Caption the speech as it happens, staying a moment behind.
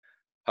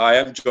Hi,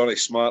 I'm Johnny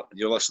Smart, and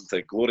you're listening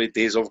to Glory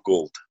Days of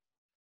Gold.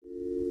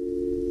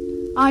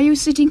 Are you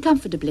sitting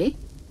comfortably?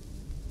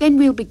 Then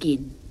we'll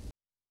begin.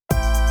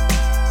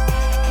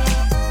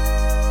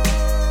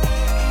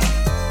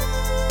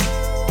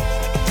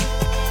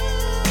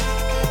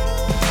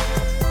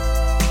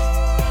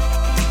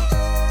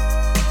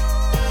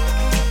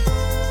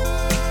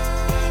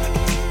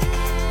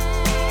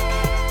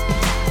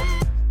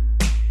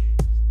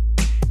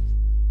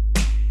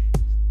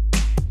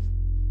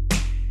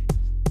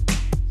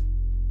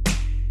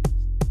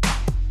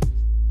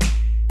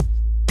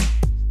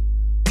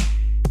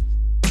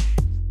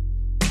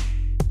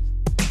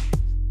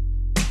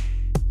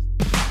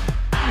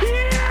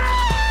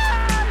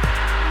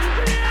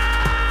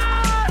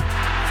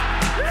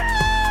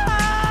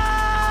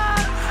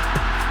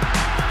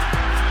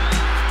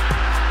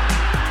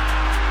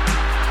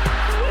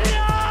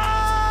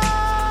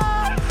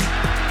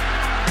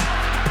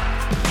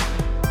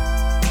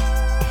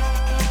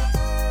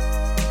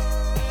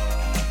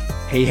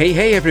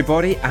 Hey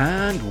everybody,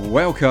 and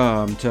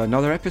welcome to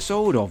another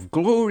episode of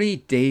Glory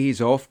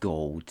Days of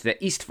Gold,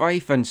 the East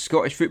Fife and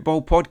Scottish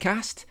Football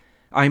Podcast.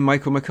 I'm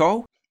Michael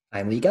McCall.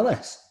 I'm Lee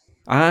Gillis.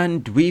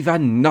 And we've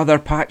another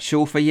packed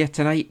show for you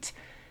tonight.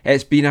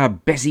 It's been a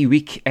busy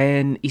week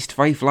in East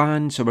Fife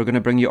land, so we're going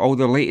to bring you all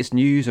the latest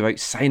news about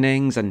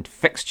signings and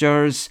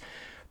fixtures.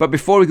 But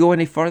before we go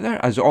any further,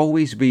 as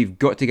always, we've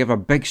got to give a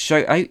big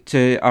shout out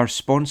to our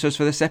sponsors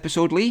for this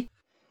episode, Lee.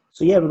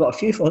 So yeah, we've got a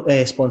few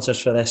sponsors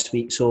for this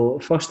week. So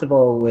first of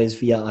all was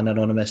via an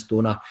anonymous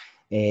donor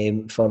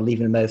for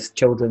Leavenmouth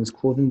Children's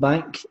Clothing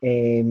Bank.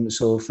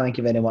 So thank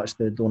you very much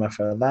to the donor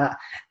for that.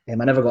 I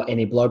never got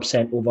any blurb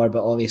sent over,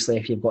 but obviously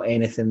if you've got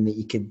anything that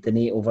you could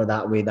donate over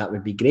that way, that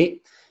would be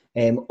great.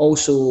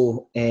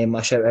 Also,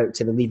 a shout out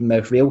to the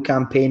Leavenmouth Rail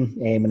campaign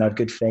and our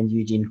good friend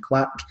Eugene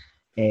Clark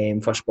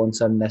for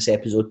sponsoring this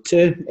episode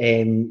too.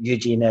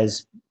 Eugene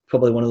is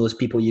probably one of those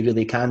people you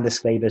really can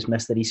describe as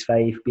Mr. East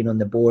Fife, being on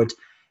the board.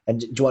 And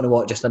do you want to know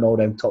what? Just an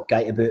all-round top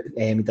guy to boot.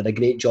 He did a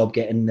great job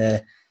getting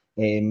the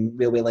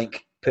railway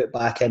link put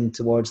back in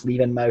towards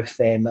Leavenmouth.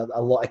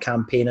 A lot of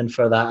campaigning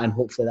for that, and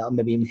hopefully that'll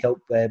maybe even help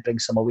bring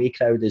some away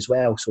crowd as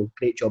well. So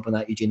great job on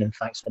that, Eugene, and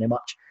thanks very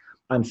much.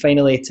 And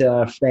finally, to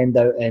our friend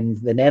out in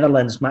the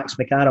Netherlands, Max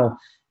McCarroll,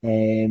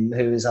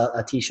 who is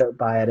a T-shirt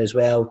buyer as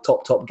well.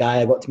 Top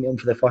guy. I got to meet him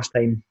for the first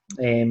time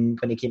when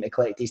he came to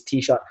collect his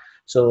T-shirt.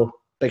 So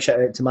big shout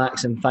out to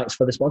Max, and thanks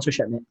for the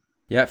sponsorship, mate.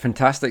 Yeah,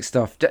 fantastic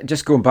stuff.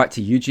 Just going back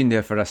to Eugene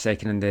there for a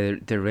second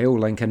and the rail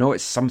link, I know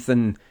it's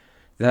something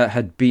that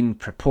had been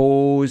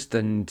proposed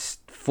and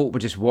folk were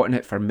just wanting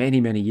it for many,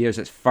 many years.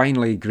 It's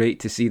finally great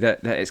to see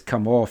that it's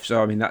come off.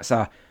 So, I mean, that's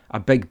a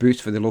big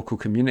boost for the local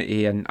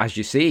community. And as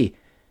you say,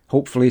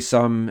 hopefully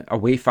some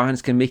away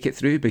fans can make it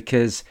through,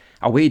 because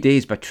away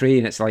days by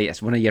train, it's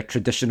one of your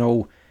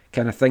traditional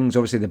kind of things.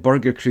 Obviously, the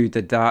Burger Crew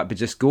did that, but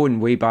just going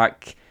way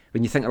back,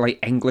 when you think of like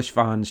English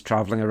fans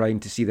travelling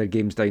around to see their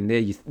games down there,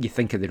 you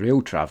think of the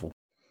rail travel.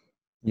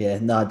 Yeah,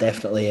 no,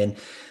 definitely. And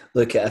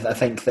look, I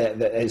think that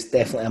it's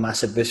definitely a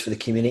massive boost for the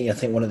community. I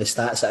think one of the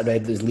stats that I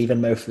read was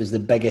Leavenmouth was the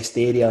biggest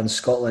area in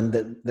Scotland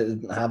that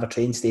didn't have a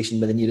train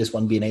station, with the nearest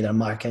one being either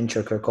Markinch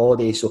or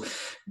Kirkcaldy. So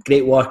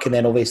great work. And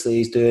then obviously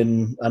he's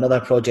doing another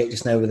project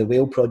just now with the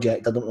Whale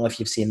Project. I don't know if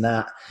you've seen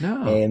that.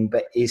 No.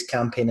 But he's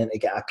campaigning to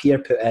get a pier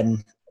put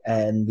in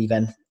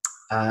Leaven,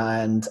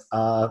 and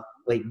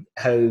like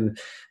how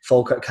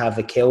Falkirk have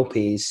the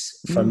Kelpies,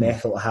 for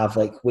Methil to have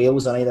like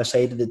whales on either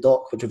side of the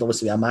dock, which would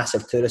obviously be a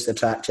massive tourist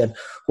attraction.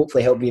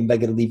 Hopefully help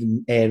reinvigorate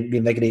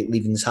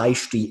Leaven's High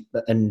Street,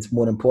 and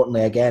more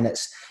importantly, again,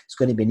 it's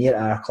going to be near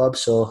our club,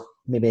 so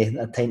maybe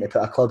a time to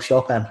put a club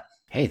shop in.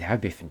 Hey, that'd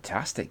be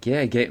fantastic.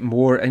 Yeah, get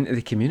more into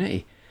the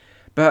community.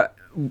 But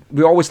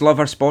we always love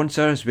our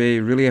sponsors. We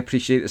really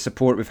appreciate the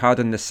support we've had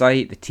on the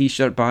site, the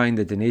T-shirt buying,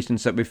 the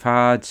donations that we've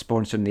had,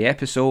 sponsoring the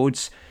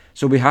episodes.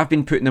 So we have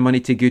been putting the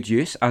money to good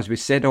use. As we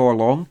said all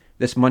along,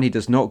 this money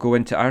does not go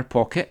into our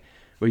pocket.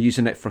 We're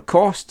using it for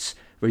costs.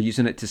 We're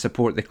using it to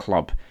support the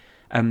club.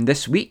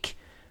 This week,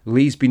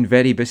 Lee's been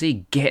very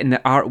busy getting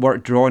the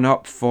artwork drawn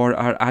up for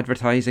our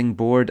advertising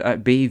board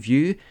at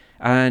Bayview.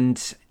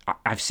 And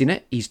I've seen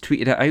it. He's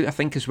tweeted it out, I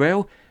think, as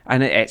well.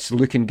 And it's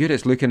looking good.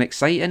 It's looking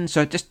exciting.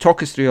 So just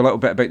talk us through a little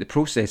bit about the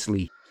process,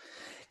 Lee.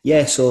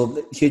 Yeah,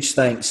 so huge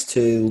thanks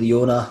to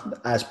Leona,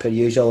 as per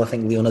usual. I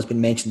think Leona's been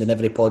mentioned in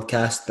every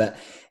podcast, but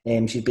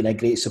she's been a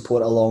great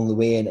support along the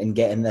way in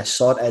getting this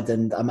sorted,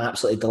 and I'm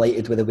absolutely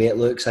delighted with the way it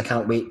looks. I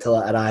can't wait till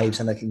it arrives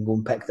and I can go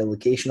and pick the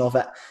location of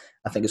it.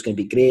 I think it's going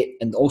to be great,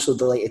 and also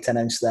delighted to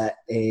announce that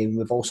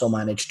we've also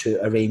managed to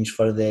arrange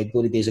for the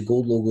Glory Days of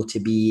Gold logo to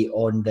be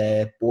on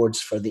the boards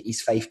for the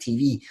East Fife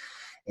TV.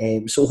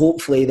 So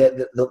hopefully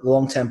the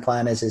long-term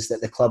plan is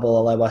that the club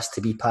will allow us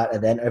to be part of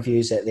the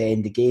interviews at the end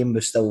of the game.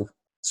 We're still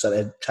sort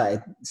of try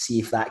to see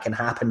if that can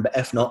happen, but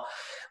if not,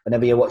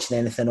 whenever you're watching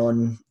anything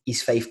on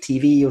East Fife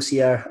TV, you'll see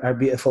our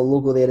beautiful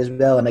logo there as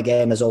well. And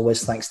again, as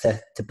always, thanks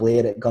to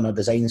Blair at Gunner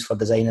Designs for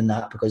designing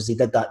that, because he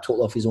did that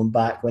totally off his own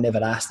back. We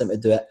never asked him to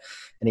do it,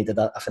 and he did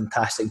a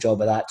fantastic job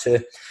of that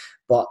too.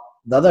 But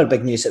the other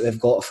big news that we've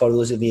got for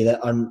those of you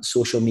that aren't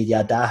social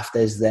media daft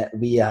is that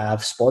we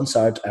have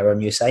sponsored our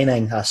new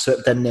signing. I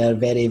swooped in there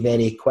very,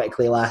 very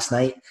quickly last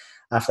night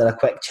after a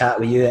quick chat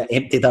with you. It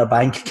emptied our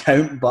bank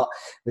account, but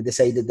we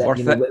decided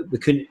that we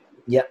couldn't.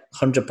 Yeah,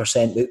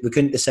 100%. We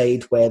couldn't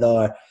decide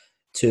whether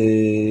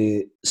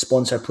to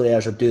sponsor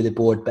players or do the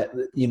board, but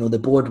the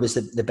board was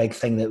the big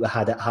thing that we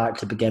had at heart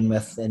to begin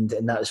with, and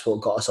that was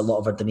what got us a lot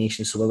of our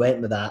donations. So we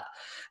went with that.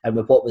 And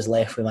with what was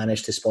left, we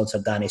managed to sponsor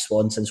Danny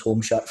Swanson's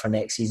home shirt for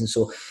next season.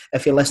 So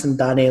if you're listening,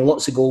 Danny,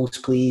 lots of goals,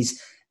 please,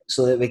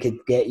 so that we could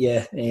get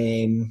you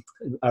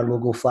our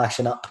logo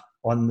flashing up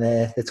on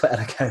the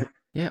Twitter account.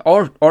 Yeah,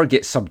 or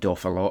get subbed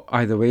off a lot.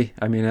 Either way,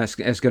 I mean,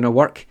 it's going to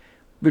work.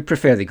 We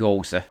prefer the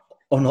goals, though.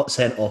 Or not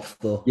sent off,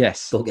 though.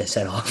 Yes. Don't get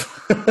sent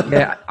off.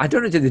 Yeah, I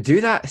don't know, do they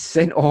do that?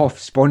 Sent off,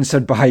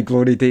 sponsored by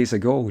Glory Days of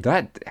Gold.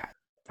 I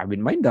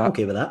wouldn't mind that.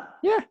 Okay with that.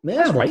 Yeah,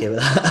 I'm okay with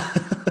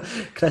that.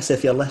 Chris,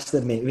 if you're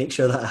listening, mate, make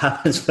sure that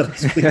happens for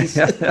us, please.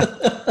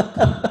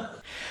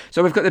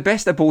 So we've got the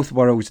best of both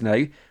worlds now.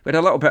 We had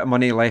a little bit of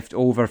money left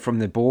over from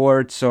the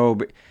board, so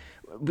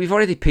we've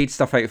already paid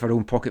stuff out of our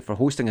own pocket for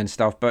hosting and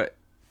stuff, but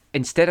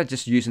instead of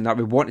just using that,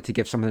 we wanted to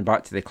give something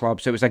back to the club.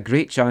 So it was a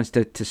great chance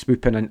to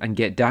swoop in and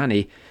get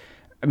Danny.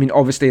 I mean,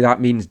 obviously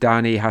that means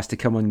Danny has to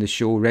come on the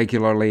show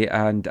regularly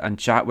and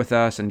chat with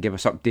us and give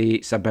us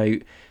updates about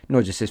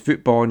not just his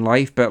football and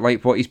life, but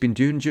like what he's been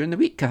doing during the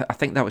week. I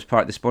think that was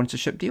part of the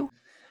sponsorship deal.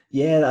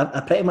 Yeah,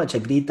 I pretty much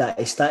agreed that.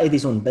 He started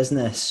his own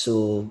business,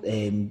 so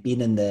being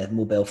in the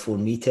mobile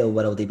phone retail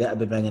world, he better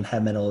be bringing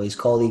him and all his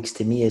colleagues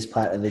to me as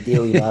part of the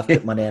deal. I've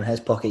put money in his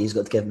pocket, he's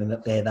got to give me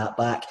that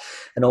back.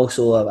 And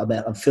also,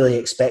 I'm fully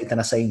expecting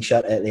a signed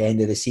shirt at the end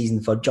of the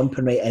season for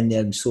jumping right in there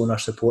and showing our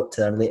support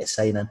to our latest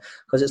signing,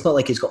 because it's not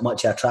like he's got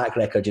much of a track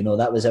record,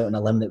 that was out on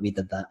a limb that we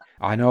did that.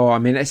 I know, I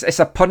mean, it's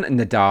a punt in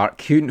the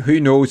dark. Who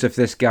knows if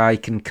this guy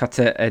can cut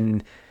it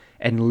in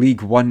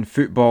League One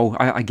football.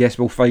 I guess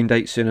we'll find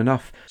out soon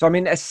enough. So, I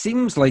mean, it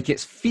seems like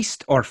it's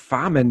feast or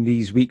famine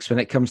these weeks when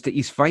it comes to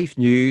East Fife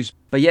news.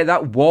 But yeah,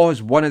 that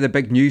was one of the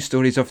big news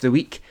stories of the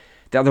week.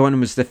 The other one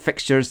was the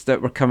fixtures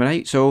that were coming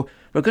out. So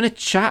we're going to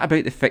chat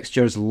about the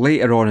fixtures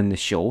later on in the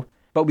show.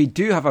 But we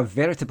do have a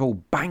veritable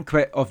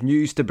banquet of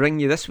news to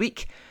bring you this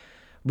week.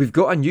 We've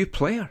got a new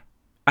player.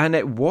 And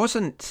it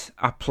wasn't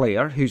a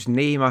player whose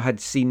name I had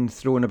seen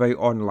thrown about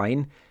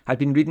online. I'd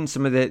been reading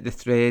some of the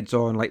threads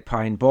on like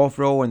Pine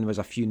Bovril, and there was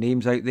a few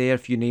names out there, a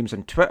few names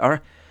on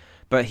Twitter,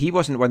 but he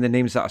wasn't one of the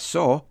names that I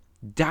saw.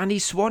 Danny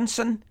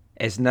Swanson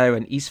is now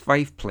an East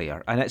Fife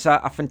player, and it's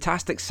a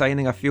fantastic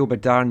signing, I feel, by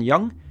Darren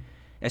Young.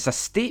 It's a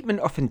statement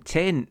of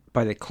intent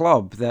by the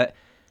club that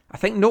I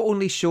think not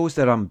only shows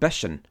their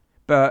ambition,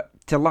 but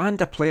to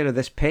land a player of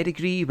this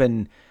pedigree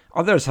when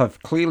others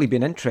have clearly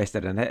been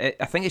interested in it,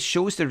 I think it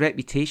shows the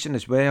reputation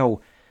as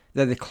well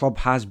that the club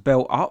has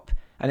built up,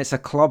 and it's a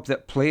club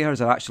that players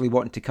are actually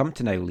wanting to come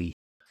to now, Lee.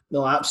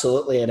 No,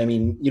 absolutely. And I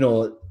mean,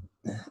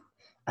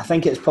 I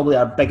think it's probably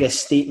our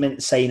biggest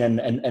statement signing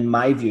in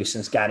my view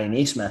since Gary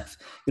Naismith.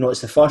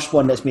 It's the first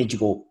one that's made you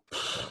go,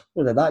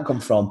 where did that come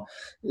from?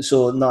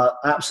 So, no,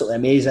 absolutely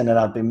amazing. And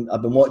I've been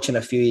watching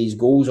a few of his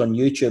goals on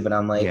YouTube, and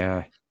I'm like,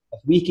 yeah, if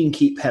we can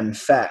keep him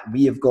fit,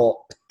 we have got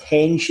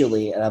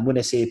potentially, and I'm going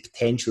to say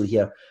potentially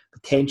here,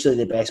 potentially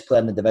the best player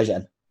in the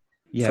division.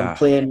 Yeah. From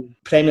playing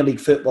Premier League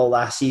football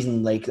last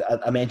season, like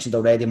I mentioned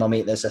already, my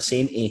mate, there's a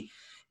Sainty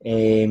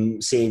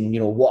saying,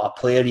 what a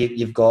player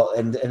you've got.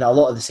 And a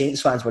lot of the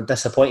Saints fans were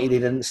disappointed he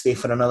didn't stay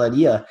for another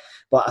year.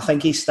 But I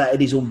think he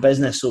started his own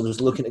business, so he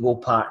was looking to go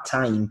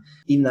part-time.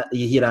 Even that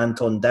you hear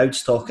Anton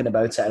Dowds talking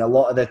about it, and a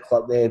lot of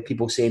the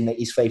people saying that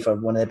East Fife are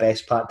one of the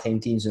best part-time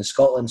teams in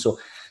Scotland. So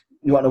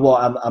you want to know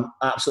what? I'm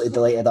absolutely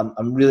delighted.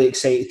 I'm really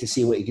excited to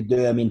see what he can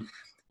do. I mean,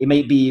 he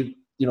might be,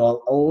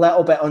 a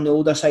little bit on the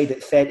older side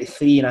at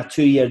 33 and a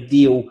 2-year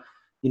deal.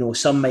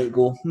 Some might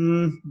go,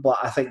 but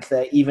I think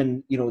that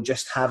even,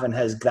 just having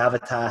his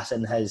gravitas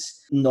and his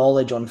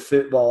knowledge on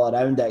football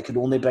around it could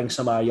only bring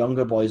some of our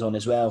younger boys on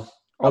as well.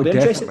 I'll be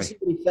interested to see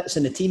where he fits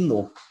in the team,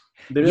 though.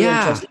 I'll be really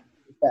interested to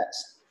see where he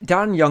fits.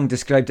 Darren Young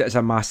described it as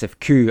a massive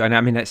coup, and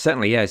I mean, it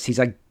certainly is. He's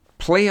a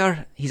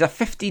player, he's a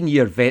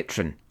 15-year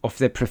veteran of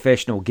the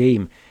professional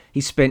game.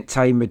 He's spent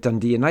time with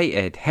Dundee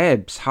United,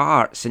 Hibs,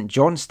 Hearts, St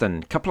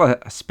Johnstone, a couple of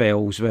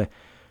spells with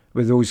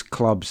those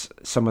clubs,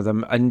 some of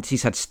them, and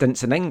he's had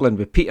stints in England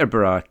with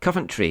Peterborough,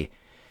 Coventry.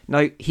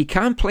 Now, he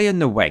can play in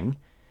the wing.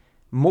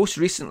 Most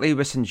recently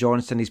with St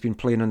Johnstone, he's been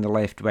playing on the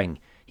left wing.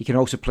 He can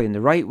also play in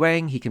the right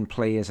wing. He can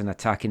play as an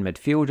attacking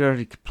midfielder.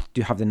 He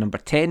can have the number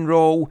 10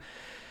 role.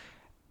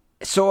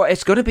 So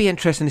it's going to be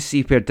interesting to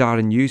see where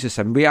Darren uses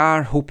him. We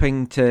are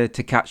hoping to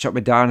catch up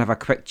with Darren, have a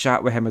quick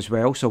chat with him as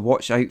well. So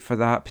watch out for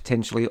that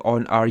potentially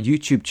on our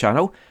YouTube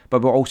channel.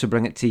 But we'll also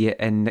bring it to you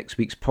in next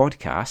week's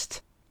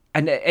podcast.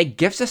 And it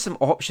gives us some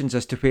options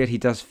as to where he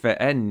does fit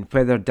in.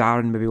 Whether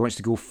Darren maybe wants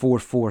to go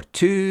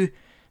 4-4-2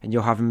 and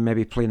you'll have him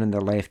maybe playing on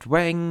the left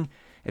wing.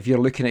 If you're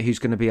looking at who's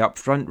going to be up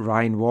front,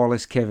 Ryan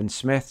Wallace, Kevin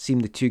Smith seem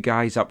the two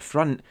guys up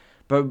front.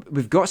 But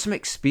we've got some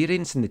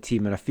experience in the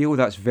team, and I feel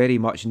that's very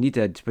much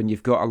needed when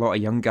you've got a lot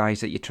of young guys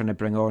that you're trying to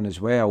bring on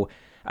as well.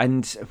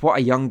 And what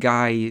a young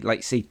guy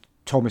like, say,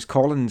 Thomas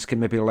Collins can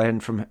maybe learn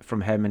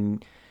from him,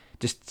 and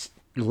just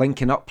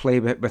linking up play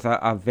with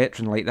a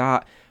veteran like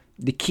that.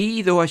 The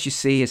key, though, as you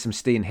say, is him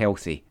staying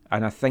healthy.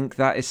 And I think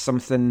that is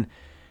something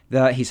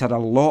that he's had a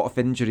lot of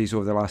injuries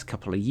over the last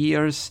couple of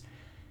years.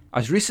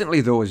 As recently,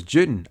 though, as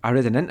June, I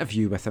read an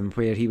interview with him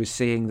where he was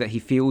saying that he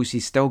feels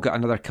he's still got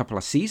another couple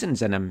of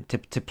seasons in him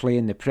to play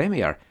in the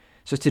Premier.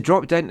 So to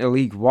drop down to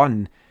League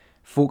One,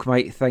 folk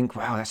might think,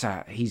 wow,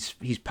 he's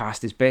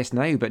past his best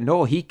now. But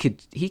no, he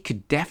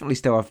could definitely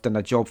still have done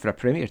a job for a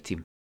Premier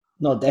team.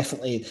 No,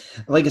 definitely.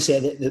 Like I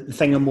said, the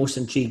thing I'm most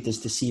intrigued is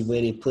to see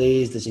where he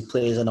plays. Does he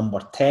play as a number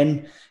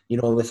 10?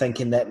 We're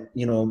thinking that,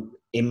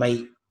 he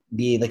might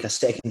be like a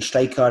second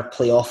striker,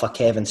 play off a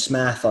Kevin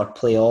Smith or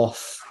play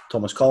off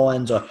Thomas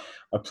Collins or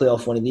play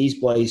off one of these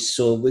boys.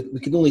 So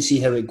we can only see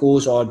how it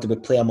goes, or do we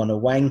play him on a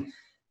wing?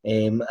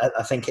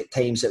 I think at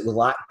times it we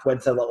lacked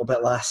width a little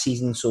bit last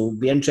season, so it'll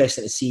be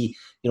interesting to see.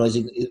 Is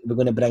we're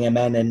going to bring him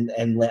in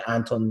and let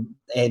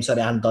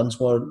Anne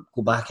Dunsmore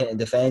go back into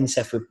defence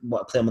if we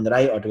want to play him on the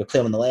right, or do we play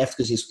him on the left,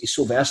 because he's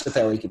so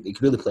versatile, he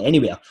could really play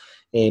anywhere,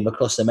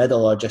 across the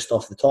middle or just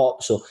off the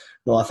top. So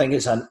no, I think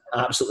it's an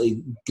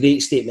absolutely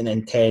great statement of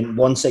intent.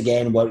 Once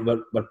again,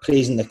 we're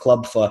praising the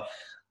club for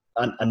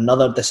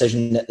another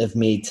decision that they've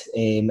made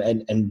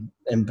in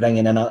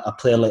bringing in a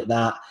player like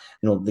that.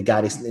 The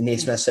Gary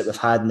Naismiths that we've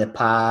had in the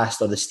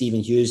past, or the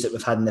Stephen Hughes that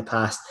we've had in the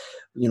past.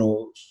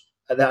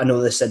 I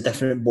know this is a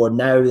different board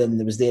now than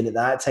there was there at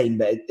that time,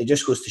 but it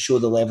just goes to show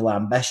the level of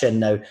ambition.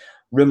 Now,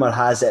 rumour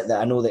has it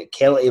that I know that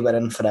Kelty were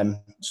in for him,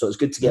 so it's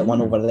good to get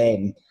one over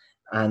them.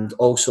 And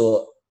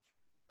also,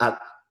 I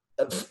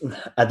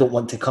don't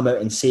want to come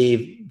out and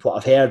say what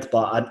I've heard,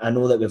 but I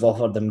know that we've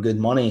offered them good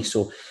money.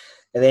 So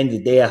at the end of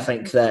the day, I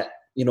think that,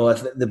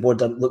 if the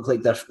board look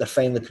like they're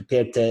finally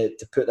prepared to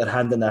put their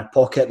hand in their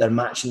pocket, they're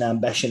matching the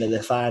ambition of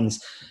the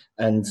fans.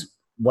 And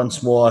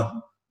once more,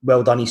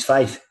 well done, East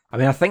Fife. I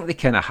mean, I think they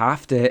kind of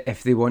have to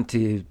if they want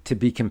to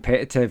be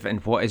competitive in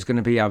what is going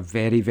to be a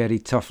very, very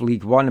tough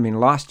League One. I mean,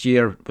 last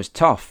year was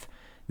tough.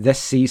 This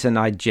season,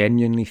 I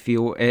genuinely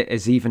feel it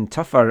is even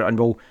tougher. And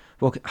we'll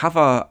have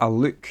a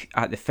look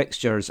at the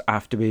fixtures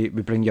after we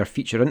bring your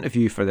feature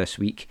interview for this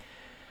week.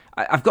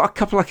 I've got a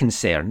couple of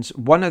concerns.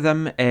 One of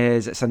them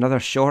is it's another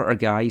shorter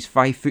guy. He's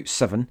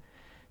 5'7",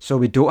 so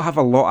we don't have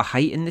a lot of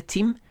height in the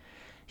team.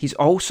 He's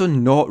also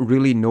not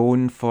really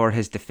known for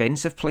his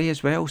defensive play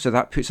as well, so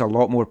that puts a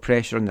lot more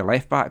pressure on the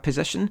left-back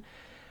position.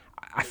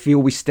 I feel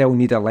we still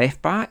need a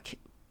left-back,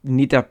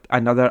 need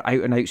another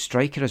out-and-out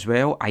striker as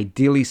well,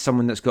 ideally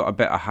someone that's got a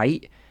bit of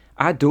height.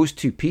 Add those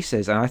two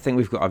pieces, and I think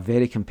we've got a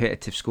very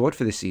competitive squad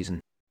for the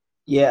season.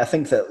 Yeah, I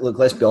think that, look,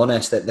 let's be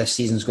honest, that this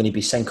season's going to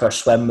be sink or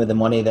swim with the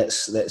money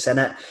that's in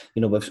it.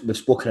 We've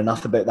spoken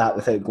enough about that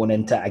without going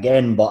into it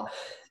again, but,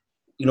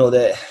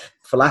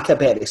 for lack of a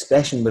better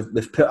expression,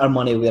 we've put our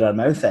money where our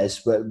mouth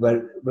is. We're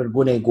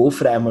going to go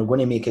for it, and we're going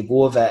to make a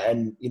go of it.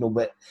 And,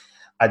 but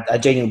I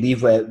genuinely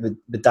believe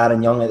with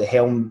Darren Young at the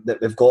helm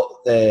that we've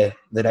got the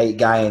right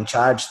guy in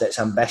charge that's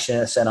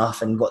ambitious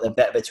enough and got the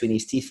bit between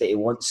his teeth that he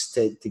wants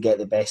to get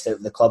the best out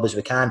of the club as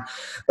we can.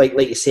 Like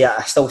you say,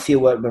 I still feel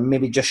we're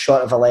maybe just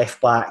short of a left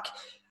back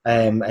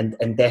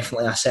and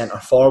definitely a centre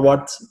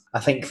forward. I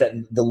think that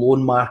the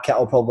loan market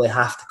will probably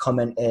have to come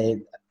in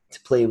to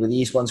play with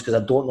these ones, because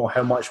I don't know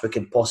how much we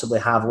could possibly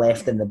have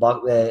left in the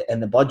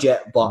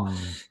budget. But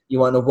you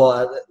want to know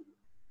what?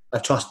 I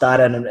trust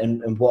Darren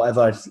and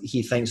whatever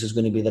he thinks is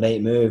going to be the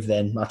right move,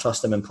 then I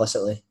trust him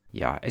implicitly.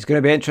 Yeah, it's going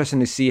to be interesting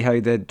to see how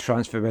the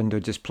transfer window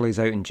just plays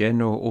out in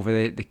general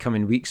over the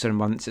coming weeks or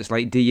months. It's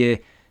like, do you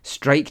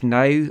strike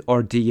now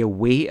or do you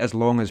wait as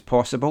long as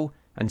possible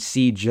and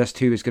see just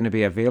who is going to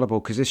be available?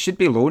 Because there should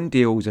be loan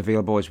deals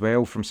available as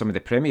well from some of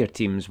the Premier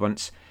teams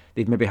once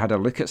they've maybe had a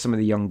look at some of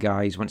the young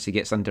guys once he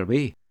gets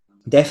underway.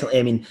 Definitely.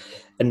 I mean,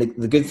 and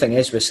the good thing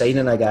is with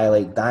signing a guy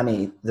like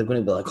Danny, they're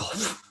going to be like,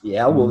 oh,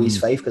 yeah, I'll go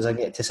East Fife because I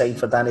get to sign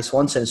for Danny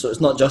Swanson. So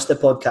it's not just the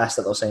podcast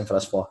that they'll sign for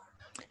us for.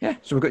 Yeah,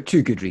 so we've got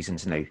two good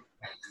reasons now.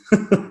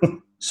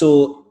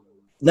 So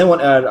now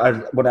one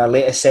of our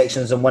latest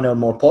sections, and one of our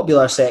more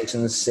popular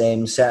sections,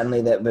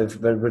 certainly that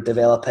we're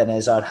developing,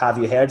 is our Have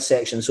You Heard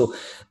section. So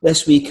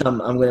this week I'm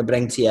going to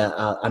bring to you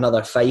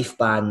another Fife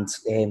band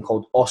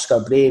called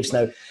Oscar Braves.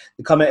 Now,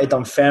 they come out of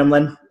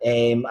Dunfermline.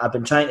 I've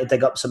been trying to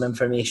dig up some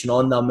information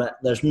on them.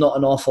 There's not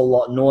an awful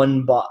lot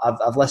known, but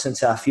I've listened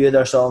to a few of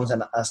their songs,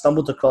 and I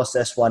stumbled across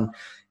this one,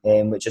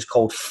 which is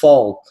called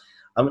Fall.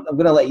 I'm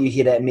going to let you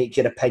hear it and make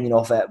your opinion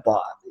of it,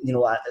 but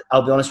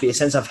I'll be honest with you,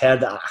 since I've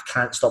heard it, I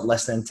can't stop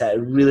listening to it.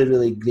 A really,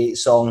 really great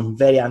song,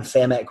 very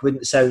anthemic,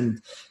 wouldn't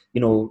sound,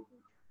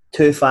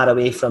 too far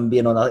away from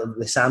being on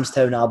the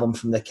Samstown album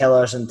from The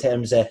Killers in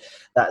terms of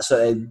that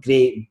sort of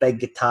great big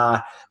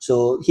guitar.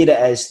 So here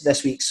it is,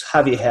 this week's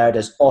Have You Heard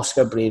is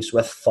Oscar Braves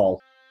with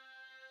Fall.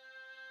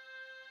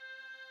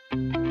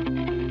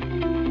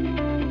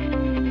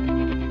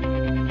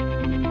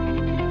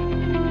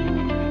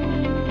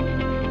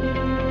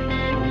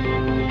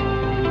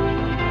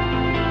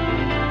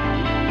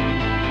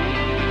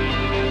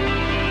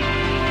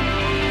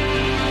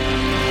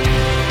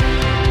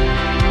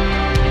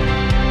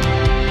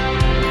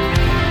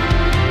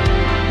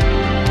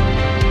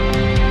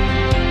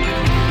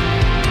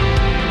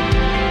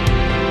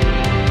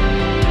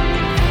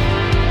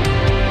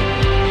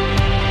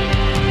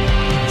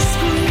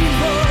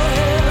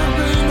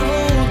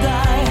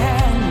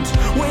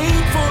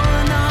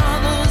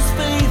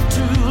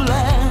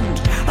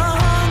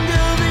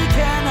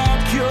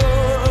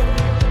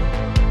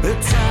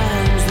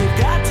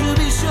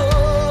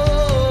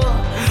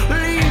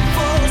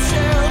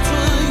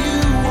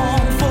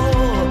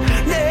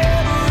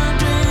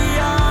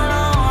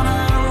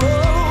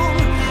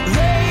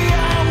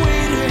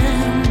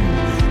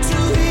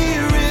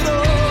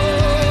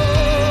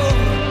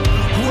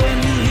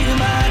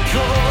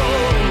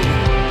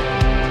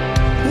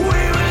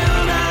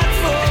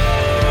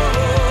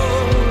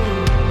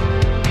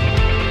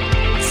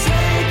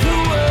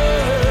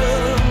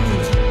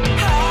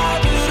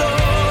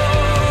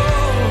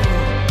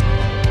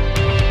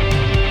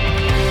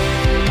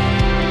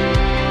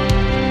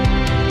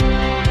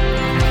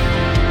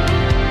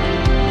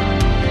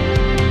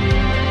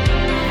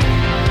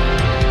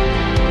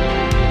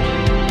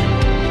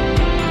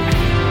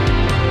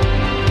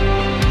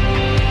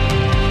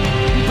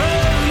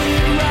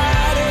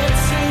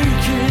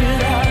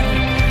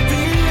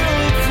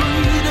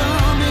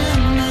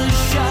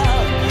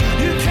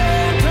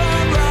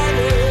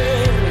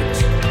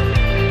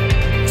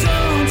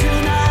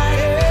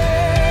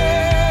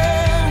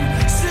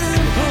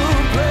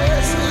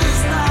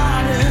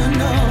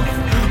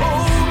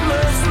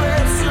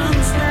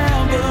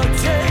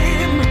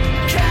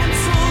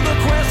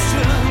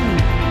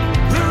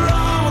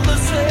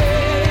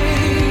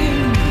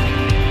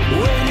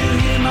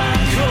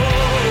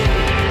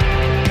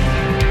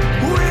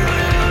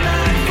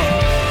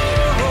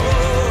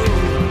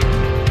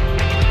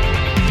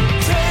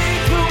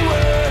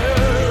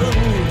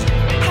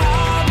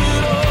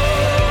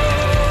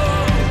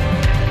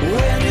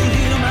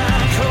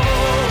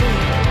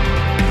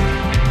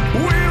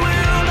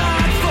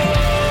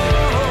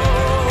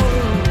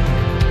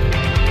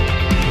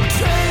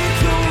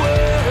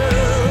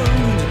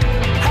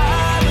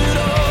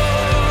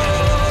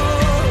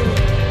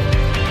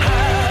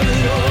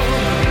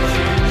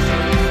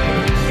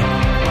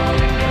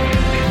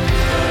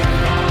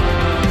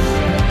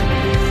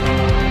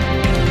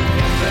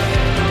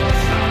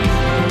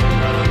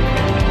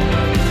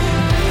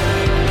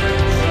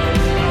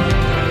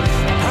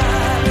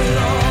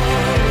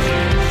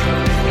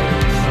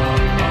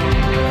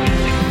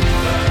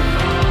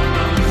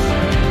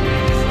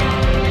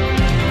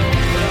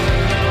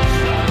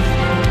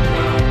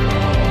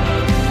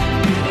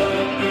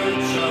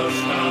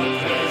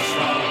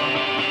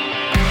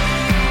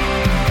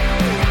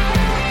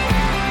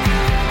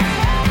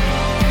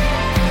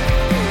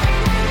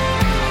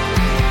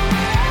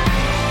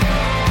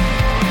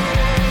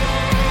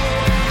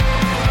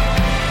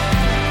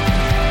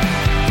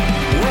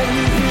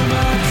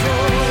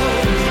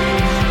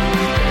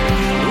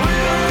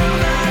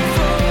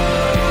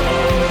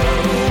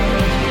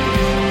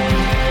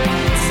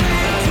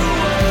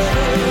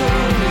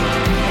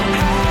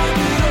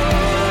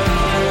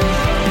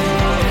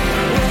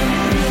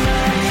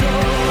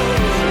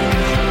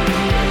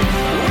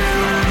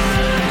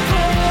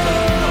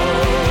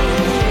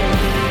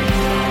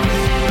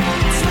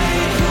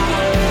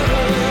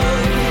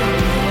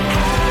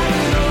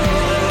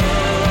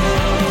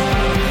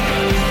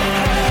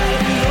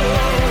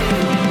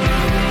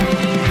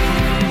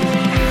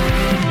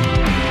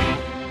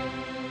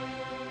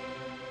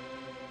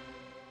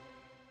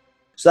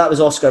 So that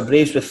was Oscar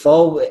Braves with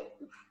Fall.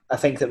 I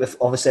think that with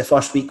obviously the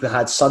first week we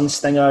had Sun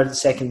Stinger, the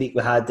second week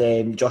we had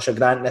Joshua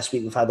Grant, this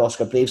week we've had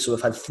Oscar Braves, so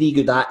we've had 3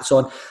 good acts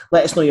on.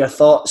 Let us know your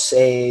thoughts.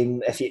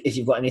 If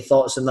you've got any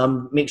thoughts on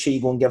them, make sure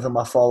you go and give them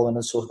a follow and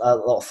a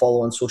lot of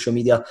follow on social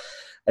media.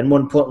 And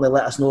more importantly,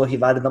 let us know if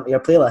you've added them to your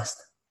playlist.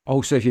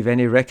 Also, if you have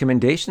any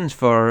recommendations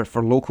for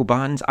local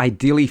bands,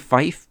 ideally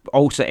Fife,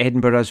 also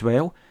Edinburgh as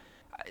well.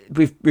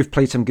 We've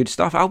played some good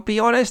stuff. I'll be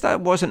honest,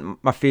 that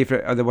wasn't my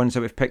favourite of the ones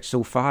that we've picked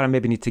so far. I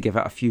maybe need to give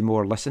it a few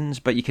more listens,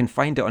 but you can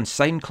find it on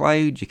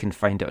SoundCloud, you can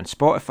find it on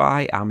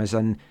Spotify,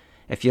 Amazon.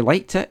 If you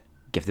liked it,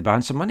 give the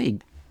band some money.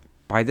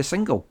 Buy the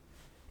single.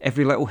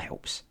 Every little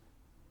helps.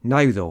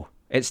 Now though,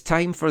 it's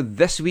time for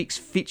this week's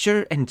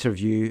feature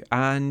interview,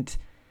 and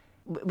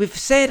we've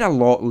said a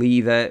lot,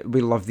 Lee, that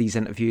we love these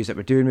interviews that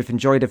we're doing. We've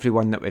enjoyed every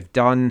one that we've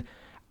done.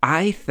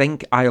 I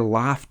think I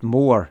laughed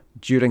more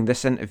during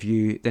this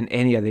interview than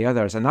any of the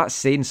others, and that's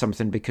saying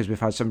something because we've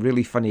had some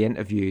really funny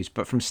interviews,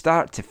 but from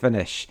start to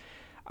finish,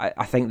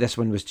 I think this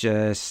one was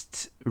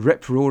just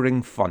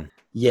rip-roaring fun.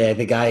 Yeah,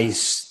 the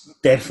guy's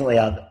definitely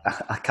a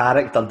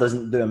character,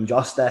 doesn't do him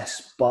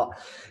justice, but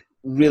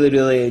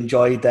really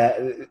enjoyed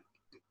it.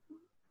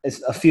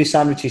 It's a few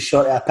sandwiches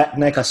short of a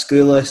picnic, a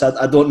schoolhouse.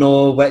 I don't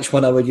know which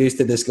one I would use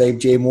to describe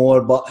Jay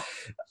Moore, but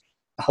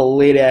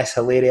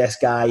hilarious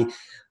guy.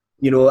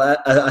 You know,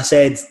 I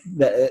said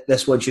that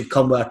this one should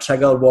come with a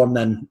trigger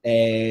warning.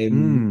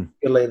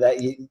 Really,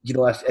 that you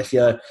know, if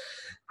you're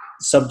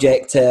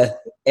subject to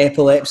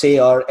epilepsy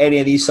or any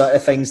of these sort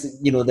of things,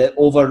 you know, the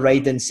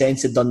overriding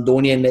sense of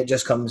Dundonian that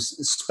just comes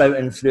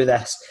spouting through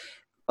this.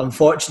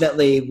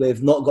 Unfortunately,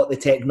 we've not got the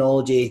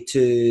technology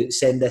to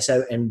send this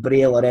out in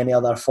Braille or any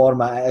other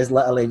format. It is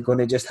literally going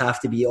to just have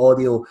to be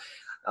audio.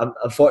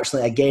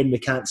 Unfortunately, again, we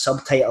can't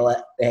subtitle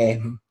it.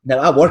 Now,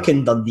 I work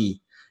in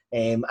Dundee.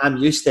 I'm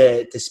used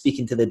to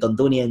speaking to the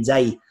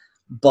Dundonians,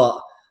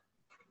 but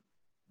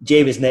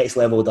Jay was next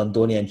level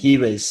Dundonian. He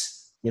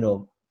was, you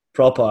know,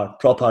 proper.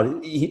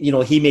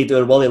 He made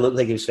our Wally look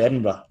like he was from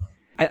Edinburgh.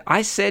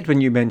 I said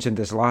when you mentioned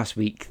this last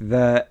week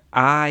that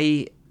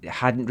I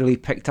hadn't really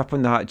picked up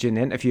on that during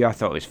the interview. I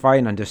thought it was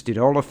fine, understood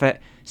all of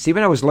it. See,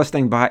 when I was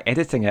listening back,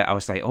 editing it, I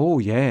was like, oh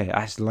yeah,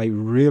 that's like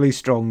really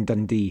strong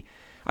Dundee.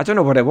 I don't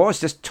know what it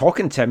was, just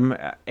talking to him,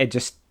 it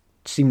just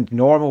seemed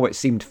normal, it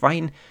seemed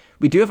fine.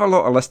 We do have a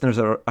lot of listeners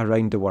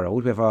around the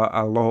world. We have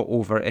a lot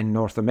over in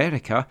North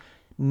America.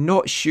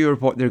 Not sure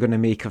what they're going to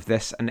make of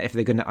this and if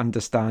they're going to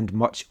understand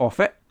much of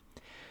it.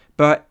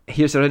 But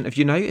here's our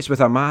interview now. It's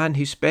with a man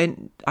who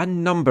spent a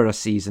number of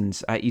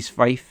seasons at East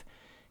Fife.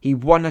 He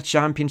won a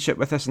championship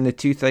with us in the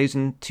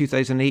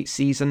 2000-2008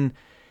 season.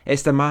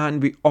 It's the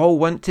man we all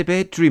went to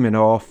bed dreaming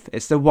of.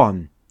 It's the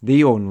one,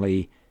 the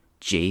only,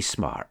 Jay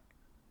Smart.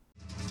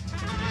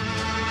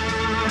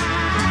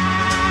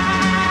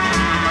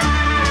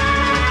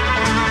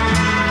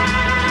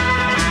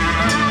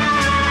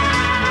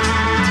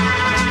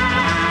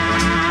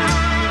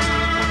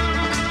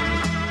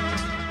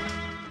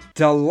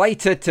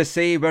 Delighted to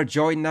say we're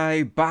joined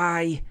now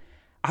by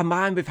a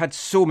man we've had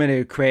so many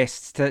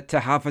requests to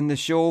have on the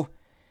show.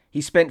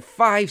 He spent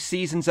 5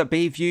 seasons at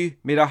Bayview,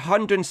 made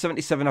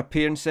 177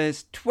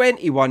 appearances,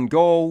 21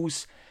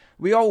 goals.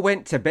 We all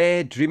went to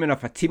bed dreaming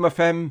of a team of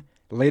him.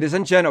 Ladies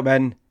and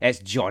gentlemen, it's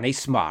Johnny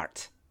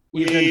Smart.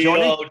 Evening,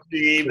 Johnny.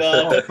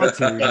 Johnny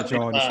Smart.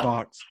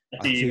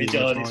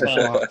 Johnny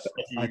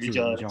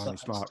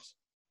Smart.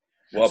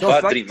 What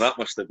a bad dream that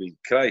must have been.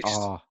 Christ.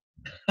 Oh.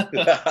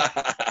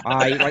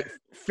 Aye, like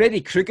Freddy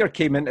Krueger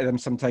came into them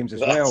sometimes as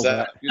well.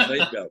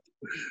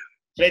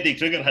 Freddy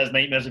Krueger has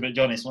nightmares about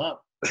Johnny Smart.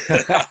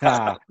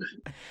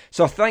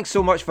 So thanks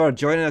so much for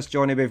joining us,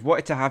 Johnny. We've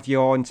wanted to have you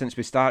on since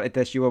we started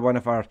this. You were one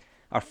of our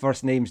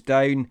first names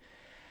down.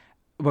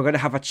 We're going to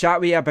have a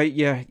chat with you about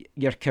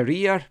your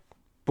career,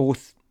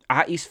 both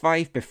at East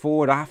Fife,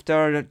 before,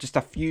 after, just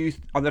a few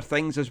other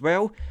things as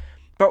well.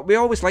 But we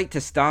always like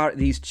to start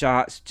these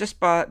chats just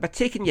by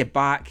taking you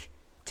back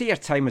to your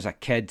time as a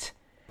kid.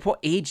 What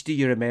age do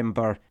you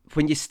remember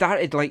when you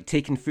started like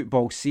taking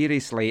football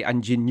seriously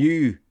and you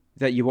knew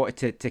that you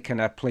wanted to kind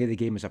of play the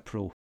game as a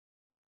pro?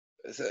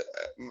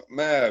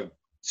 My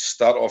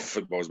start off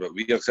football was about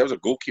weird because I was a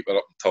goalkeeper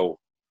up until I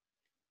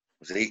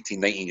was 18,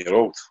 19 year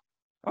old.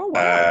 Oh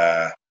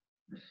wow.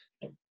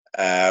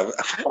 I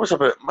think it was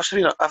about must have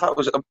been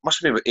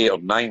about 8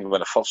 or 9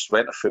 when I first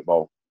went to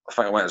football. I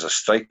think I went as a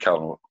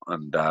striker,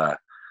 and that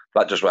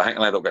just I think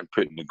I ended up getting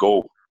put in the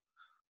goal.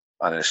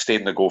 And I stayed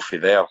in the goal for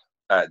there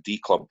at D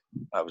Club.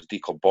 That was D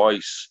Club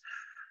Boys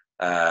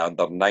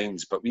under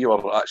 9s. But we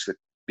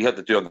had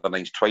to do under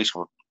 9s twice.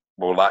 We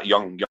were that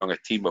young a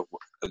team.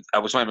 I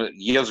was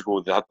years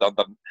ago they had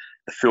the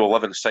full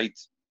 11 side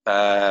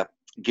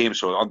game,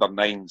 so under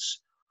 9s.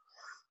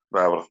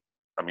 I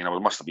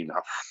must have been. I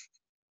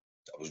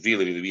was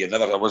really weird.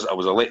 I was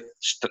a late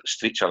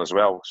streecher as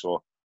well,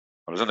 so.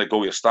 I was in the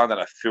goal, you're standing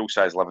at full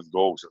size 11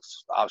 goals.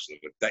 It's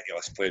absolutely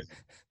ridiculous playing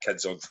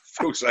kids on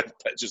full size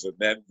pitches and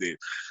then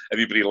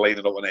everybody lining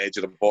up on the edge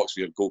of the box for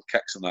your goal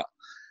kicks and that.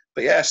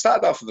 But yeah, I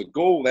started off with the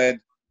goal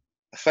then.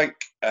 I think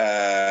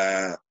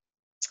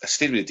I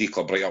stayed with the D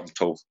Club right up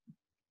until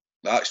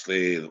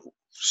actually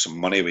some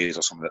money ways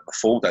or something that the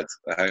folded.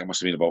 I think it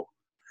must have been about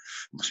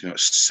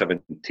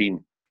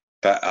 17.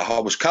 But I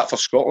was cut for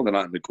Scotland and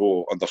that, and they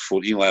go under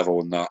 14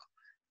 level and that,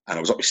 and I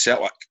was up with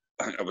Celtic.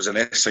 I think I was an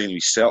S sign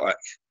with Celtic,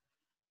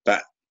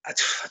 but I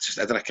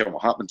didn't care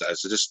what happened.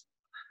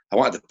 I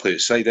wanted to play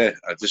outside. I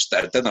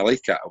didn't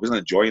like it. I wasn't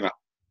enjoying it.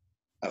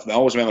 I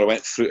always remember I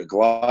went through to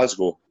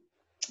Glasgow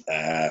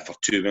for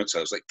 2 months. I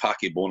was like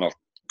Packy Boner,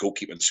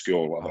 goalkeeping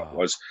school or whatever it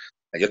was.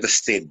 I had to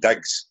stay in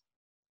digs,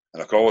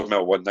 and I can always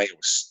remember one night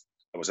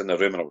I was in the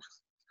room and I was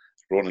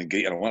rolling and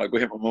greeting. I wanted to go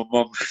home with my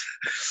mum,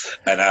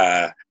 and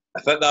I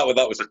think that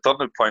was a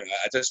turning point.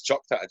 I just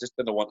chucked it. I just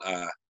didn't want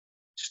to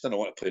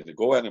play the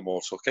goal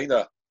anymore. So kind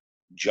of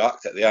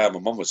jacked it there. My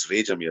mum was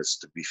raging me,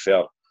 to be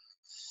fair.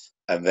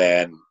 And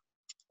then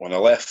when I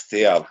left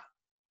there,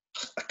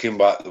 I came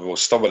back. We were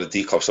still with the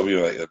D Club.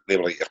 They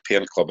were like your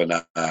parent club, and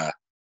I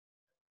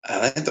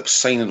ended up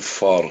signing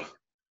for,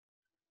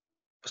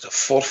 was it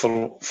fourth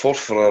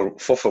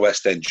for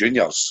West End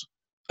Juniors.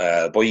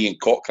 Boy Ian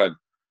Cochrane,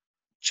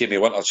 Jamie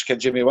Winters,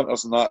 Jamie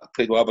Winters, and that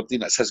played with Aberdeen.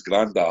 That's his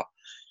granddad.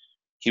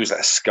 He was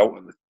like a scout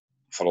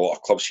for a lot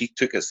of clubs. He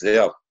took us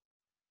there.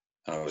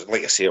 And I was,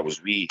 like I say, I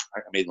was wee. I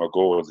think I made my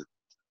goal.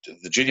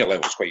 The junior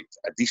level was quite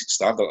a decent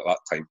standard at that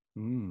time.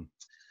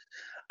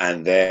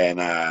 And then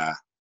I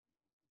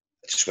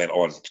just went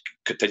on,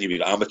 continued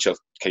with the amateur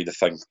kind of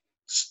thing.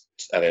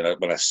 And then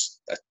when I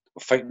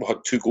think we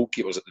had 2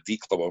 goalkeepers at the D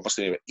Club. I must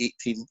have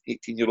been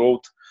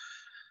 18-year-old.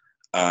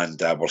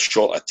 And we're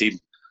short a team.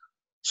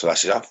 So I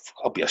said,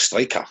 I'll be a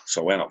striker.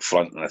 So I went up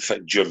front, and I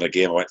think during the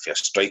game I went for a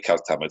striker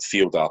to a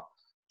midfielder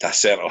to a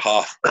centre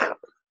half. And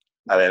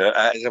then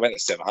as I went to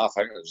centre half,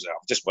 I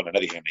just winning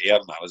everything in the air,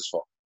 and I just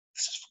thought,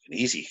 this is fucking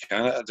easy.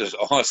 I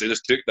honestly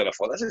just took that. I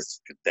thought, this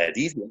is dead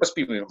easy. It must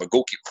be my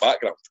goalkeeping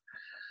background.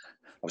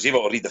 I was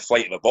able to read the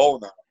flight of the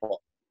ball,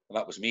 and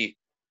that was me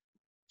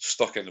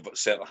stuck in the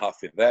centre half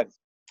with them.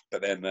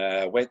 But then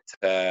we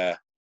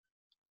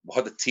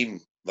had a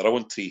team, the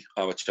Rowantree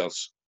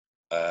amateurs,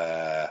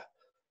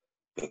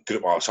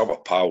 group of some of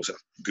our pals that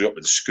grew up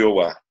in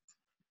school.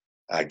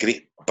 A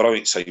great,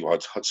 brilliant side. We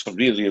had some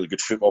really, really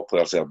good football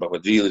players there, but we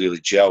really,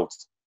 really gelled.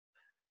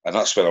 And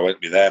that's when I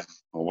went with them.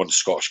 I won the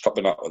Scottish Cup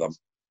and that with them.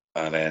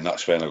 And then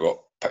that's when I got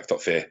picked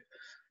up for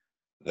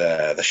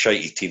the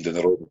shitey team down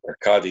the road in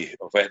Kirkcaldy.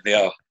 I went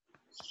there.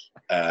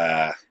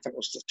 I think it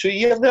was 2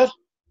 years there.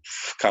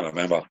 Can't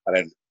remember. And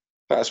then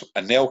that's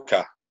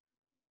Anelka,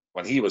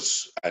 when he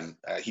was, and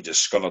he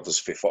just scunnered us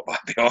for football,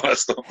 to be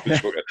honest.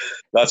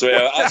 That's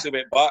where I actually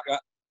went back.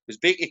 Because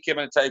Bakey came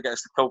in and tried to get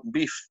us to Kilton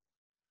Beef.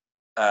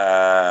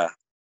 And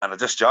I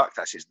just jacked.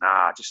 I says,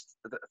 I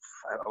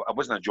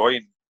wasn't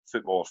enjoying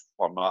football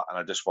or not, and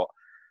I just thought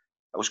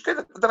it was good.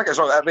 I didn't get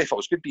it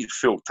was good being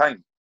full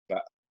time,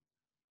 but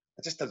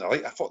I just didn't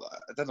like. I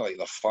didn't like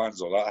their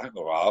fans or that. I think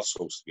they were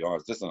arseholes, to be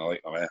honest. I just didn't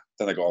like them.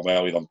 Didn't get on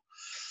well with them.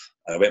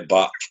 And I went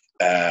back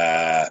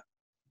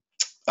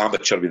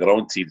amateur with the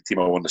Rowantree, the team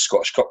I won the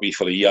Scottish Cup with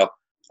for a year,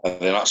 and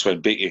then that's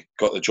when Bakey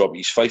got the job at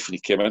East Fife, and he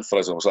came in for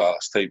us. And I was like,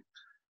 it's time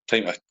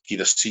to give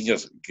the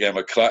seniors, give him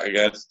a crack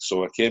again.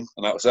 So I came,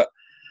 and that was it.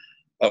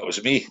 That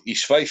was me,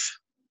 East Fife,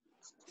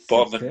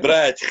 born and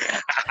bred.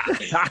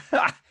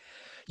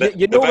 The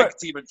big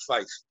team in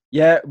Fife.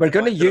 Yeah, we're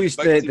going to use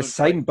the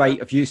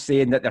soundbite of you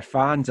saying that their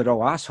fans are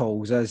all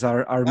assholes as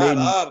our main.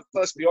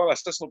 Let's be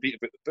honest, let's not beat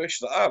about the bush.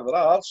 They're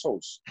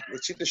assholes.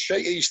 Let's see the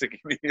shite they used to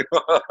give me.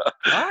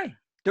 Aye,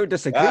 don't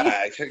disagree.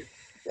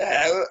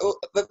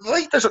 The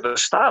light is at the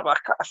start. I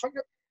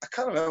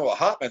can't remember what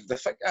happened. I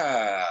think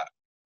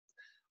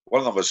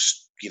one of them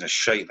was being a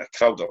shite in the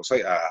crowd. I was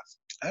like,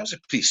 that was a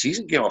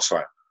pre-season game or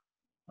something.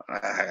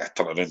 I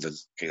turned around and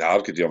kind of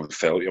argued with him and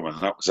fell at him,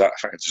 and that was that. I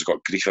think I just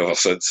got grief ever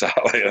since.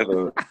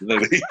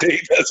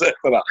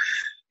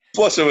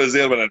 Plus, I was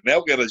there when a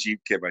Nelga regime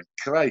came in.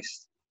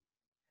 Christ.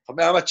 For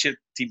me, amateur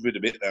team would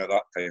have made it at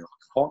that time.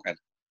 Honking. It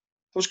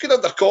was good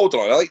under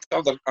Calderon. I liked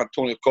under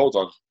Antonio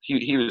Calderon.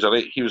 He was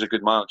a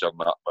good manager in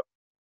that, but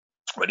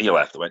when he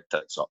left, it went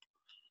tits up.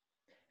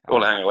 The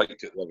only thing I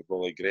liked it was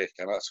Willie Gray,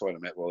 and that's when I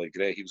met Willie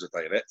Gray. He was a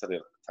director there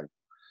at the time.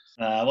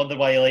 I wonder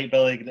why you like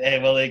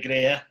Willie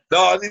Gray, yeah?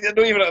 No, not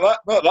even at that.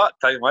 Not at that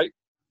time, mate.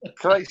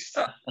 Christ.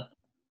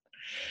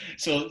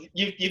 So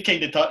you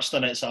kind of touched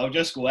on it, so I'll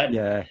just go in.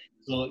 Yeah.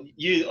 So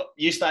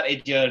you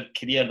started your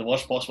career the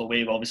worst possible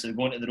way, obviously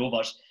going to the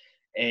Rovers,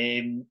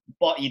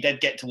 but you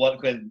did get to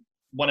work with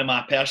one of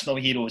my personal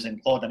heroes in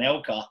Claude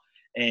Anelka,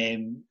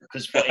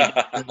 because what he did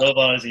with the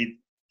Rovers,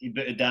 he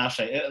booted dash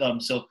right out of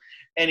them. So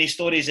any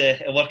stories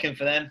of working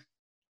for them?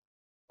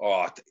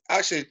 Oh,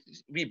 actually,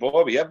 wee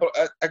Bobby, I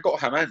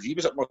got him in. He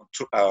was at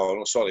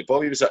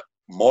Bobby was at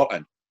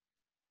Morton,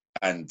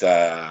 and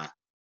I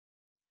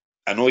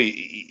know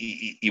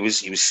he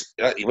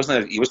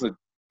wasn't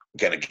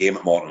getting a game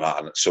at Morton,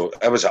 and so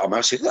I was at him.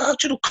 I said,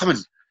 come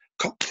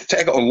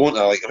take it on loan.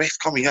 Like, ref,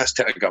 come here, let's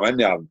take it, come in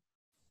there. And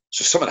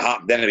so something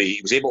happened anyway.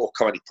 He was able to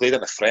come in. He played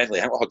in a friendly.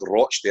 I think we had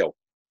Rochdale.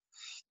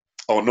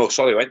 Oh no,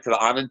 sorry, I went to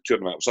the Annan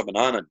tournament. It was up in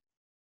Annan.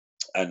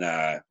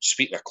 and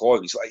speaking to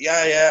Claude, he's like,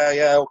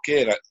 yeah,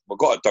 okay, right. We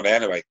got it done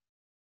anyway.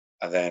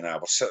 And then we're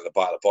sitting at the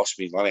back of the bus,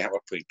 me and Lenny, we're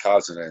playing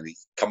cards, and then he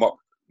come up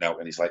now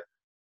and he's like,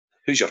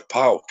 who's your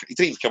pal? He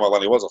didn't even come up,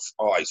 Lenny was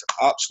he's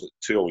an absolute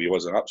tool. He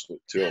was an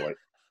absolute tool. Like.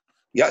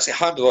 He actually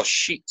handed us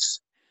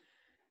sheets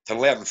to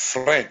learn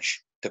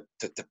French to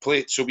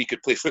play, so we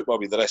could play football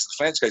with the rest of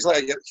the French guys.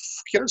 Like,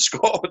 you're in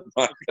Scotland,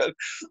 man.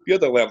 You're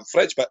to learn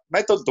French. But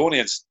my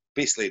Dundonians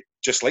basically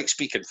just like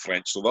speaking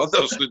French, so they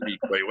understood me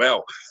quite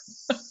well.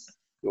 It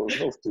was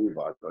not too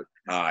bad. But,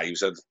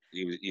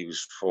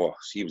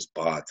 he was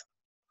bad.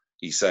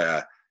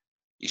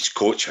 He's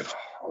coaching.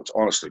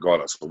 Honest to God,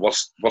 it's the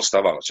worst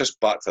ever. It's just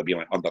back to being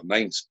like under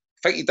nines.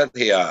 I think he did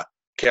have a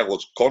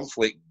Kellogg's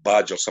cornflake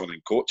badge or something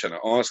in coaching.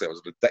 Honestly, it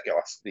was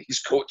ridiculous. His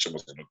coaching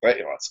was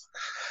ridiculous.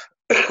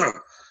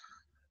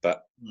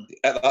 But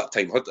at that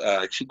time,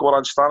 she go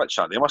around Stanwich,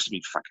 they must have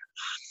been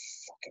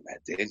fucking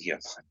head in here,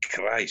 man.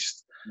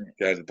 Christ.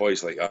 Yeah, the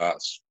boys like that.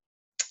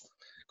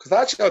 Because they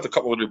actually had a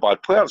couple of new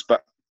bad players,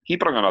 but he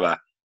brought another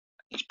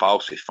his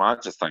pals with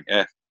France, I think,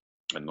 and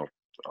they're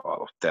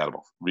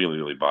terrible. Really,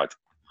 really bad.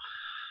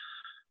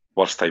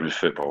 Worst time in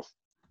football.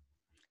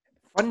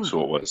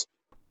 So it was.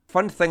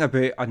 Fun thing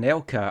about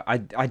Anelka,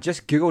 I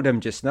just googled him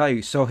just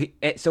now. So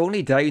it's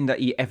only down that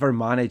he ever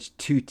managed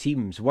 2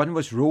 teams. One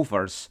was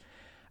Rovers,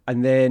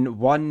 and then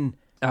one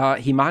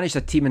he managed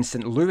a team in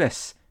St.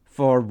 Louis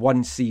for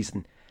 1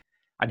 season,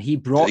 and he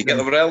brought. Did he get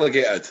them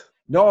relegated?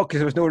 No, because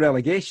there was no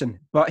relegation.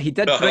 But he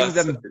did bring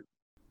them.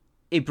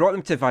 He brought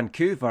them to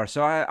Vancouver,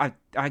 so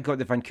I got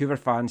the Vancouver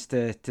fans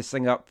to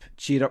sing up,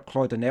 cheer up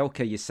Claude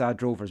Anelka, you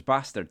sad Rovers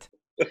bastard.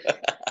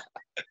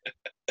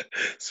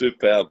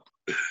 Superb.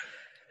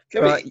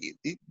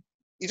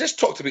 He just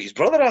talked about his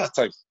brother at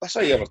the time. That's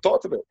how he ever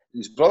talked about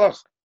his brother.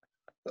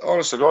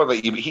 Honest to God,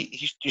 like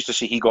he used to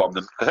say he got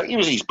him. I think he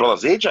was his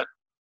brother's agent.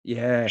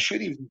 Yeah. I'm sure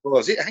he was his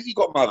brother's agent. I think he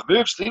got him the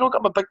moves. Did he not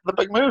get him the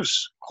big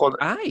moves?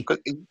 Aye.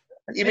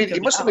 He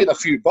must have made a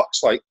few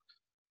bucks. Like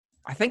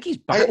I think he's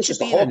back to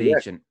being an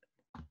agent.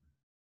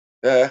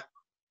 Yeah.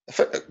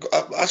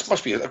 That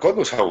must be. God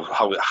knows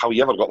how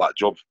he ever got that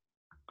job.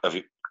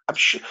 I'm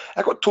sure.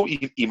 I got told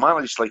he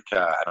managed like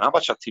an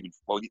amateur team.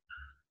 Well,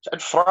 in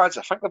France,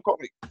 I think they've got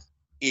like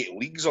 8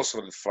 leagues or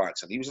something in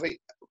France, and he was like,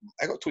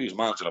 I got told he was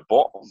managing a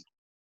bottom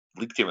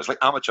league team. It's like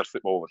amateur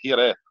football over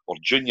here, or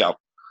junior,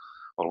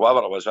 or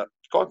whatever it was. But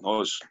God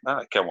knows,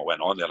 I can't remember what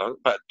went on there. A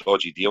bit of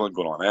dodgy dealing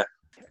going on, I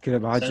can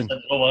imagine.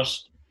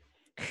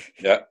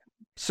 Yeah.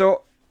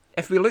 So,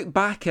 if we look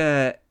back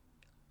at,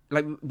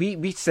 like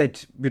we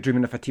said, we're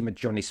dreaming of a team of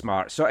Johnny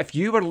Smart. So, if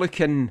you were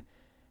looking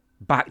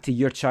back to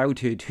your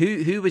childhood,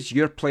 who was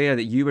your player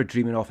that you were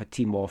dreaming of a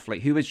team of?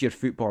 Like, who was your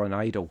footballing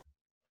idol?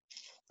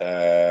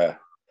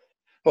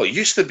 Well, it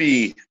used to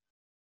be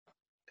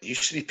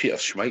Peter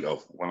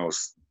Schmeichel when I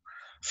was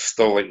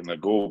still liking the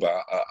goal,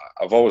 but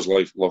I've always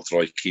loved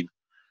Roy Keane.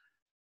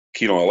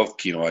 I love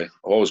Keane. I've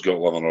always got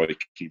love on Roy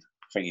Keane.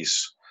 I think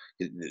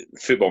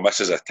football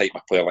misses a type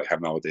of player like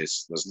him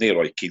nowadays. There's no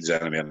Roy Keane's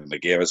enemy in the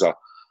game, is there?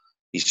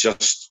 He's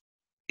just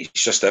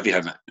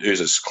everything that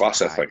oozes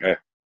class, I think.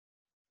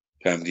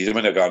 And he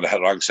didn't go on the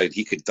wrong side.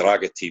 He could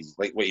drag a team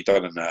like what he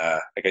done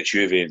against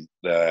Juve in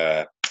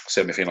the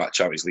semi-final at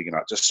Champions League, and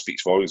that just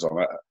speaks volumes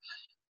on it.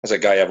 As a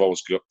guy, I've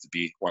always grew up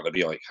to want to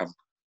be like him.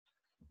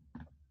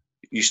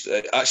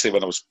 Actually,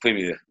 when I was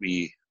playing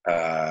with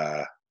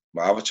my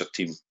amateur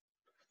team,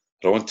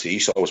 Ronti, he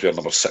used to always wear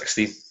number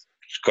 16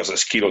 because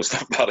it's Kieran's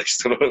not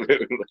embarrassed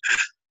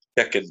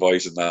kicking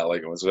boys and that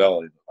like him as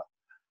well.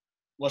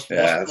 What's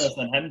worse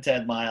than him to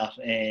admire?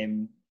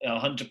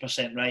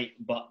 100% right,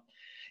 but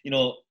you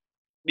know,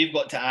 we've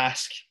got to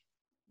ask.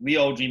 We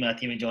all dream of a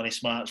team of Johnny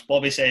Smarts.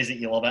 Bobby says that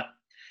you love it.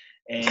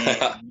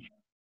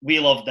 We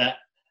loved it.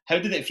 How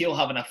did it feel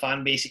having a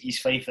fan base at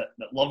East Fife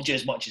that loved you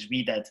as much as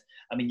we did?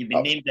 I mean, you've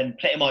been named in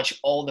pretty much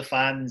all the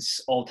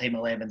fans' all-time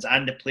 11s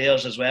and the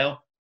players as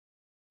well.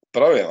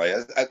 Brilliantly.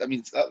 I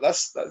mean,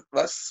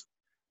 that's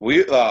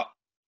weird that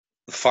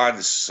the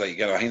fans, like,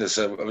 you know, I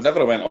think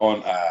whenever I went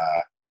on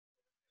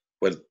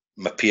with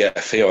my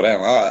PFA or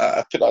anything,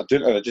 I put that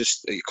down to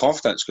just your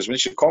confidence, because when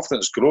your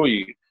confidence grow,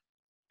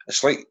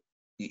 it's like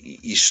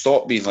you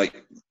stop being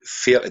like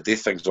fair to do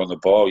things on the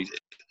ball.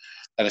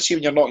 And I see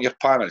when you're not your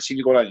panning, see when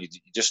you go around, you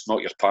just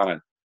not your panning.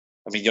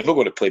 I mean, you're not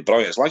going to play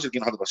brilliant. As long as you're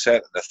getting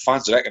 100%, the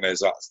fans recognise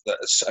that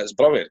it's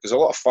brilliant. Because I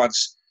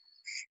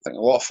think a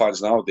lot of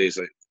fans nowadays,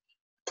 like,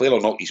 player or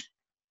not, he's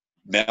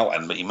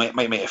melting, but he might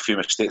make a few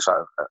mistakes,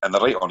 and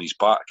they're right on his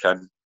back.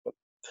 And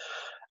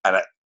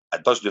it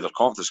does do their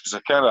confidence, because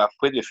I've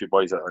played with a few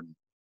boys and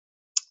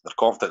their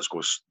confidence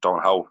goes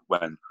downhill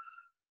when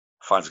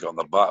fans get on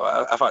their back.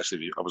 I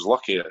was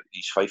lucky at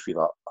East Fife with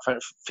that. I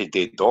think for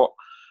Day Dot,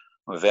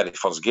 my very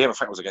first game, I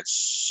think it was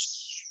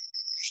against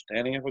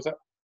Steny, was it?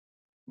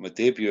 My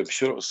debut, I'm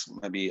sure it was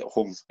maybe at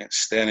home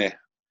against Steny.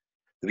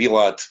 The wee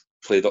lad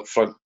played up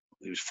front.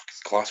 He was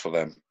fucking class for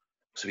them.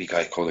 What's the wee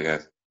guy called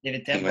again?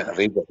 David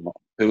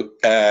Temple.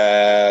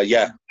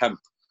 Yeah, him.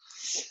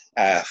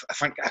 I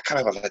think I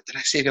can't remember. Did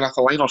I save you off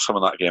the line or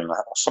something that game?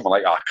 Or something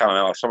like that. I can't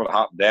remember. Something that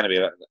happened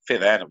anyway. For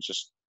then, it was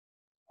just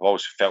I've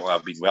always felt like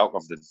I've been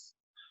welcomed and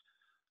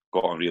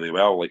got on really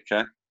well. Like,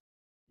 and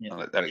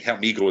it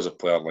helped me grow as a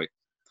player. Like,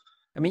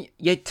 I mean,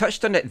 you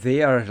touched on it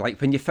there.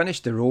 Like when you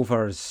finished the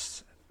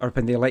Rovers, or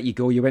when they let you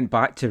go, you went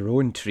back to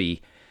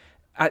Rowntree.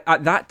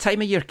 At that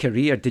time of your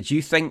career, did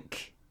you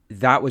think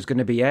that was going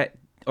to be it,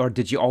 or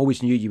did you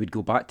always knew you would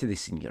go back to the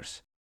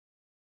seniors?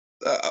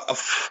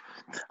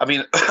 I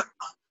mean,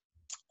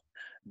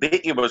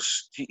 Bakey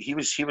was he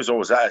was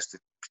always at us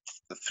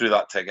through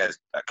that time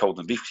at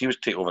Golden Beef. He was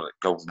taking over at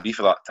Golden Beef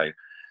at that time,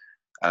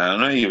 and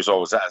I knew he was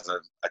always at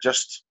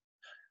us.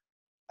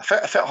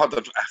 I felt hard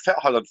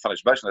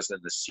unfinished business in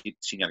the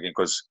senior game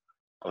because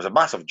it was a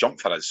massive jump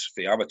for us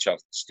for the amateur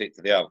state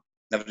to there.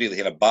 Never really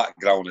had a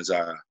background as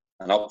an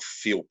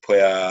outfield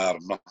player,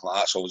 nothing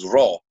like that. So it was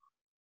raw.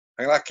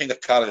 I think that kind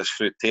of carried us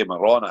through Tame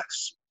and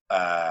Ronis.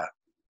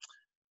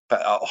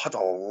 But I had a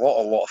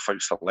lot of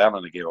things to learn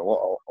in the game. A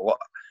lot.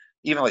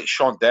 Even like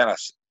Sean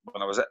Dennis,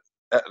 when I was at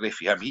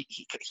referee him,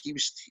 he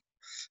was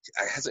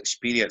his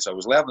experience. I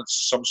was learning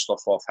some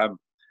stuff off him,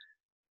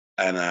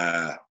 and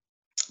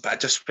but I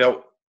just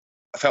felt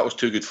it was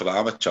too good for the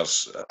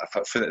amateurs. I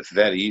found it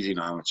very easy in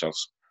the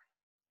amateurs,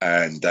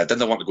 and I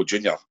didn't want to go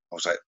junior. I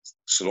was like,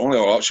 so the only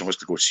other option was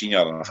to go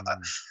senior, and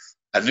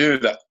I knew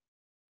that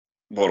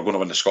we were going to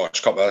win the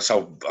Scottish Cup. That's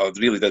how I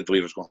really did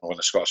believe I was going to win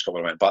the Scottish Cup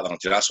when I went back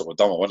there. That's what we've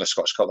done. We won the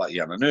Scottish Cup that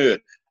year, and I knew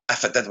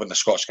if I did win the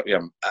Scottish Cup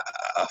year,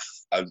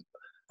 and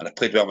I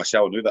played well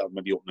myself, I knew that would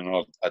maybe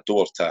opening a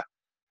door to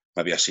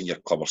maybe a senior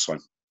club or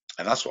something.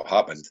 And that's what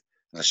happened.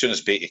 And as soon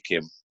as Bakey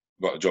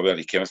got a job there, and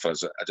he came in for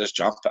us, I just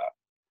jumped at it.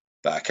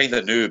 But I kind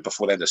of knew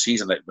before the end of the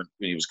season that when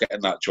he was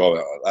getting that job,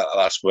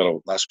 that's where I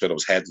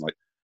was heading. Like,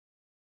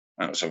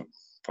 and it was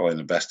probably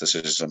the best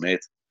decisions I made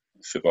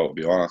in football, to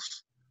be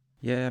honest.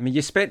 Yeah, I mean,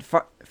 you spent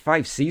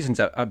 5 seasons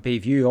at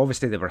Bayview.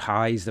 Obviously, there were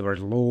highs, there were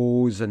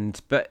lows,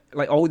 but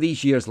like all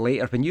these years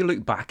later, when you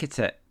look back at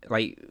it,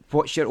 like,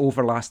 what's your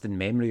everlasting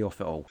memory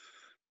of it all?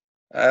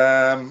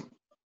 So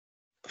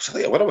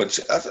like, what I would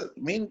say,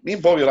 me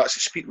and Bobby were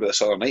actually speaking about this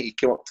the other night. He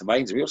came up to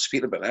mine, and we were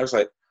speaking about it. And I was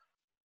like,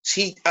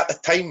 see, at the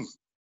time,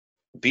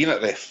 being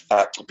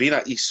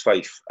at East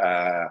Fife,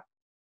 I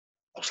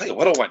was like a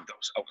whirlwind.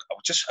 I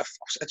was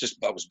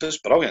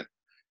just brilliant.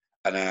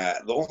 And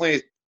the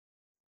only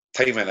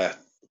time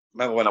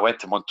remember when I went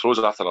to Montrose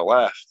after I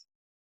left,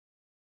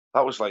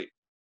 that was like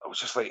I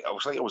was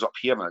up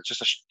here, and I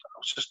just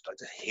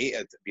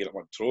hated being at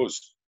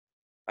Montrose.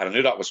 And I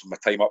knew that was my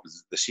time up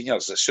with the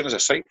seniors. As soon as I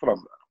signed for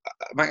them, I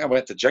think I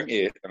went to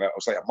Jinky, and I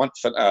was like a month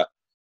into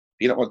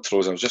being at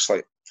Montrose, and I was just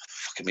like, I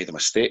fucking made a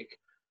mistake.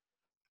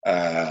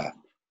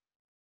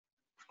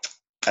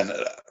 And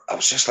I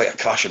was just like a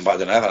crashing back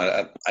than ever.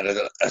 And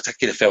I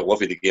kind of felt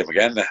lovely the game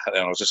again. And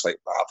I was just like,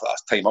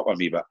 that's time up on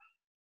me. But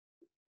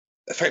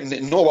in fact,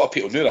 not a lot of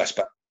people knew this,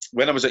 but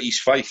when I was at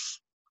East Fife,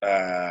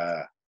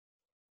 I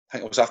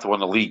think it was after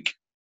winning the league,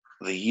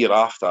 the year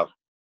after,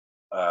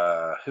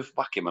 who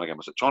came in again?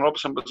 Was it John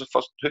Robinson? Was the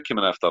first? Who came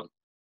in after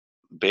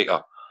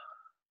Baker?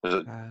 Was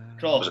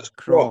it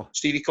Craw?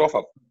 Stevie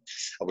Crawford.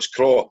 I was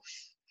Craw.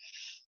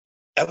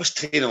 I was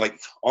training like,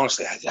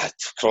 honestly,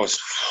 Craw's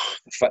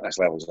fitness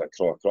levels at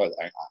Craw.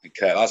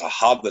 That's the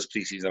hardest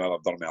pre-season I've ever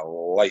done in my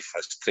life.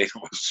 His training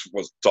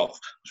was tough.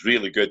 It was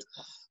really good.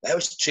 I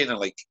was training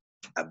like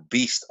a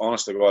beast,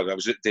 honest to God. I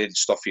was doing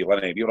stuff for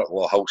Lenny. We were at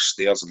Law House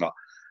stairs and that.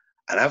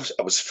 And I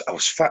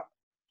was fit,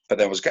 but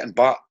then I was getting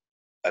back.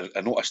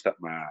 I noticed that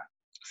my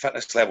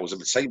fitness levels in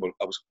the side were,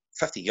 I was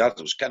 15 yards,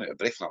 I was getting out of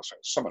breath, and I was like,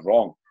 something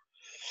wrong.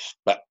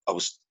 But I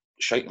was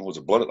shiting loads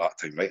of blood at that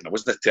time, right? And I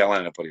wasn't telling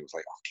anybody. I was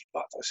like, keep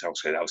that to myself.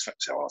 I was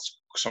thinking, there's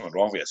something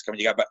wrong with it. Coming,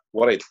 you get a bit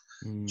worried.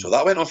 So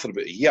that went on for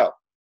about a year. And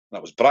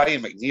that was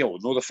Brian McNeil,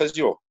 the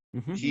physio.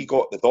 Mm-hmm. He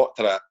got the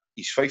doctor at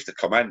East Fife to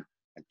come in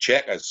and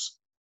check us,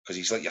 because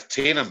he's like, you're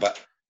training,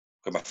 but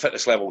my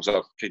fitness levels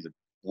are kind of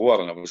lower,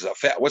 and it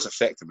was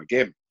affecting my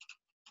game.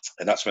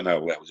 And that's when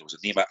it was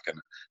anemic, and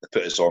they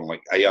put us on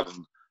like iron,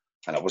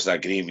 and I wasn't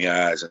agreeing with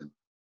us. And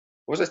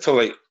was it till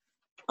like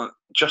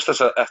just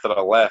after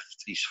I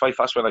left East Fife,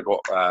 that's when I got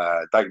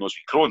diagnosed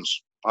with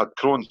Crohn's. I had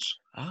Crohn's.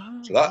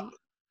 So that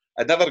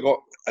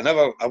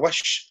I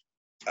wish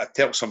I'd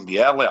told somebody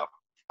earlier,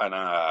 and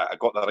I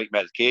got the right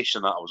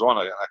medication that I was on.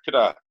 I could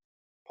have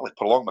probably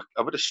prolonged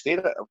I would have stayed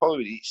at it. I probably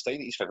would have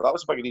stayed at East Fife. That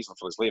was a big reason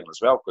for his leaving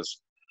as well,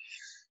 because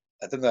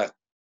I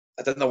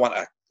didn't want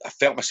to. I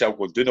felt myself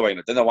going down the way, and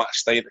I didn't want to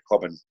stay at the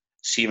club and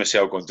see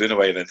myself going down the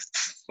way. And then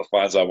the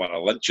fans I want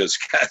to lynch us.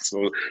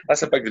 So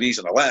that's a big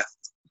reason I left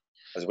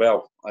as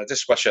well. I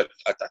just wish I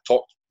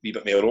talked a wee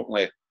bit more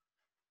openly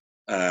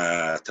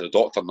to the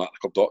doctor, not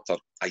the club doctor,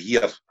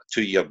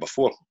 2 years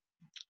before,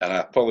 and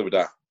I probably could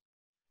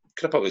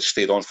have probably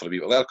stayed on for a wee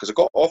bit there, because I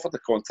got offered the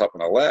contract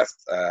when I left.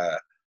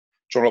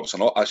 John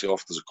Robertson actually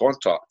offered us a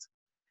contract,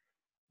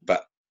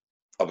 but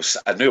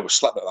I knew I was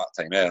slipping at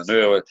that time. Yeah, I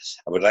knew I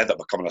would end up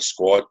becoming a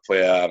squad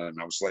player,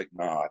 and I was like,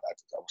 nah, it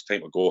was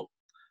time to go.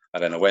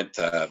 And then I went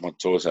to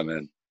Montrose, and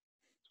then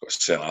got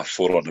sent off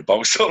 4 on the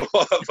bounce or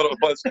whatever it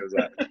was, because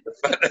the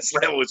fitness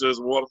levels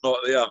just were not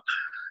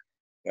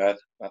there.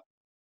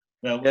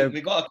 Well,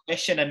 we got a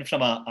question in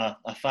from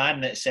a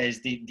fan that says,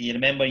 do you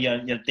remember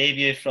your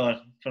debut for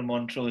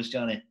Montrose,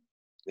 Johnny?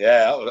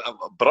 Yeah, that was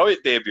a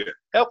brilliant debut.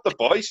 Help the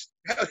boys.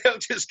 Help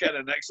just get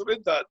an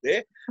excellent that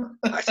day.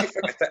 I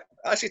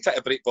actually tried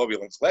to break Bobby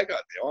Lynn's leg that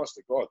day, honest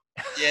to God.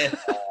 Yeah.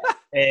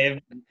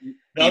 The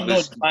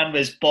unknown fan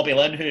was Bobby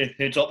Lynn,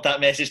 who dropped that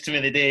message to me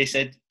the day. He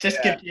said,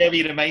 just give you a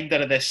wee reminder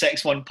of the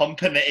 6-1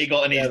 pumping that he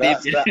got in his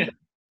debut.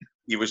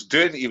 He was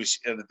in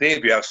the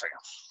debut. I was thinking,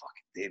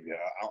 fucking debut.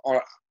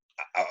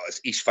 I was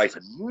East Fife. I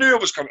knew I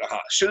was coming to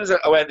Heart. As soon as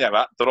I went there,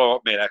 that draw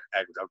up, man,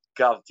 I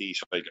guarantee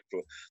East Fife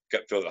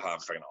get through the Heart. I'm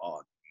thinking,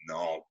 oh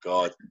no,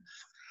 God.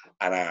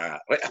 And I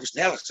was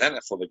nervous in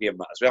it for the game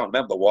as well. I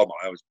remember the warm-up.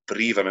 I was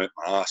breathing out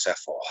my ass. I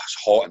thought, it's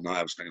hot and that.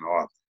 I was thinking,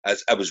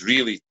 I was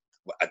really.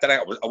 I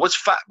was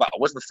fit, but I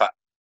wasn't fit.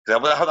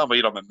 Because I hadn't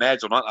been on my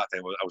meds or not that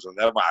time. I was on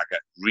there, but I got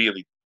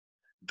really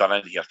done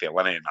in here for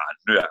Lenny, and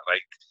I knew it.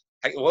 Like,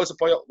 I think, what was the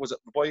boy? Was it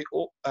the boy?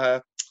 What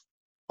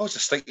was the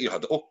stink you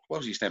had? What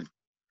was his name?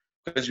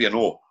 Begins with an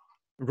O.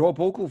 Rob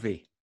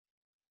Ogilvie.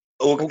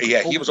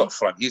 Yeah, he was up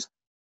front. He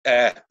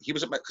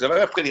was because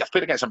I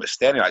played against him at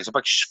Sterling. He's a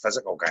big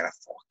physical guy. And I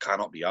thought, I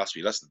cannot be asked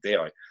for this today.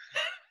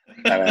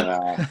 And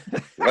then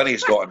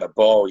Lenny's got on the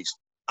ball. He's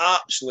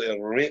absolutely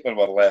raping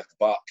our left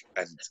back,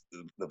 and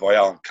the boy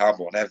Alan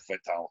Campbell and everything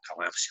to Alan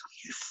Campbell. I'm saying,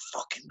 you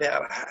fucking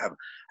better hit him.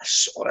 I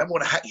swear I'm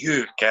going to hit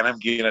you. Can I'm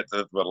giving it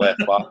to the left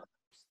back,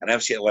 and I'm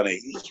saying, Lenny,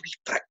 you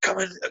prick,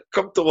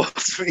 come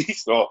towards me.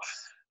 So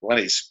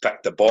Lenny's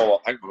picked the ball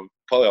up. I think we're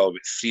probably all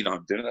about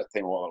 3-0 doing it at the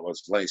time. What it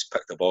was, Lenny's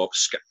picked the ball up,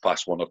 skipped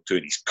past 1 or 2,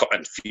 and he's cut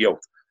in field.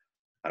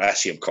 And I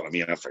see him cutting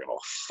me, and I'm thinking, oh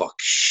fuck,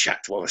 shit,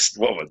 what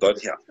have I done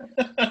here?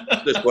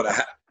 I'm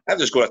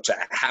just going to try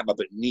to hit him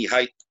about knee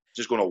height.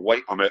 Just going to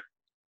wipe him out.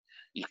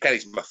 He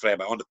carries my friend,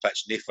 but on the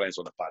pitch, no friends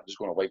on the pitch. Just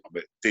going to wipe him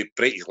out, to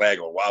break his leg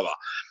or whatever.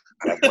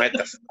 And I went to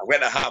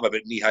hit him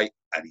about knee height,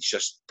 and he's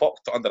just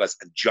popped under us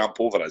and jumped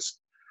over us.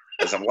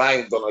 As I'm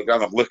lying down on the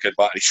ground, I'm looking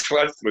back, and he's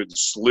run through and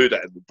slewed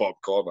it in the bottom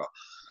corner.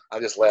 I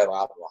just let him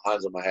have my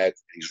hands on my head.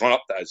 He's run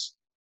up to us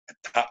and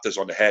tapped us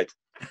on the head.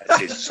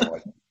 And says,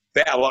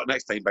 better luck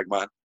next time, big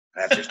man.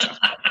 And I just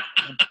jumped up.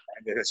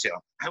 And I said,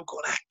 I'm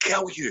going to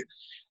kill you.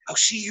 I'll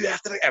see you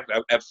after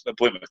I've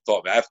blown my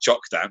top. I've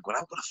chucked it. I'm going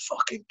to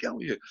fucking kill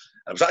you.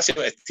 And I was actually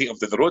going to take him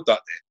down the road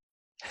that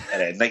day.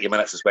 And then 90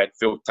 minutes has went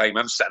full time.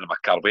 I'm sitting in my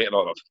car waiting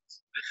on him.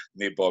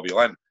 No Bobby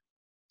Lynn.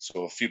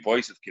 So a few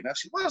boys have came in. I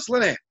said, where's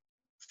Lenny?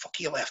 Fuck,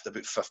 he left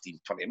about 15,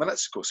 20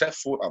 minutes ago. So I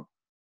phoned him.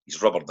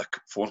 He's rubbered the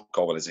phone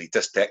call with us, and he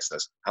just texted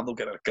us, I'm not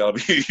getting a car.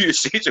 You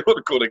said you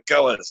were going to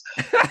kill us.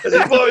 I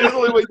said, Bobby, you're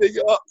only winding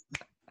you up.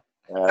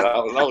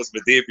 That was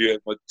my debut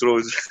at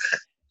Montrose.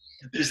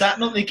 Was that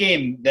not the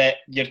game that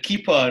your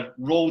keeper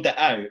rolled it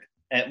out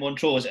at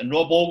Montrose and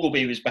Rob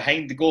Ogilvie was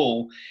behind the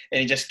goal and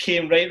he just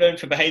came right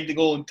round from behind the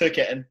goal and took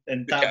it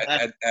and tapped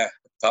it in?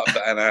 Tapped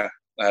it in. That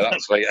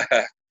was right.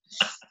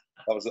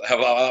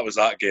 That was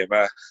that game.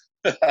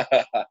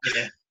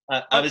 Yeah,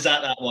 I was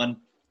at that one.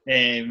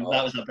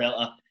 That was a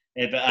belter.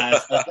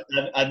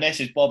 But I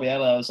messaged Bobby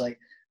earlier. I was like,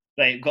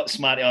 right, got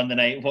Smarty on the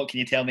night. What can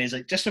you tell me? He's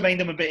like, just remind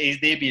him about his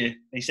debut.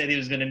 He said he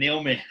was going to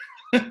nail me.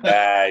 He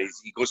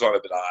goes on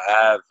about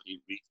that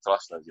every week.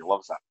 Trust us, he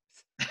loves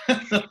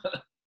that.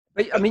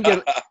 But, I mean,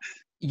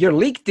 your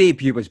league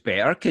debut was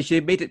better because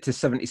you made it to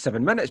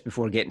 77 minutes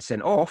before getting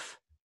sent off.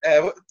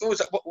 I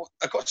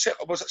got sent.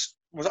 Was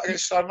that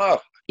against Stranraer?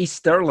 East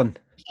Stirling.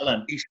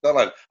 East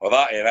Stirling. Well,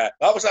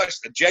 that was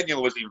actually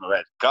genuinely wasn't even a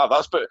red card.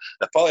 That's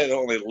probably the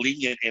only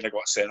lenient thing I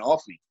got sent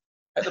off me.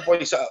 And the boy,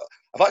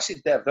 I've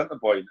actually dived into the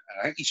boy, and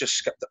I think he's just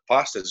skipped it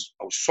past us.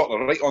 I was sort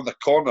of right on the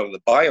corner of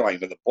the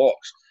byline of the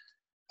box.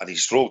 And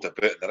he's rolled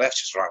about, and the ref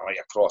just ran right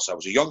across. I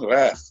was a young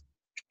ref.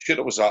 Sure,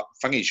 it was that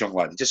thingy's young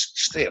lad. He just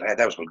straight ahead.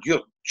 I was going,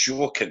 you're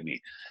joking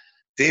me.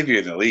 Debut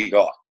in the league,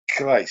 oh,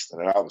 Christ.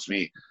 And that was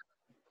me.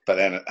 But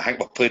then I think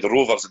we played the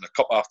Rovers in the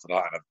Cup after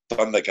that, and I've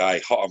done the guy,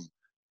 hit him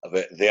a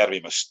bit there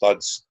with my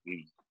studs.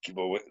 I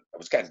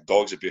was getting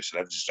dog's abuse,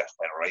 and I just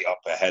went right up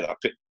ahead. I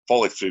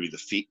followed through with the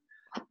feet,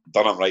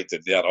 done him right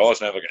down there. I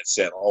was never getting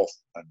sent off.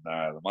 And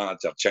the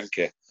manager,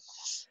 Chinky,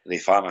 the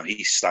farmer,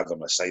 he's standing on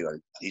my side, and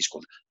he's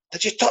going,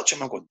 did you touch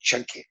him? I'm going,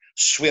 Chinky,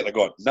 swear to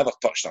God, never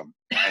touched him.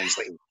 And he's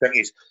like,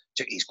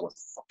 Chinky's going,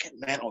 fucking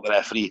mental, the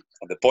referee.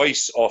 And the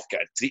boy's off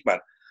getting treatment.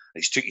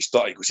 And he's took his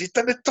thought, he goes, he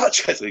didn't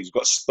touch it. So he's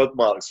got stud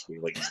marks for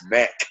like his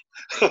neck.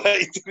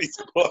 Like his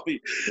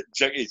body.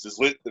 Chinky just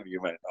looked at me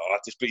and went, oh, I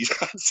just put his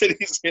hands in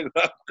his head.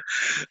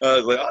 I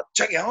was like, oh,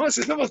 Chinky,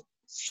 honestly,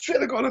 swear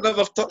to God, I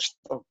never touched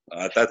him.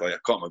 I did, I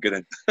caught my good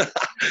end.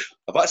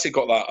 I've actually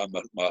got that on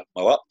my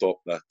laptop.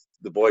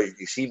 The boy,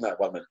 you see that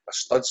one, a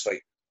studs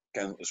fight.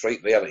 It was right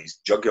there in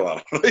his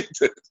jugular. Right?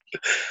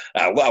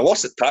 I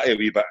lost it tatty a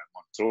wee bit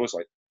at Montrose.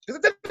 Like, they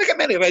didn't get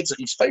many reds at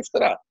East Fife,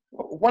 did I?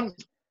 One.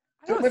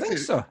 I don't think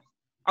so.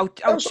 I'll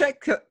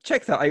check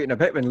that out in a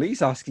bit when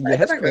Lee's asking you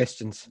his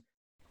questions.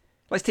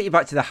 Let's take you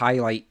back to the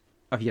highlight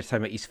of your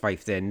time at East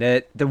Fife then.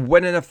 The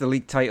winning of the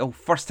league title,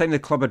 first time the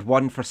club had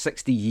won for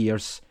 60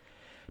 years.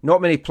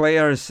 Not many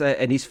players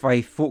in East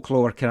Fife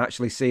folklore can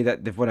actually say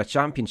that they've won a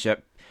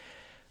championship.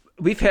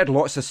 We've heard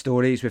lots of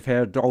stories, we've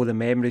heard all the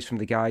memories from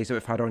the guys that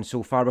we've had on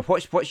so far, but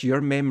what's your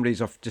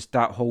memories of just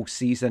that whole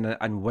season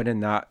and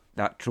winning that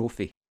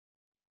trophy?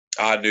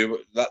 I knew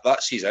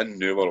that season, I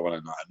knew we were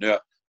winning that. I knew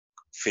it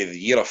for the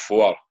year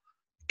before,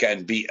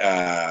 getting beat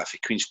for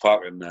Queen's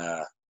Park in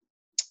the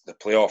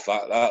playoff.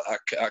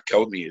 That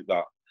killed me.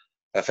 That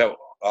I felt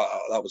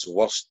that was the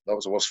worst. That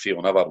was the worst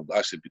feeling ever.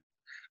 Actually,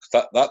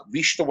 that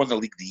we should have won the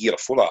league the year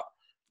before that.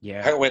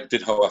 Yeah, I went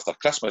downhill after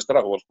Christmas. Did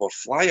it? We're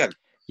flying.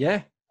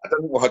 Yeah. I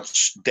didn't know we had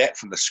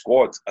depth in the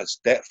squad, as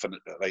depth in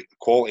like the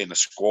quality in the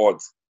squad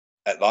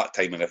at that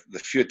time, and the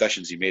few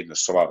additions he made in the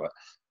summer.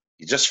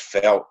 It just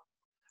felt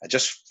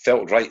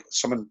right.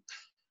 It's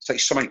like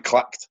something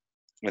clicked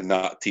in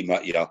that team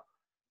that year,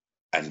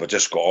 and we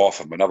just got off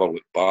and we never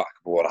looked back.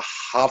 We were a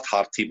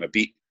hard team to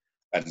beat,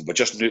 and we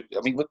just knew.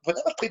 I mean, we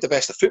never played the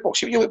best of football.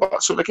 See, when you look back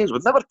at some of the games, we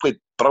never played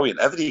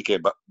brilliant every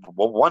game, but we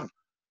won.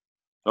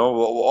 No, we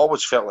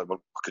always felt like we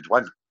could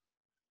win,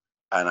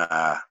 and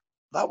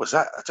that was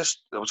it.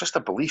 It was just a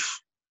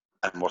belief,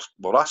 and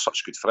we're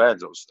such good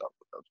friends.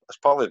 It's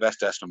probably the best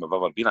dressing room I've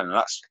ever been in,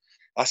 and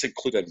that's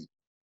including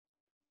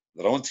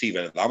their own team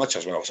and the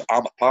amateurs. When I was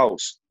at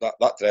pals, that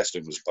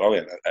dressing room was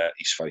brilliant at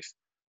East Fife.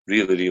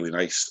 Really, really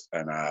nice,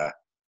 and I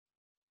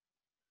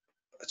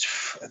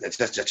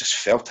just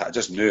felt it. I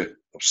just knew there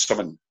was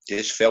something. You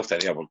just felt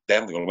it. Yeah, we're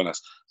definitely going to win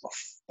this.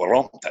 We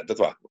romped it, did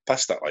we? We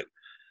pissed it. Like,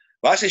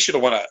 we actually should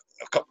have won it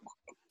a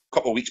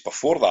couple of weeks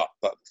before that.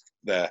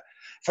 I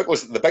think it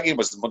was the big game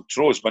was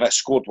Montrose when it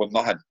scored 1-0.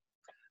 And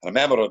I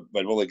remember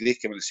when Willie Gray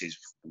came in and says,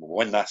 "We'll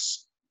win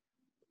this."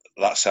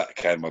 That's it,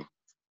 Ken.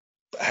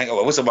 I think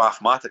it wasn't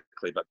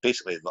mathematically, but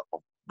basically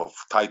we've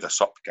tied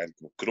this up again.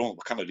 We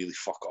can't really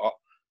fuck it up.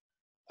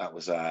 That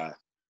was a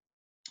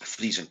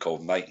freezing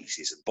cold night. He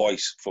says,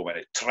 "Boys, for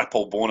minute,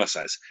 triple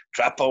bonuses,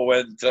 triple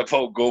win,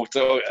 triple goal."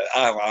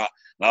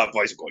 Now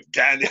boys are going,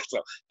 "Gan!"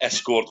 I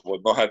scored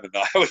 1-0, and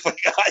I was like,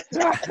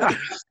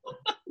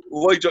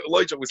 Lloyd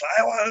was like,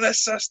 "I want an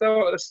assist, I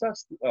want an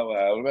assist." Oh,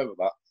 I remember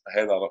that. I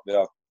had that up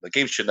there. The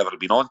game should never have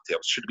been on.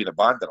 It should have been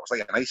abandoned. It was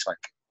like an ice rink.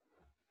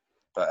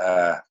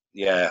 But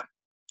yeah,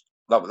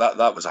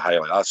 that was a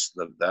highlight.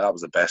 That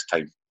was the best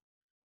time.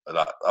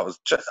 I was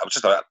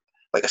just like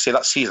I say,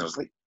 that season was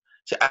like.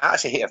 See, I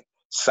actually hate to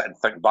sit and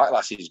think back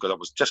that season because it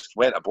was just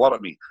went a blur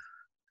at me.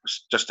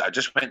 I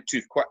just went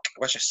too quick. I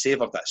wish I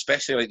savoured that,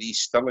 especially like the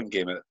East Stirling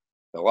game,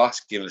 the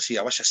last game of the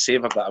season. I wish I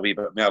savoured that a wee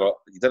bit more.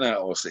 You didn't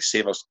obviously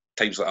savour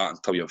times like that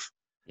until you've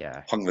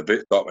hung the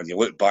boot up and you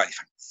look back. You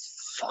think,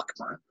 "Fuck,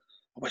 man!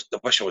 I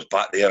wish I was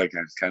back there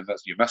again."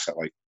 You miss it.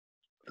 Like,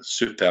 a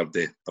superb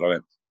day,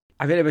 brilliant.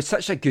 I mean, it was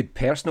such a good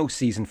personal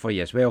season for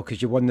you as well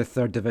because you won the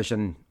 3rd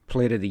Division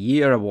Player of the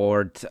Year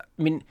award.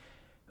 I mean,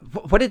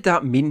 what did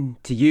that mean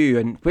to you?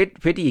 And where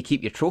do you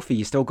keep your trophy?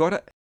 You still got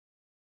it?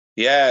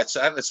 Yeah, it's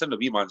in the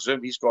wee man's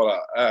room. He's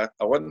got it.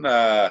 I won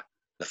the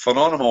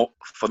phenomenal,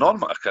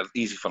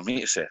 easy for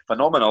me to say,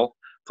 phenomenal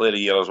Player of the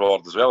Year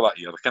award as well that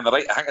year. I think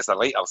it's the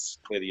Writers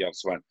Player of the Year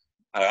win.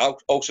 And I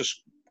also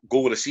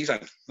goal of the season.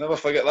 Never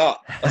forget that.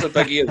 That's a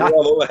big year as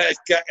well. Overhead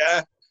kick,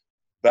 yeah.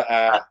 But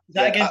is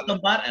that against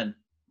Dumbarton?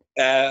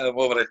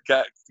 Overhead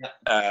kick.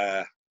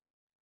 Yeah.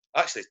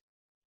 Actually,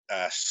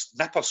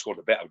 Nipper scored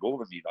a better goal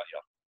than me that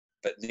year,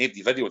 but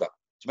nobody videoed it.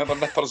 Do you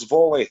remember Nipper's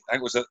volley? I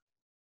think it was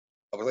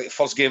like the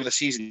first game of the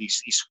season.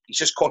 He's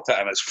just caught it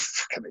and it's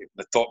fucking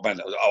the top man.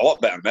 It was a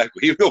lot better than Mick.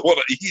 He won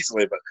it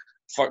easily, but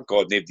fuck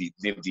God, nobody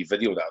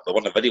videoed it. They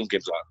won the video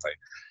games at that time.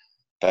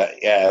 But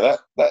yeah,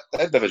 that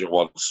individual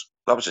ones,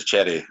 that was a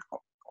cherry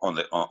on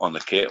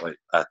the cake, like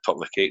top of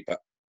the cake. But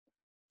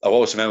I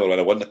always remember when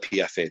I won the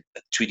PFA,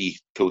 Tweedy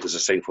pulled us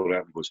aside for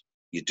it and goes,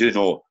 "You do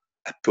know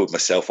I pulled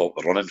myself out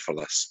the running for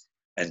this.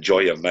 Enjoy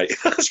your night."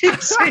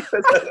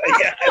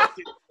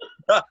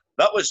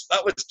 That was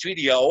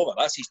Tweedy all over.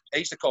 I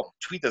used to call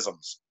them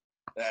Tweedisms.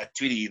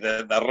 Tweedy,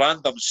 the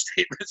random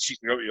statements you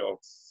go, "You're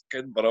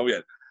fucking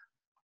brilliant."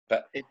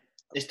 But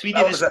is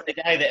Tweedy the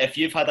guy that if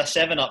you've had a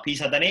 7-up, he's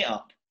had an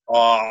 8-up?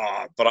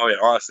 Oh,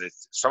 brilliant! Honestly,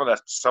 some of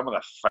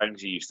the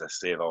things he used to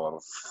say though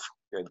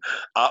were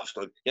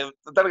absolutely. Yeah,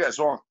 don't get us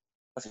wrong.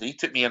 Listen, he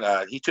took me in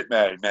a game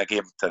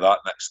to that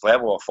next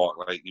level. I thought,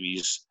 like, he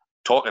was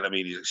talking to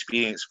me, his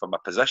experience from my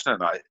position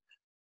and that.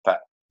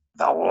 But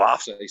the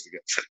laughs I used to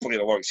get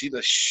playing along. See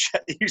the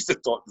shit he used to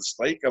talk to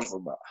strikers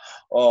and that.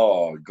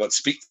 Oh God,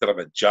 speak to them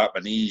in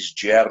Japanese,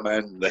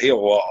 German, the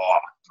whole lot. Oh,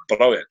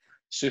 brilliant,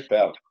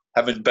 superb.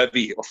 Him and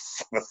Bibby,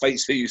 the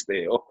fights they used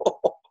to.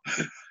 Oh,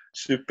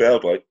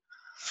 superb, like.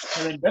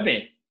 Him and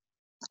Bibby.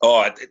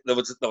 Oh, there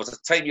was a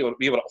time we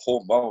were at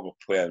home while we were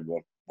playing.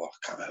 I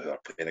can't remember who we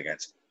were playing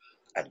against.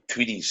 And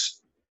Tweedy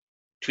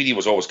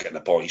was always getting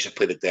the ball. He should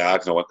play the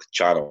diagonal at the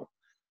channel.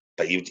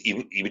 But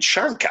he would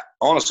shank it.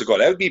 Honest to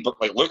God, I would be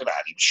like looking at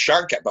it. He would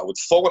shank it, but would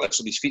fall on it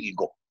on his feet and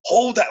go,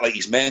 "Hold it," like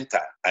he's meant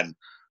it. And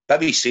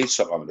Bibby said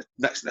something.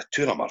 The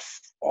two of them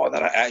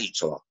they're at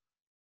each other.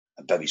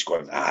 And Bibby's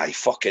going, aye,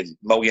 fucking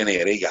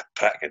millionaire, you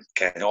prick, and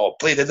kind of,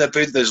 played in the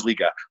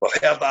Bundesliga.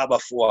 We've heard that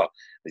before.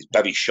 There's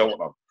Bibby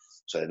shouting him.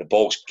 So then the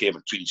balls came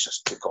and Tweedy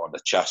just took it on the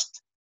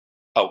chest,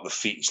 out the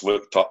feet. He's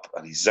looked up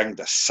and he zinged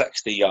a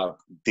 60-yard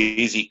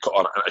daisy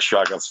cutter into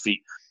Shagger's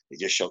feet. He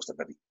just shouts to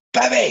Bibby,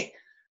 Bibby!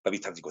 Bibby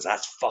turns and goes,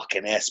 that's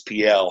fucking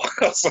SPL.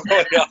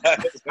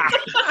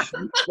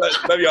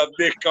 Maybe I'll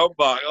make a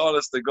comeback,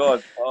 honest to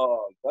God.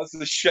 Oh, that's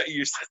the shit he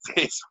used to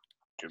do. He's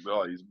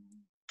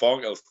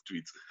bonkers,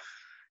 Tweed.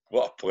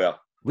 What a player.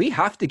 We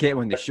have to get him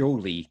on the show,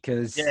 Lee,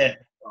 because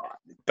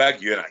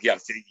big unit. Yeah,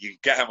 you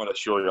get him on the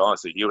show, you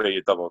honestly, he'll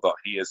you doubled up.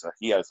 He's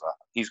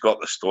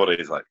got the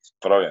stories, like, it's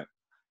brilliant.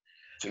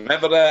 Do you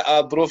remember the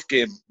Arbroath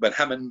game when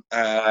him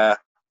and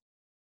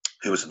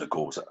who was in the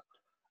goals? It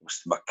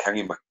was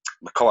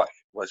McCulloch.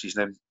 What's his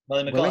name?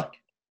 Willie McCulloch.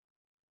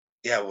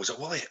 Yeah, was it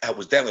Willie? It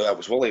was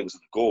Willie. It was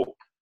in the goal.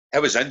 He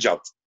was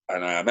injured,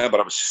 and I remember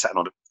I was sitting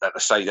at the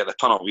side at the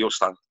tunnel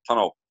stand,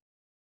 and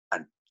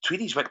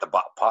Tweedies went to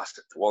back past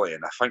it to Willie,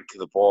 and I think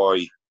the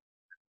boy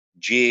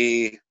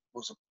Jay,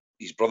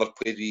 his brother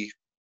played with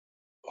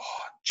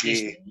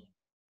Jay.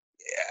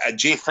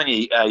 Jay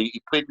thingy.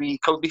 He played with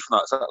Kilbeef,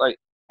 and is that right?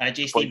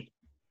 Jay Steen.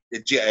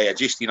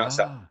 Jay Steen, that's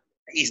it.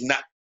 He's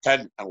nipped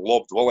in and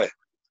lobbed Willie,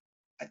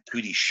 and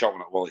Tweedy's shouting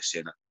at Willie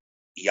saying it.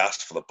 He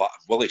asked for the button.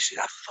 Willie said,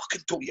 I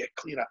fucking told you to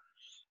clear it.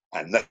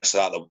 And this,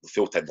 that, the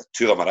field time, the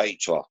two of them are at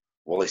each other.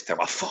 Willie's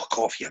telling him, fuck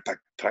off, you big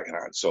prick.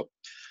 So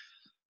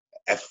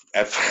if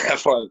I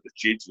wanted to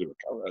change the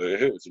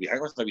camera, so we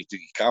hang with maybe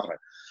Dougie Cameron,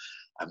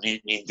 and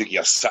me and Dougie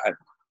are sitting,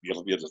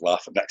 we're just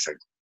laughing. Next thing,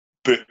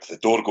 boom, the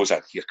door goes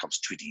in. Here comes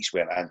Tweedy's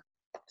went in.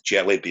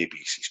 Jelly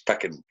babies. He's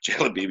picking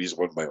jelly babies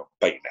one by one,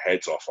 biting the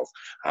heads off of.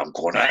 I'm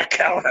going to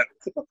kill him.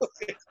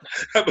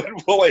 I mean,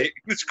 Willie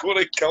was going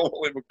to kill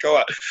Willie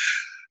McCulloch.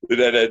 And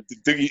then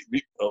Dougie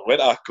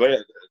went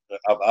quiet.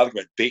 I'm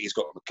arguing. Beatty's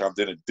got him to calm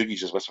down, and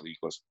Dougie's just whispering. He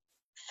goes,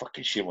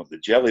 "Fucking shame on the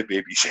jelly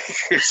babies."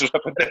 He's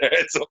ripping the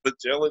heads off the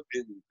jelly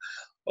babies.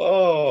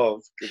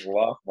 Oh, good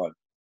laugh, man.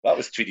 That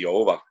was Tweedy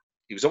all over.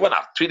 He was a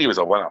winner. Tweedy was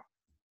a winner.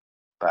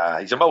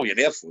 He's a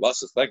millionaire, so that's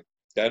the thing.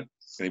 Dan.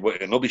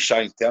 And nobody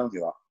shy in telling you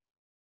that.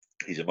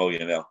 He's a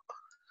millionaire.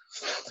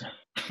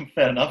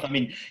 Fair enough. I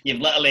mean,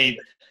 you've literally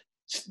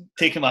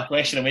taken my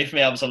question away from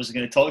me. I was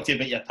going to talk to you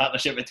about your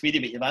partnership with Tweedy,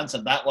 but you've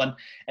answered that one.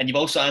 And you've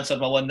also answered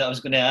my one that I was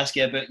going to ask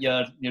you about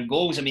your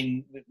goals. I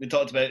mean, we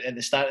talked about at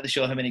the start of the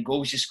show how many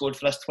goals you scored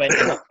for us, 20.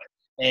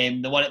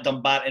 The one at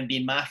Dumbarton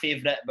being my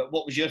favourite. But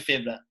what was your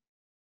favourite?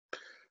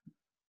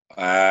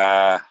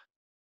 Yeah,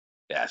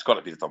 it's got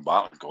to be the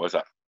Dumbarton goal, is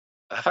it?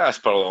 I think that's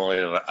probably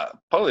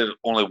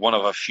only one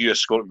of a few I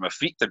scored with my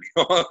feet, to be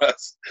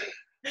honest.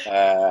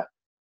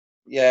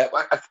 Yeah,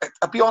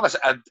 I'll be honest.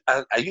 I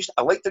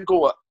liked to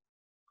go at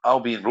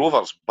Albion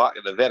Rovers back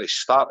at the very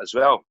start as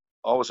well.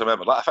 I always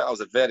remember that. I think that was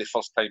the very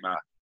first time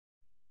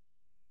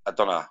I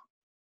done a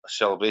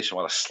celebration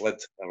where I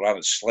ran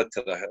and slid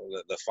to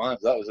the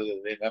fans. That was the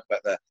main bit.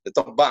 But the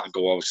Dumbarton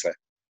goal, obviously,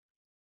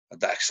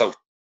 I still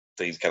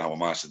didn't kind of have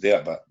a managed to do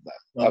it. But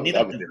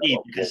neither did me,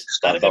 because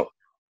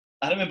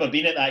I remember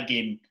being at that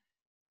game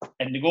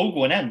and the goal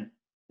going in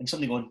and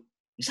somebody going,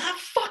 "Is that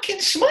fucking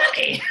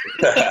Smarty?"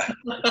 I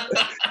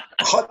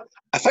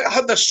think I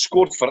had this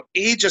scored for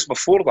ages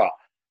before that,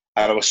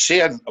 and I was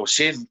saying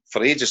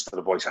for ages to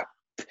the boys, they're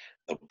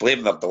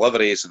blaming their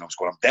deliveries, and I was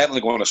going, I'm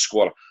definitely going to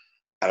score.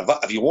 And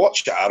if you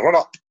watched it, I run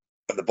up,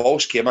 and the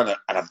balls came in, and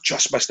I've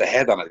just missed the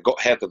head, and it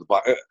got headed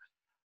back out,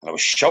 and I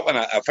was shouting.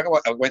 I think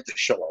I went to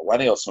shout at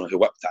Winnie or someone who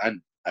whipped it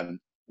in, and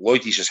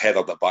Lloydie's just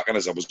headed it back in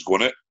as I was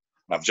going out,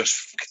 and I've just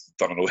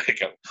done an away.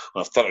 When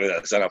I've done it,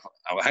 I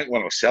think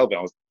when I was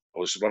celebrating, I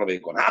was running away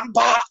going, I'm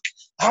back!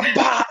 So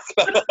I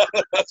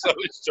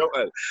was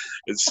shouting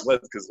and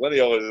slid, because Lenny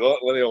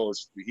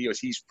always,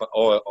 he's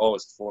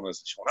always phoning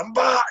us and shouting, I'm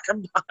back!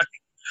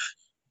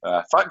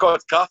 Thank God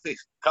Kathy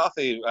got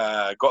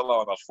that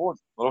on her phone.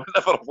 We've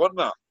never won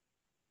that.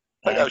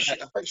 I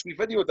think she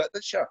videoed that,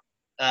 did she?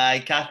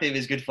 Kathy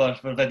was good for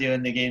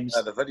videoing the games.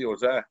 The video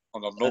was there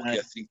on her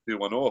Nokia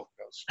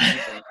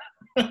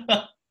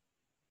 3210.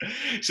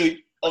 So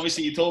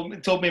obviously you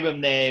told me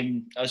when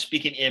I was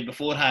speaking to you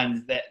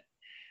beforehand that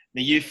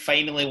you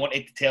finally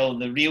wanted to tell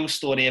the real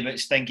story about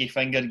Stinky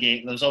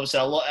Fingergate. There was obviously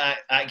a lot of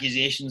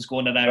accusations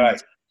going around.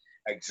 Right,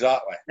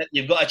 exactly.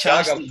 You've got a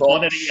chance to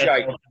honour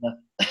yourself.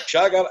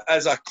 Shagger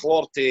is a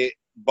clarty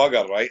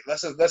bugger, right?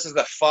 This is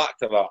the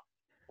fact of it.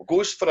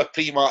 Goes for a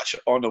pre-match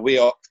on the way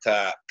up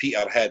to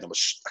Peterhead. I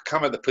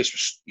come at the place where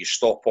you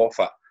stop off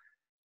at.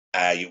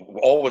 You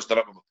always done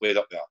it when we played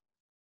up there.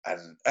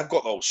 And I've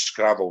got those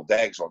scrambled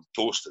eggs on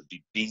toasted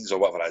beans or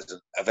whatever it is.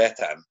 I've ate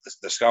it, and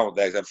the scrambled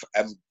eggs,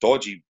 I'm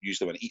dodgy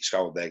usually when I eat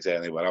scrambled eggs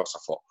anywhere else. I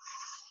thought,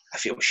 I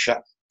feel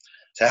shit.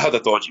 So I had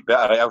a dodgy bit,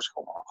 right? I was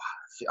going,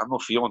 I'm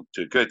not feeling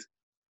too good.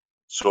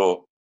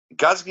 So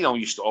Gazgino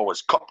used to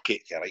always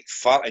cupcake you, right?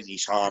 Fart in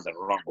his hand and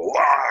run, go,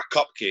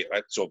 cupcake,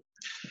 right? So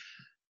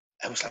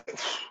I was like,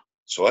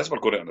 so as we're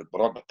going out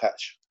on the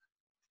pitch,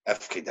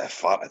 I've kind of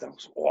farted. It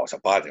was a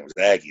bad thing. It was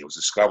eggy. It was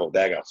a scrambled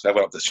egg. So I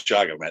went up to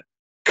Shagger and went,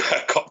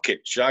 cupcake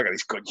Shagger.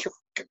 He's going, you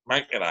fucking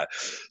manking that.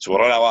 So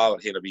we're on a while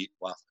here a wee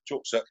laugh.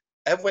 Joke. So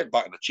Ev went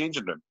back in the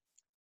changing room,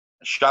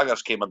 and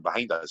Shaggers came in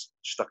behind us,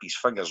 stuck his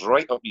fingers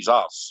right up his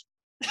arse.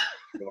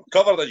 We were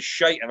covered in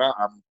shite, and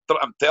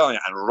I'm telling you,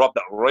 and rubbed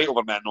it right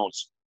over my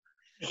nose.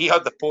 He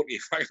had the porky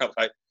finger,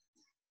 right?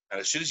 And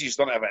as soon as he's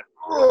done it, I went,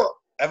 oh!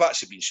 I've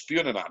actually been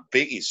spewing in that.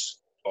 Beatty's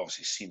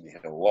obviously seen me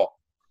a lot.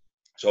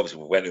 So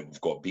obviously we went and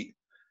we've got beat.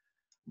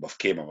 We've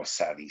came and we're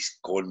sitting, he's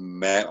going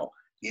mental.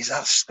 He's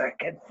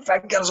sticking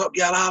fingers up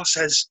your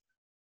arses.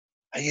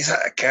 And he's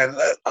again,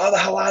 oh, the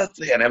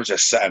hilarity. And I was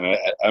just sitting,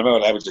 I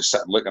remember I was just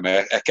sitting looking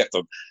at it. I kept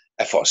on,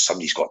 I thought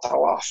somebody's got to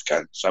laugh,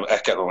 Ken. So I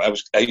kept on,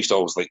 I used to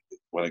always like,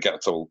 when I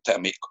get to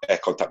make eye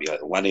contact with like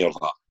Lenny or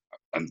that,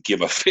 and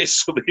give a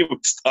face so they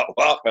would start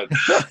laughing.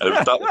 And it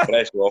would start the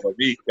pressure off of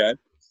me, Ken.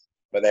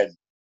 But then,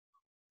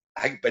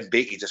 I think Ben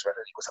Beatty just went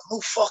in, he goes, I'm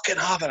no fucking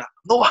having it.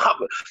 No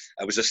having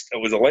it.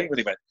 It was a line when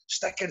he went,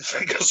 sticking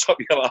fingers up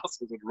your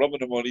asses and rubbing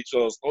them on each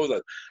other's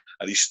noses.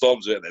 And he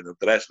storms out, and then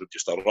the rest of them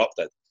just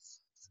erupted.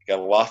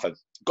 Got laughing.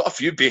 Got a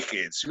few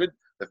Beatties.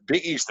 The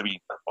Beatty used to be,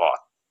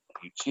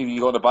 you see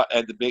you on the back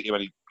end of Beatty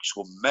when he's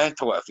so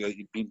mental, I feel like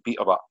he'd been beat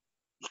about.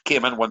 He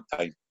came in one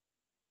time,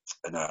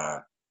 and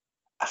I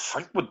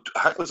think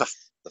it was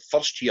the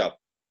first year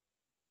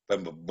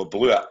when we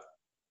blew it,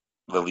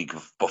 the league,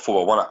 before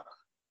we won it.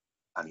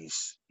 And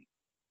he's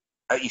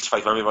at East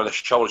Fife, I remember the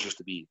showers used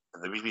to be,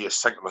 and there would be a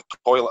sink in the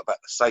toilet at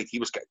the side. He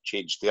was getting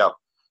changed there.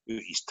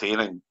 He's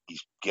training,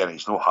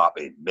 he's not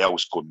happy.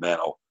 Mel's going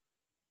mental.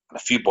 And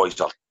a few boys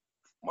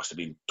must have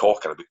been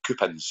talking about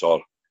coupons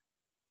or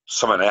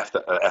something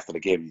after the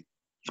game.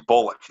 He's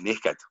bollock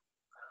naked.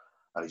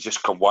 And he's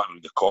just come walking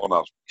around the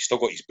corner. He's still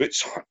got his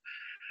boots on.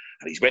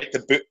 And he's went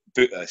to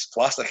boot this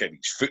plastic in.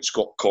 His foot's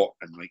got caught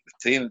in like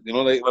the train,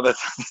 like with the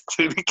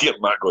training gear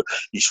and that going.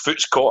 His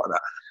foot's caught in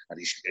it. And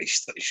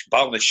he's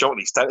barring his shot and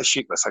he's trying to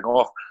shake this thing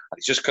off. And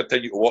he's just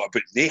continued to walk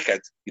about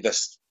naked with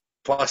this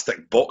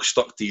plastic box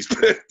stuck to his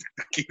boot.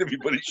 Keeping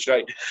everybody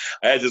shite.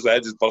 I just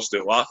burst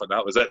out laughing.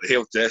 That was it. The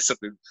whole dressing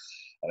room.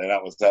 And then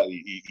that was that.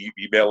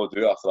 He mellowed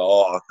out after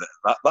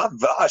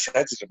that actually,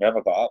 I just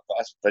remember that.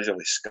 That's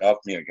visually scarred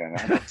me again.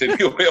 I had to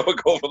be able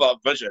to go for that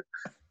vision.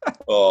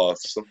 Oh,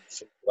 some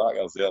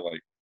crackers there,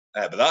 like.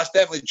 But that's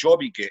definitely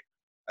Jobby Gate,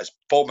 as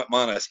Paul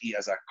McManus. He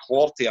is a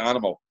quality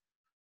animal.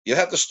 You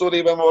heard the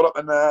story when we were up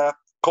in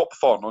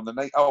Copthorne on the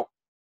night out,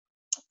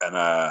 and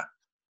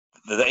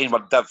the end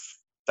where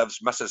Div's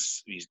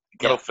missus, his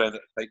girlfriend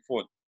at the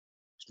phone.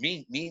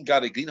 Me and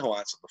Gary Greenhill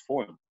answered the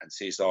phone and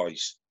says, "Oh,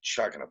 he's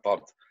shagging a bird."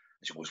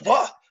 And she goes,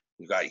 "What?"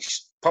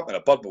 He's pumping a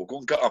bird. We'll go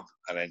and get him.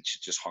 And then she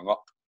just hung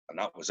up, and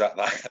that was it.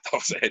 That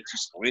was the head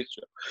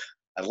situation.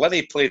 And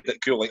Lenny played it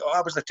cool, like,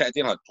 I was the tent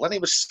dinner. Lenny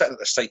was sitting at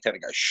the side trying to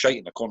get a shite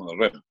in the corner of the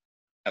room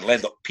and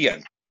ended up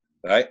peeing,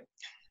 right?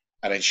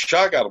 And then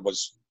Shagger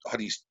had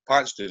his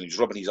pants down and he was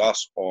rubbing his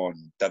ass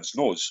on Div's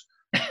nose.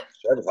 So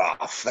I was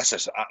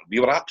like,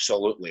 we were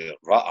absolutely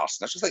rat arse.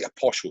 This was like a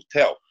posh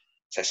hotel.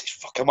 So I said,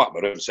 fuck, I'm at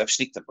my room. So I've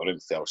sneaked in my room,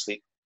 fell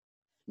asleep.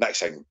 Next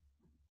thing,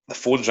 the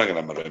phone's ringing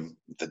in my room.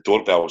 The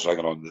doorbell was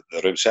ringing on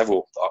the room. So I've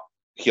opened up.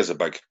 Here's a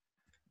big,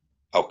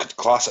 I could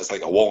class it as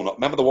like a walnut.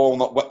 Remember the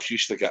walnut whips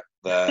used to get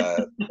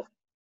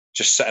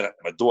just sitting at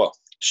my door?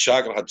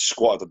 Shagger had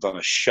squatted and done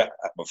a shit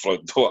at my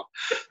front door.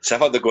 So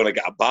I've had to go and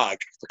get a bag,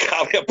 to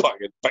carry a bag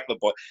and pick the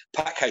boy,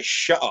 pack his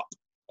shit up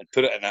and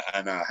put it in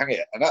and hang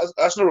it. And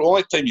that's not the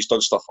only time he's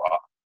done stuff like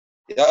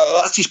that.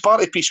 That's his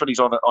party piece when he's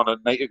on a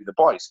night out with the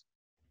boys.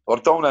 We're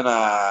down in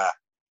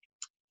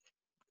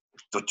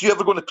did you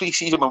ever go to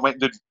pre-season and went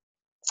down,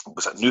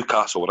 was it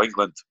Newcastle or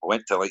England? We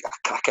went to like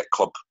a cricket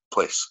club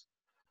place.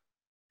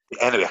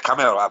 Anyway, I can't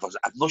remember. I'm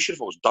not sure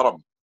if it was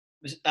Durham.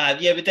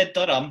 Yeah, we did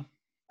Durham.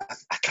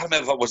 I can't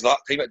remember if it was that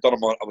time at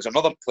Durham or it was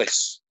another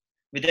place.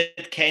 We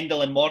did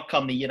Kendal and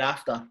Morecambe the year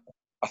after.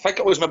 I think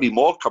it was maybe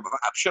Morecambe.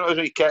 I'm sure it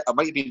was it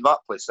might have been that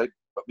place, right?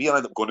 But me and I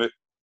ended up going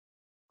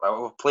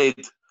out. We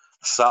played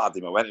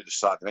Saturday. We went into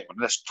Saturday night.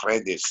 We're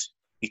in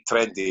this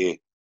trendy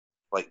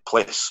like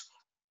place.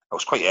 It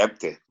was quite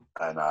empty.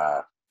 And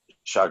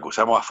Shag goes,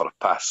 I'm off for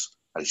a piss.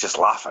 And he's just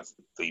laughing.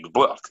 He was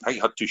blurred. I think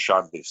he had 2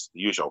 shandies,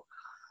 the usual.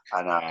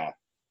 And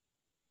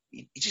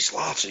he just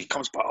laughs and he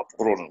comes back up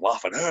the road and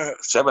laughing.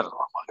 So I went, I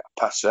got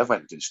a piss. So I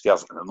went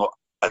downstairs and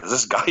there's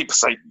this guy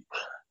beside me.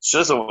 As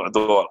soon as I open the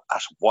door,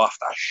 this waft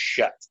of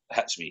shit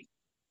hits me.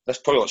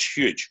 This toilet's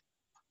huge.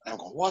 And I'm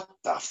going, what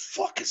the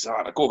fuck is that?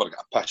 And I go over and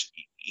get a piss.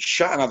 He's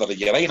shitting under the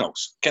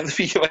urinals. Can the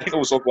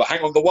urinals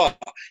hang on the wall?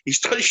 He's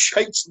done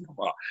shites in the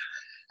wall.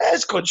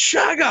 It's going,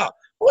 Shagger,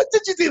 what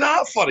did you do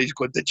that for? He's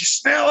going, did you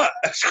smell it?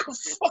 He's going,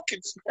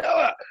 fucking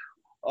smell it.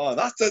 Oh,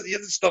 that's the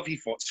other stuff he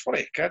thought it's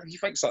funny. He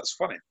thinks that's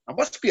funny. It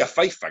must be a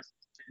Fife thing.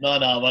 No,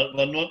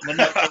 we're not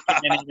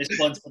taking any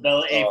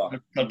responsibility for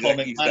Paul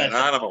McManus. He's an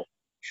animal.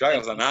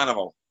 Shagger's an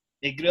animal.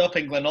 He grew up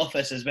in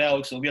Glenoffice as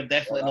well, so we're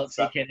definitely not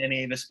taking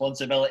any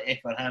responsibility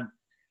for him.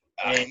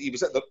 He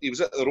was at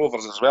the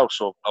Rovers as well,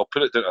 so I'll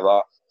put it down to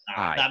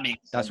that. That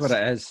makes sense. That's what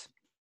it is.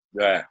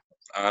 Yeah,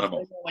 animal.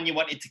 The one you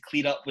wanted to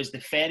clear up was the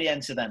ferry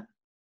incident.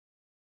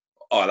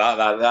 Oh,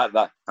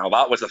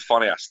 that was the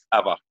funniest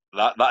ever.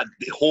 That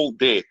the whole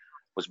day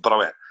was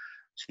brilliant.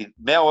 See,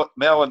 Mel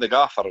and the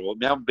gaffer,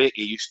 Mel and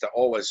Beatty used to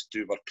always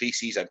do our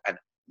pre-season and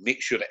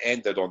make sure it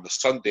ended on the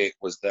Sunday.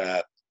 Was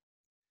the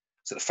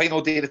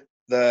final day of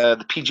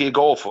the PGA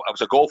golf? It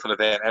was a golfing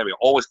event anyway. It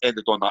always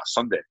ended on that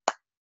Sunday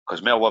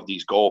because Mel loved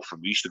these golf,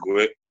 and we used to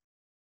go out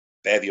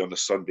bevy on the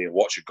Sunday and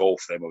watch a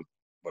golf. Then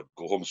we'd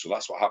go home. So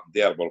that's what happened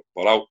there.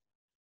 We're out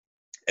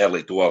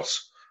early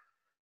doors.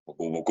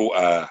 We'll go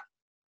to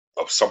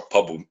some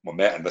pub. We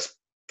met in this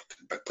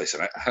big place,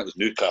 and I think it was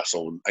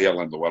Newcastle in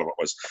Ireland or wherever it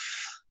was.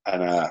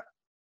 And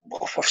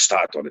we've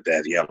started on the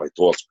bevy early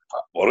doors.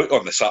 We're out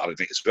on the Saturday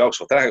night as well,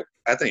 so I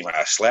didn't even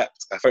have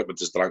slept. I think we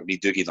just drank, me,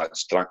 Doogie, and I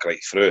just drank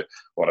right through.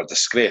 What a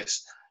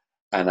disgrace.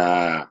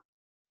 And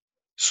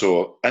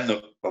so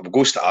we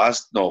goes to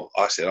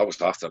that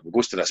was after. We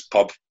goes to this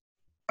pub,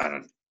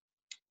 and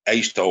I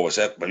used to always,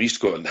 when we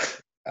used to go on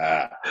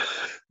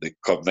the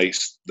club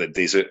nights, the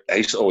days out, I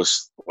used to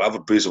always, whatever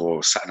booze we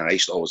were sitting in, I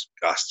used to always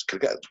ask,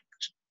 could I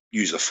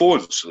use the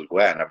phone? So I'd go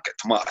in and I'd get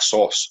tomato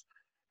sauce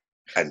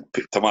and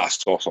put tomato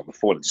sauce on the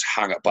phone and just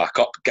hang it back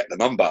up, get the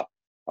number,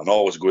 and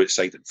always go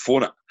outside and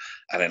phone it,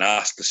 and then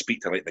ask to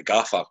speak to like the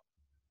gaffer.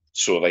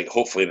 So like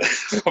hopefully I've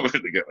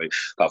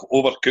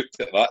overcooked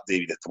it that day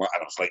with the tomato,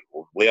 and I was like,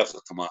 layers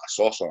of tomato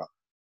sauce on it.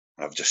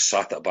 And I've just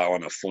sat it back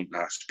on the phone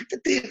and I speak to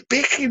Dave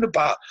Beatty in the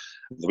back.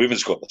 The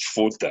woman's got the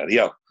phone to her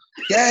ear.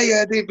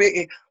 Yeah, Dave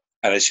Beatty.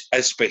 And as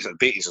basically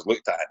Beatty's has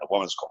looked at it, and the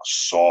woman's got a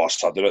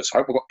sauce under it. So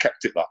I think we got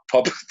kicked out that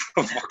pub.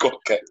 We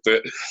got kicked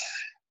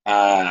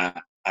out.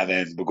 And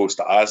then we goes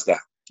to Asda.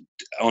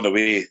 On the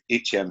way,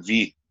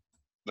 HMV,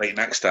 right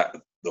next to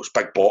it, those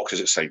big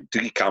boxes outside.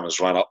 Doogie Cameron's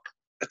ran up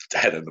at the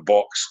head of the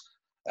box.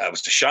 It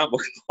was the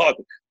shambles. I've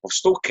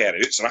still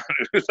carried it. So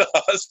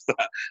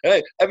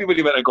hey,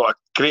 everybody went and got a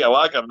crate of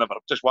lager and never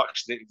just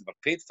watched it, never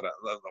paid for it.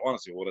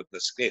 Honestly, what a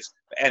disgrace.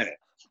 But anyway,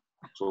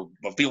 so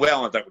we'll be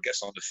well and we get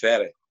on the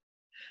ferry.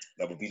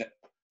 Then we'll be.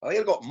 I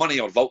either got money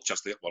or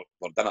vouchers to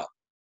for dinner.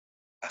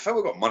 I think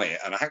we got money,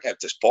 and I think I've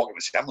just pocketed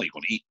and said, I'm not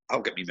going to eat.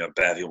 I'll get me my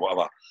bevy or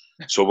whatever.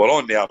 So we're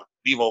on there.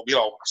 We're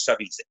all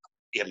civvies.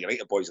 Area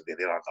United boys are there.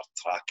 They're under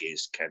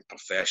trackies, kind of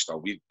professional.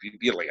 We're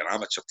like an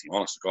amateur team,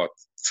 honest to God.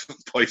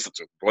 Boys are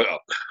just glitter.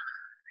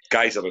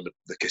 Guys are in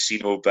the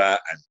casino bit,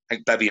 and I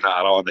think Bibby and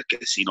I are on the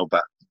casino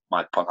bit,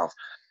 mad punter.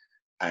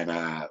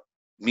 And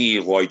me,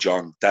 Lloyd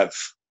Young, Div,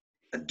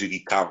 and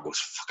Doogie Cameron goes,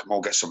 fuck,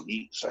 I'll get something to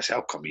eat. So I said,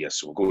 I'll come here.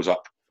 So it goes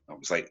up. I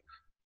was like,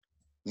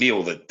 meal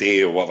of the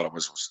day or whatever it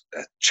was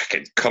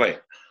chicken curry.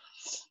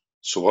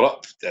 So we're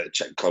up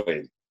chicken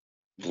curry.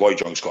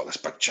 Lloyd Young's got this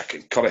big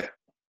chicken curry.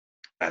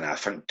 And I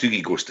think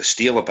Doogie goes to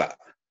steal a bit.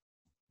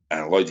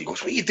 And Lloydie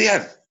goes, what are you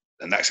doing?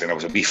 The next thing I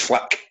was a wee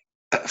flick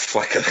of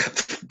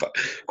it, but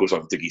goes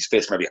on Doogie's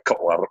face, maybe a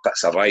couple of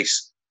bits of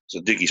rice. So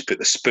Doogie's put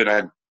the spoon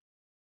in,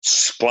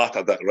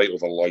 splattered it right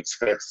over Lloyd's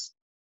face.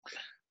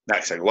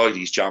 Next thing,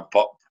 Lloydie's jump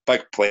up,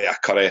 big plate of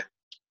curry,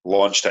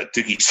 launched it.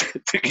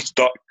 Doogie's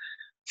duck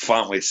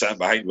family sitting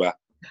behind me,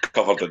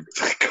 covered in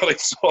curry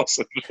sauce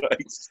and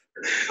rice.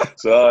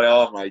 So,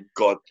 oh my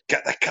God,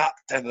 get the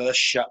captain of this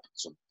ship.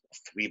 So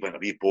we went a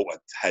wee boat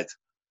ahead.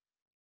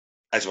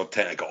 As we're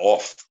trying to get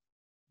off,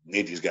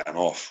 nobody's getting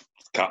off.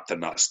 Captain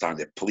that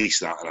standing, police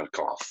that, and I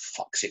go, oh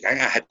fuck's sake, I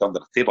think I hid under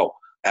the table.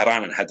 I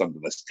ran and hid under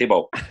this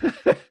table.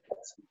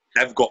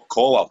 I've got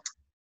collared.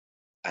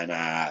 And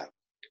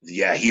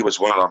yeah, he was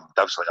one of them.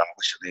 I was like, oh,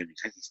 what's your name?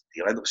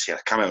 He'll end up saying,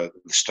 I can't remember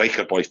the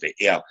striker boys by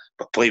Air,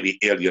 but play with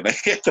Air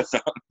United.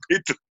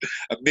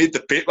 I made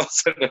the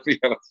papers in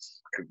everything.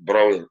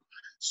 Brilliant.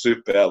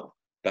 Superb.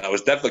 But I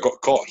was definitely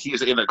got caught. He was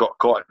the one that got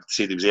caught and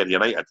said he was Air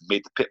United and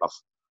made the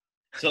papers.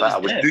 So I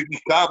was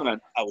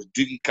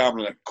Doogie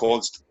Cameron that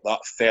caused that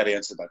ferry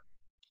incident.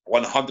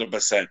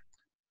 100%.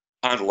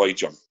 And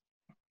Lloyd Young.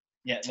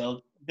 Yeah,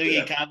 well,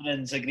 Doogie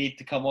Cameron's agreed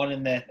to come on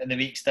in the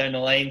weeks down the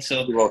line,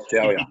 so he will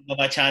tell you. Have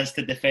a chance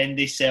to defend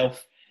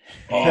himself.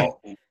 Oh,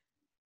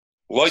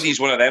 Lloydie's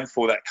one of them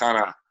for that kind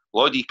of.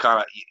 Lloydie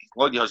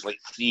has like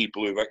 3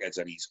 blue wickets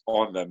and he's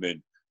on the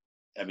moon.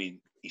 I mean,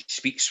 he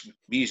speaks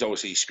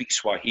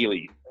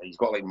Swahili. He's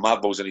got like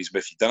marbles in his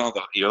mouth.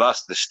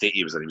 That's the state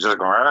he was in. He was just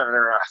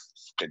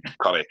going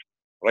curry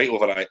right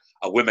over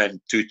a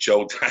woman, 2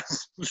 children.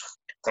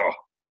 Oh,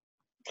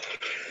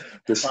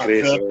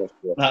 disgrace.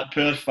 That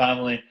poor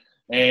family.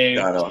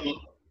 So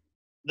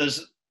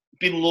there's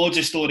been loads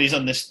of stories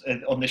on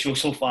the show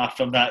so far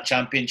from that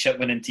championship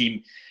winning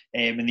team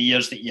in the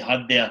years that you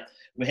had there.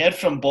 We heard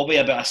from Bobby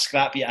about a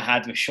scrap you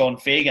had with Sean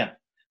Fagan.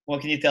 What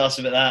can you tell us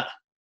about that?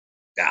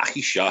 Yeah,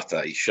 he shot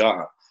it.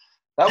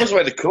 That was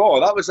with the Craw.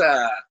 That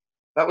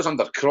was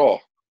under Craw.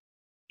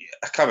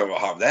 I can't remember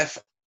what happened there.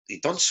 He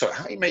done so.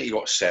 He might have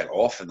got sent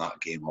off in that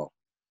game or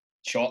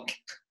shock.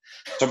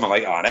 Something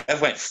like that. And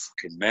I went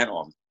fucking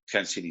mental. I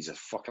can't see he's a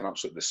fucking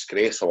absolute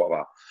disgrace or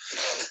whatever.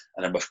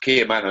 And then with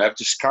came in and I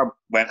just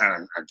went in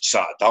and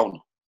sat down.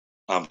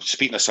 I'm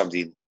speaking to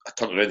somebody. I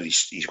turned around and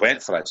he's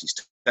went for it. He's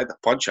did the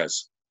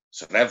punches.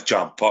 So I've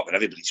jumped up and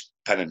everybody's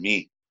pinning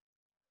me.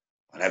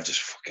 And I've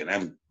just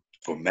fucking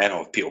going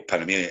mental. People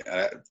pinning me.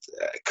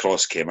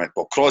 Cross came in.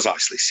 Well, Cross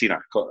actually seen it.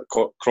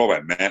 Cross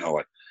went mental.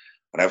 Like,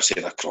 and I was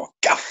saying, Cross,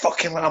 get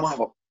fucking let him have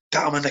a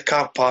damn in the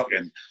car park.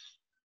 And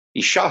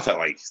he shot it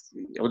like,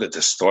 it would have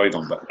destroyed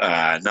him. But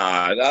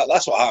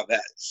that's what happened.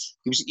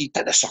 He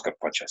did the sucker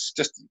punches.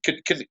 Just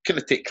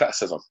couldn't take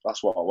criticism.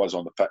 That's what it was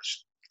on the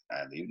pitch.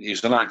 And he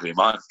was an angry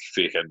man,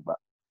 faking. But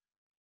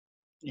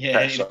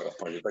yeah,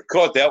 but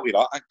Cross dealt with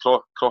that. I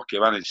think Cross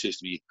came in and says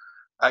to me,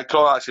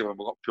 Cross actually, when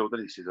we got pulled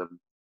in, he says,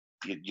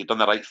 you done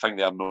the right thing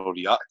there, no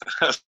react.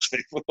 I was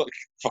like,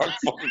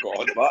 fucking got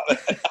on that.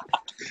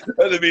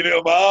 That'd have been out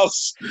of my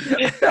arse.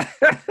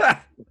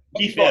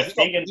 He got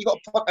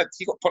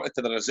punted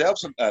to the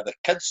reserves, and the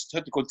kids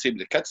had to go and train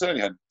with the kids, and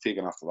he had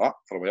taken after that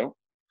for a while.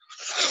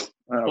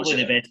 Probably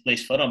the best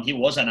place for him. He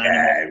was an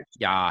animal.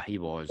 Yeah, he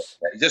was.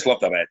 He just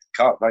loved a red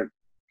card, right?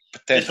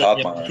 Pretend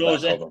hard man.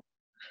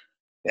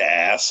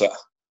 Yeah, that's it.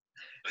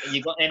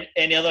 You got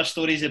any other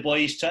stories of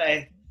boys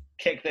trying to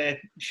kick the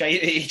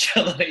shite at each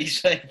other at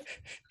each time?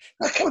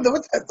 Only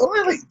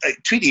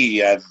like Tweedy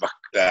and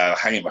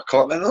Hanging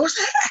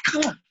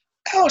McCullough.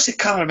 I honestly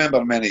can't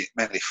remember many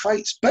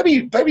fights.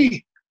 Bibby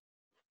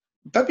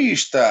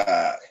used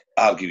to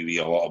argue with me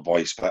a lot of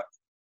boys, but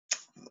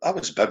that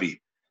was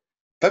Bibby.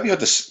 Bibby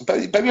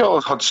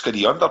always had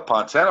skinny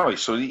underpants anyway,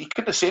 so he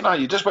couldn't say that.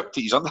 You just whipped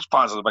his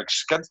underpants and a big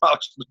skin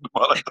marks.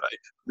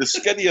 The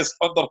skinniest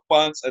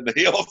underpants in the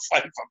whole of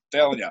life, I'm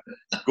telling you.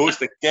 Goes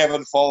to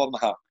Kevin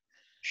Fallernham.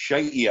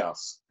 Shitey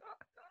ass.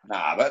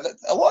 Nah, but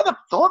a lot of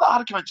the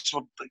arguments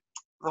were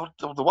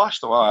the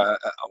worst all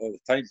the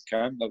time,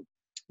 Cam. There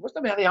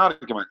wasn't many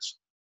arguments.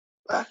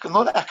 Not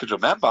that I could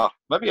remember.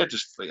 Maybe I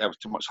was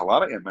too much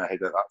hilarity in my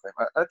head at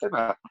that time.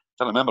 I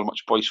didn't remember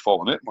much boys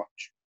falling out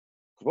much.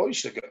 We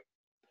used to go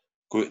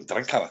out and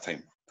drink all the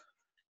time.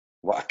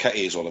 What a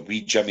kitties or the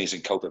wee Jimmy's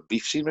and Kilburn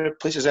Beef. See where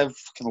places I've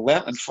fucking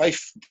learnt in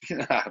Fife.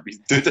 I've been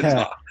doing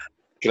that.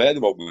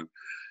 Incredible, man.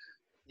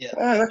 Yeah.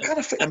 I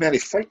can't think of many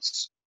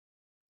fights.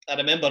 I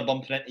remember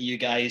bumping into you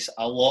guys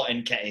a lot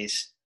in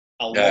kitties.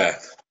 A lot.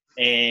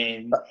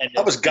 Yeah.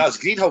 That was Gaz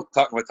Greenhill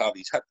talking about all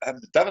these.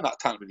 Devon that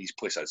talking about these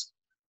places.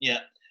 Yeah.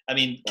 I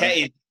mean,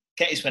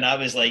 kitties when I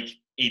was like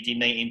 18,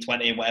 19,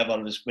 20,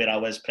 whatever, was where I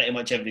was pretty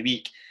much every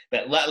week.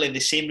 But literally the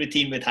same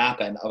routine would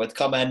happen. I would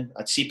come in,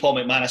 I'd see Paul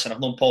McManus, and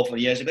I've known Paul for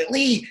years. He'd be like,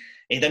 Lee!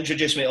 He'd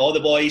introduce me to all the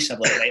boys. I'd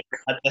be like,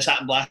 right, this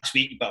happened last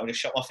week, but I'll just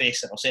shut my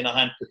face and I'll say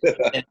nothing.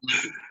 And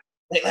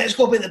like, let's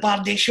go about the bar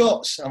and day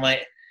shots. I'm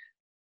like,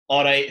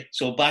 all right,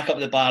 so back up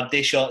the bar,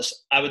 day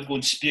shots. I would go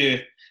and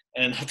spew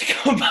and have to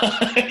come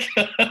back.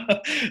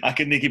 I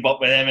couldn't keep up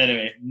with them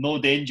anyway. No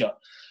danger.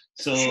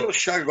 So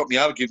Shag got me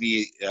arguing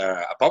with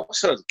a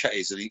boxer in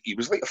kitties, and he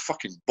was like a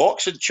fucking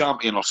boxing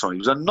champion or something. He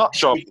was a nut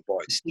job, the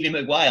boy. Stevie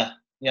Maguire,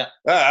 yeah.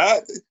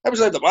 I was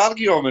like to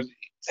argue him, and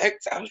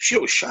I'm sure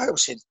it was Shag. I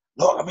was saying,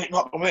 knock him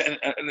out.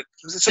 And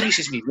somebody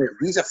says to me,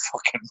 he's a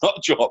fucking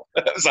nut job.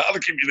 I was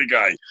arguing with the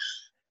guy.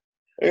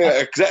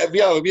 Yeah, because we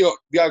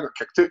got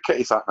kicked out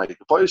kitties that night. The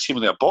boy was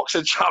seemingly a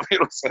boxing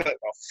champion.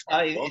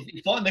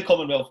 He fought in the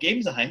Commonwealth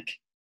Games, I think.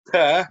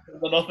 Yeah.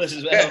 Office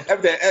as well.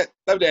 That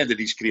would have ended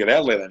his career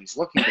early then. He's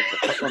lucky to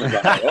pick one of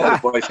that. All the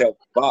boys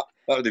helped back.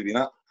 That would have been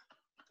that.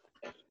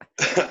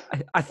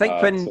 I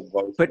think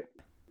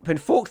when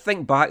folk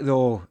think back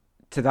though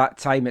to that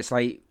time, it's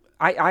like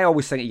I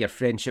always think of your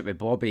friendship with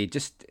Bobby.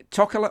 Just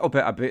talk a little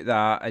bit about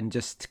that, and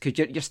just because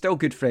you're still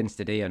good friends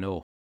today, I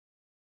know.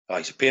 Oh,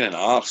 he's a pain in the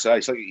arse.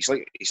 He's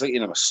like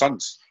one of my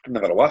sons. I've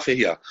never laugh at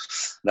here.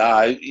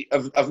 Nah,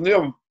 I've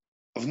known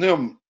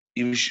him.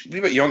 He was a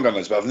wee bit younger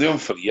than us, but I've known him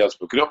for years.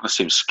 We grew up in the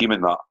same scheme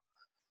and that,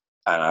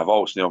 and I've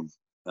always known him.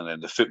 And then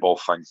the football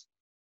thing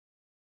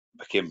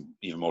became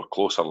even more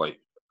closer. Like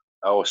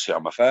I always say,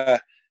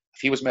 if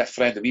he was my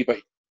friend a wee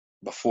bit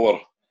before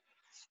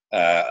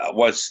I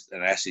was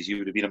in essence, he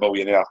would have been a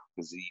millionaire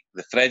because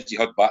the friends he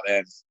had back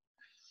then.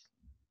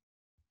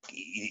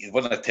 He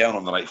wasn't telling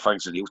him the right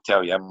things, and he'll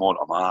tell you more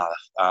to him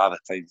the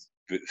time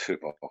about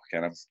football.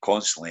 And I'm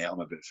constantly at him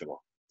about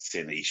football,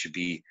 saying that he should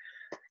be.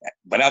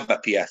 When I had my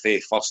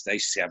PFA first, I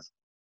used to say,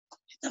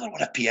 "You never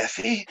won a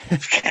PFA.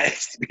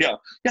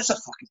 That's a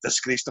fucking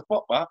disgrace to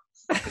football.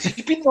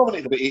 He's been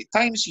nominated about 8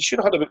 times. He should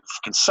have had about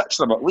fucking 6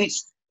 of them at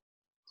least."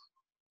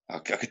 I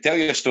could tell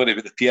you a story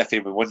about the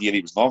PFA when 1 year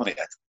he was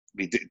nominated.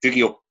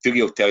 Dougie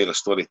will tell you the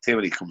story. Tell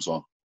when he comes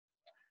on.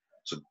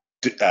 So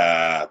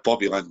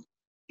Bobby Lynn.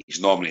 He's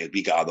nominated.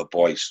 We got other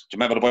boys. Do you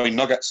remember the boy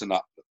Nuggets and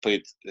that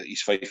played at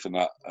East Fife and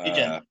that?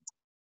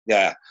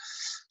 Yeah.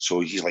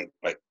 So he's like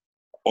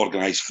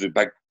organised through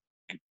booked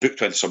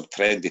into some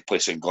trendy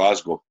place in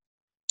Glasgow.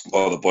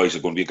 All the boys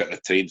are going to be getting a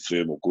train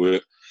through and we'll go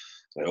out.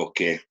 Like,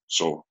 okay.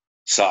 So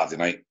Saturday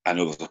night, I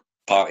know there's a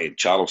party in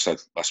Charleston.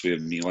 That's where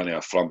me and Lenny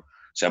are from.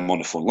 So I'm on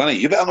the phone. Lenny,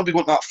 you better not be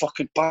going to that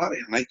fucking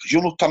party tonight because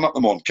you'll not turn up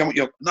in the morning. Come with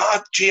your... Nah,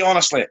 Jay,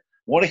 honestly. I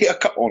want to hit a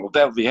couple on. I'll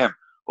delve with him.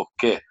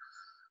 Okay.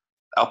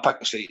 I'll pick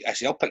your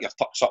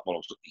tux up,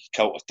 or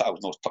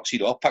no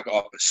tuxedo. I'll pick it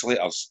up at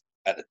Slater's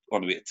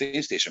on the way to the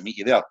train station. Meet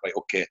you there. Right,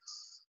 okay.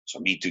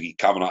 So me, Dougie,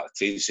 coming out of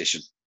the train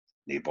station.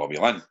 Bobby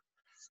Lynn.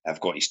 I've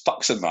got his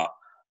tux in that.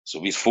 So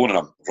we're phoning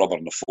him,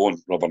 rubbering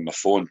the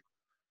phone.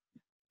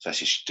 So I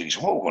says,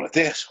 what are we going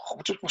to do?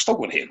 We're still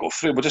going to go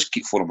through. We'll just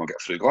keep phoning him, we'll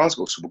get through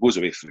Glasgow. So we goes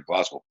away through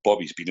Glasgow.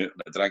 Bobby's been out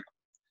on a drink.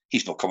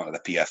 He's not coming to the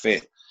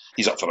PFA.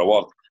 He's up for a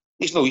award.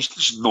 He's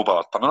just no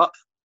bother turning up.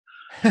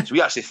 So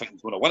we actually think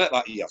he's going to win it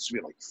that year. So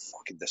we're like,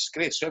 fucking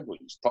disgrace. So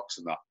everybody's tucks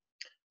and that.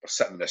 We're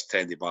sitting in this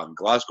trendy bar in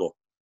Glasgow.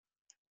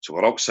 So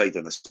we're outside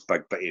in this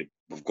big bitty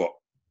we've got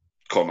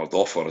cornered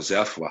off for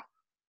reserve for.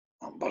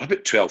 We're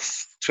about 12,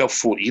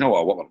 14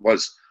 or what it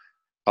was,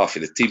 half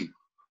of the team.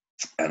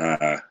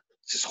 And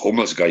this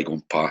homeless guy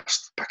going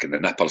past, picking the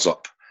nippers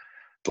up,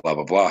 blah,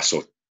 blah, blah.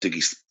 So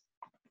Diggy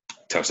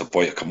tells the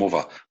boy to come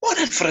over. What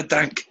in for a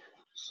drink?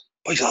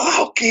 Boy's like,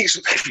 okay. So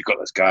we've got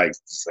this guy,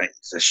 it's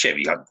a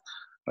Chevy hand.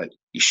 Like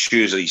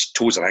his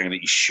toes are hanging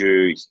at his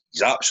shoe.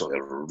 He's absolutely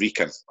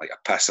reeking like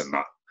a piss in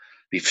that.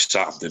 We've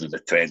sat him down in the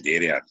trend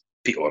area and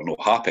people are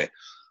not happy.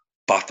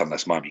 Battering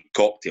this man with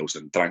cocktails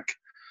and drink.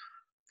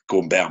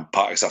 Going bare and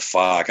parties a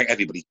fag. I think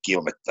everybody gave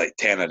him like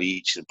tenner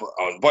each. The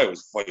boy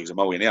was a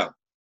millionaire.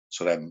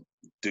 So then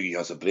Dougie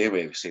has a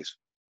brainwave. He says,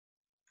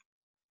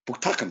 we'll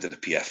take him to the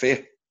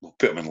PFA. We'll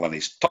put him in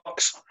Lenny's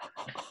tux.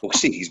 We'll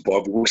see he's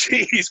Bobby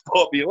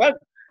Lynn.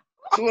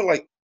 So we're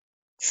like,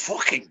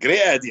 fucking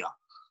great idea.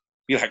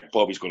 We think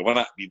Bobby's going to win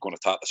it. We're going to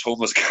attack this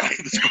homeless guy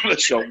that's going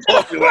to show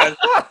Bobby Lynn.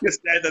 You're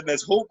standing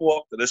this hobo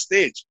up to the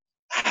stage.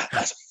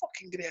 That's a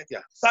fucking great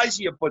idea. Size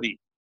of your buddy.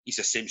 He's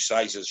the same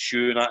size as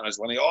shoe and that, and as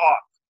Lenny. Oh,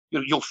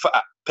 you'll fit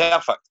it.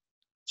 Perfect.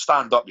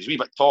 Stand up. He's a wee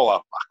bit taller.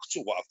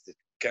 So what?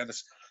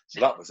 So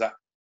that was it.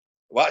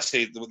 Well,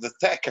 actually, the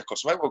tech kicker.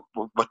 So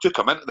we took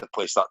him into the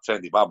place, that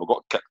trendy bar. We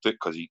got kicked out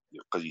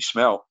because he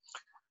smelled.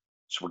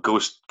 So we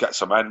goes,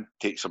 gets him in,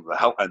 takes him to the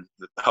Hilton.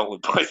 The Hilton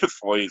by the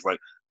floor. He's like,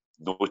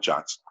 no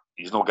chance.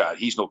 He's not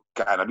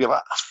getting him. You're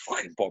like, that's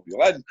fucking Bobby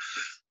Lynn.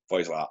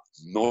 Boys like,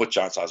 no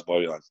chance that's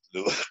Bobby Lynn.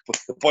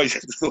 The boys,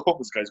 the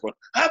homeless guy's going,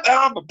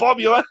 I'm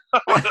Bobby Lynn.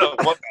 What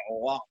a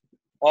laugh.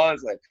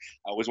 Honestly,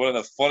 it was one of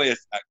the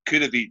funniest. It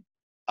could have been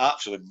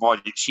absolutely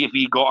monumental. See if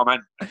we got him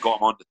in and got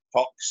him on the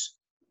tux,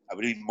 it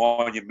would have been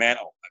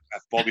monumental.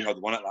 If Bobby had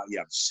won it that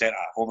year and sent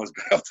a homeless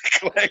girl to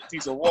collect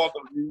his award,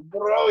 it would be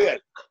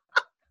brilliant.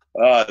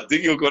 I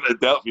think you're going to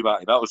Delphi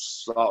that. That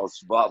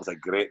was a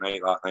great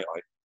night that night.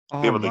 Like,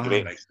 they were the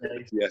great nights at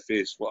the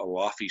PFAs. What a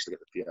laugh he used to get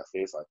the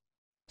PFAs like.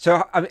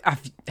 So,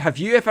 have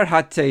you ever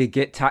had to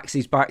get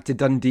taxis back to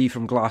Dundee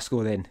from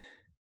Glasgow then?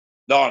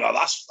 No,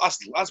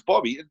 that's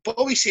Bobby.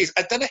 Bobby says,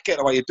 I didn't get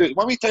away to do it.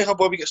 When we tell you how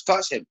Bobby gets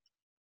taxi,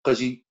 because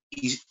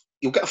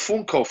he'll get a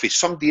phone call from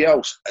somebody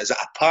else is at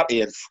a party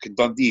in fucking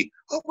Dundee.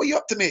 Oh, what are you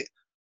up to, mate?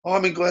 Oh,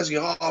 I'm in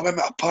Glasgow. Oh, I'm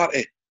at a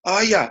party.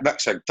 Oh, yeah,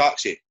 next thing,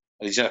 taxi.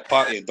 And he's in a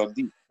party in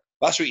Dundee.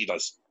 That's what he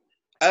does.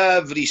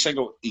 He's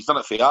done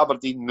it for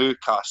Aberdeen,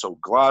 Newcastle,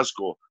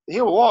 Glasgow. You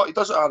hear what? He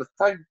does it all the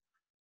time.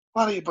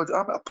 Where are you, buddy?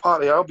 I'm at a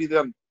party. I'll be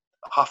there in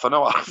half an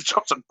hour. I've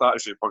jumped in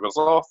taxi, buggers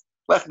off.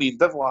 Left me in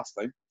Div last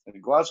time in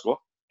Glasgow.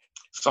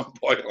 Some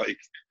boy like,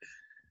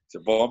 it's a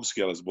bomb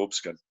scale as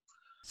Bobskin.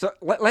 So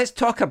let's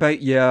talk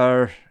about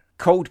your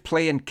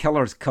Coldplay and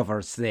Killers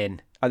covers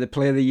then at the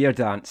Play of the Year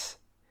dance.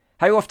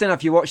 How often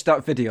have you watched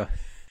that video?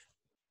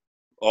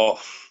 Oh,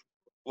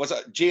 was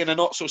it Jay and the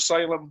Not So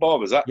Silent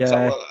Bob? Is that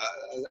what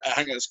I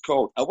think it's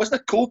called? It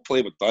wasn't a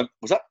Coldplay we've done.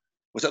 Was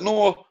it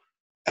no?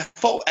 I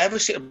thought every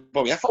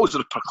Bobby. I thought it was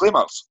the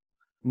Proclaimers.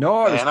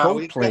 No, it was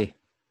Coldplay.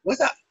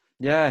 Was it?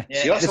 Yeah.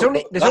 See, there's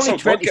only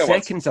 20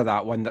 seconds of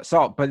that one that's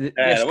up, but it's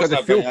got the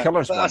full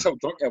Killers one. That's how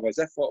drunk I was.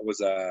 I thought it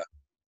was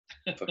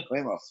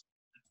Proclaimers.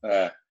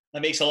 That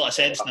makes a lot of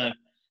sense now.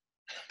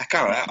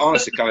 I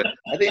honestly can't.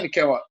 I didn't even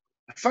care what.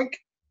 I think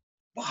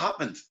what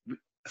happened.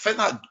 I think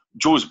that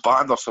Joe's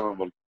band or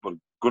something were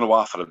going to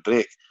offer a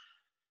break,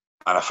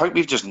 and I think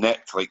we've just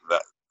nicked like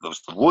that. There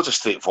was loads of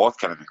straight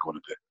vodka in it going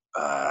about.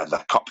 And the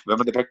cup,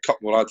 remember the big cup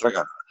we were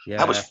drinking? Yeah.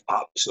 That was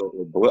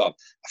absolutely brutal.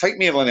 I think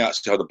me and Lenny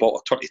actually had a bottle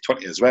of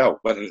 2020 as well,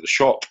 went into the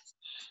shop.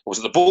 Was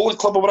it the bowling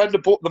club we were in,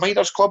 the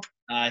Miners Club?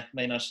 Aye,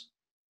 Miners.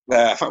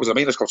 I think it was the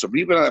Miners Club. So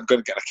we were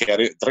going to get a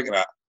carry out, drinking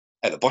it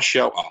at the bus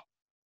shelter.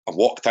 I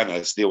walked in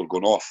as they were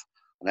going off,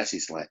 and this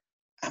is like,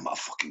 I'm going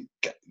to fucking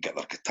get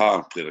their guitar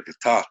and play their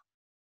guitar.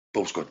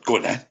 Bob's going, go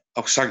on then,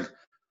 I'll sing.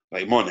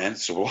 Right, come on then.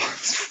 So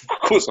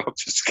goes up,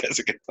 just gets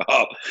a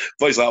guitar.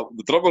 Boys like,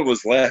 the drummer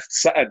was left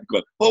sitting,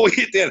 going, what are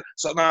you doing?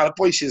 So nah, the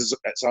boy says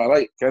it's all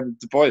right. The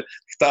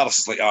guitarist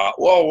is like,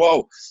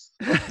 whoa.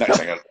 Next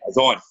thing it's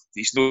on.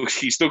 He's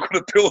still going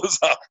to pull us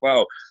up.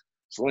 Wow.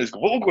 So he's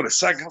going, what are we going to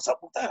sing? I was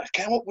like, what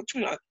do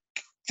you mean?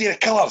 Do the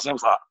Killers. And I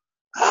was like,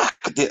 I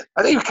didn't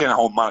even care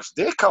how managed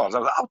to do the Killers. I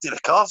was like, I'll do the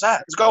Killers.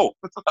 Let's go.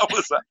 That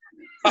was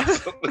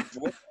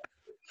it.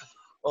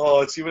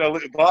 Oh, see, when I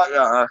look back at it,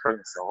 I think,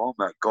 oh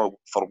my God,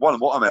 for one,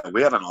 what am I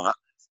wearing on it?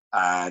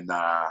 And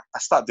I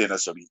start doing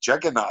this wee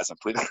jig in that as I'm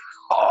playing.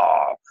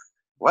 Oh,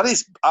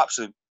 Lenny's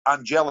absolute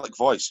angelic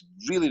voice,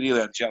 really,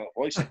 really angelic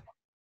voice.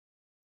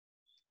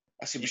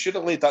 I said, we should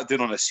have laid that down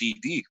on a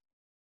CD.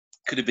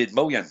 Could have been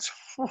millions.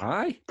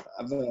 Aye.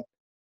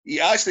 He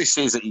actually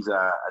says that he's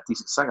a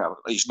decent singer.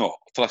 He's not.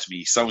 Trust me,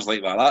 he sounds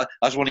like that.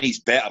 That's one of his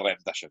better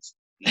renditions.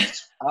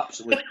 He's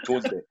absolutely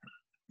toned it.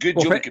 Good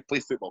Well, job he could play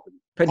football.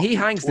 When he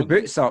hangs the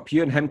boots up,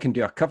 you and him can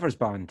do a covers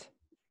band.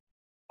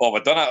 Oh,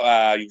 we've done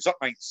it. He was up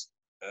nights.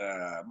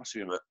 Must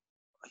have been about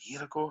a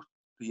year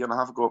and a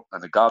half ago,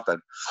 in the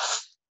garden,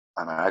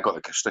 and I got the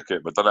acoustic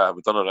out. We've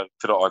done it.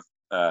 Put it on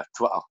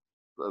Twitter.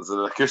 There's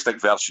an acoustic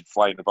version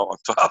flying about on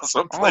Twitter.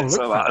 Someplace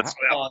look like for that.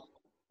 Oh,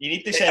 you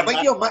need to send I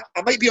might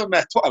be on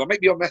my Twitter. I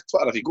might be on my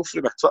Twitter. If you go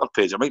through my Twitter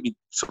page, I might be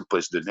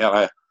someplace down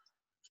there.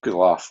 Good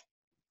laugh.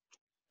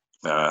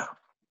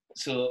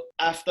 So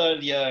after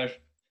your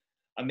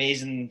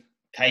amazing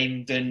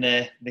time doing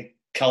the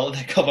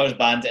covers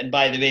band, and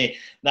by the way,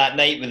 that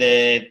night with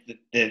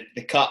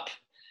the cup,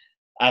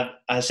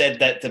 I said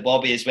that to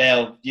Bobby as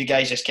well. You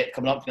guys just kept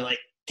coming up to me like,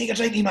 "Take a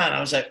drink, man."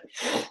 I was like,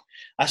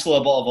 I stole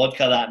a bottle of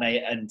vodka that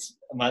night, and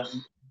my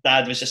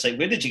dad was just like,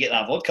 "Where did you get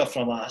that vodka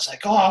from?" I was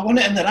like, "Oh, I won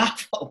it in the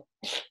raffle."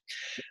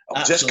 I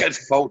was just getting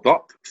filled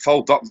up.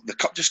 The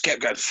cup just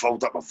kept getting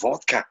filled up with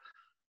vodka.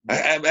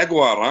 I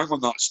go around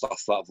on that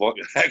stuff, that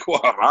vodka. I go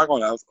around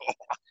on it.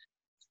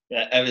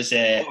 Yeah, it was.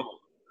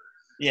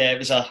 Yeah, it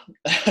was a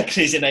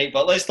crazy night.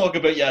 But let's talk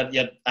about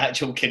your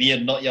actual career,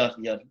 not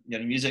your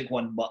music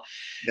one. But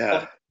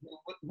yeah,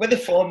 with the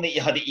form that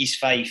you had at East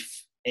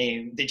Fife,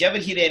 did you ever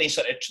hear any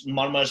sort of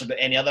murmurs about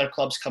any other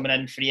clubs coming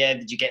in for you?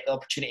 Did you get the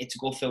opportunity to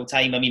go full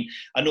time? I mean,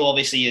 I know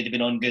obviously you'd have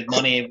been on good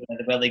money in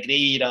the Willie Gray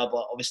era,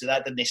 but obviously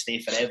that didn't stay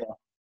forever.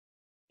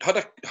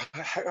 I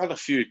had a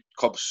few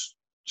clubs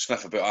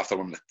sniff about after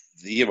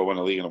the year we won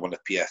the league and I won the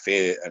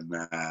PFA and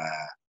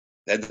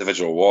the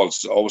individual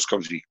awards. It always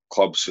comes to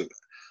clubs.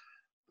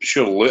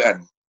 Sure,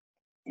 Luton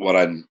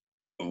were in.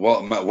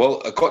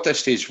 Well, it got to a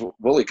stage.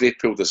 Willie Gray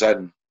pulled us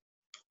in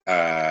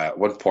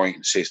one point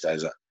and says to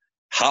us that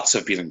Hearts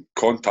have been in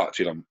contact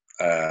with him.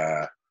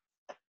 But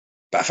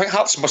I think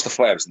Hearts must have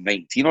thought I was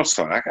 19 or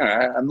something.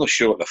 I'm not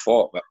sure what they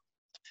thought.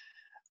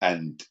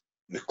 And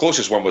the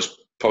closest one was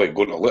probably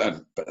going to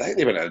Luton. But I think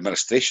they went to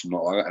administration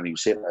not long it, and he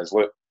was saying to us,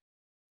 "Look,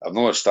 I'm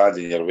not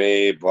standing in your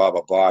way, blah,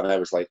 blah, blah." And I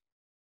was like,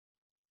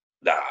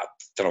 "Nah, I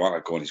don't know where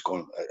I'm going." He's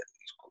going,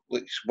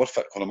 "It's worth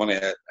it for the money."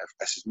 I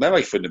said, "My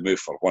wife wouldn't move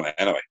for one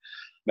anyway.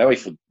 My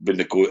wife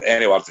wouldn't go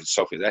anywhere than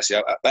Suffolk."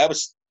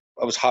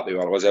 I was happy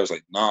where I was. I was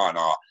like,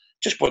 no,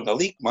 just won the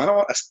league, man. I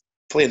want to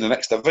play in the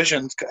next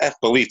division. I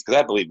believe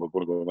we're going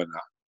to go win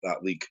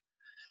that league.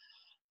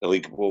 The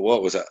league, well,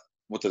 what was it?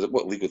 What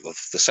league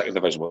was the second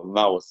division? Well,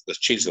 now they've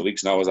changed the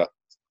leagues now, is it?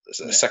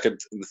 The second,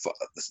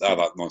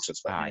 that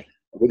nonsense. Aye.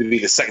 It wouldn't be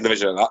the second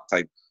division at that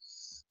time.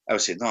 I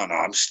was saying, no,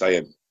 I'm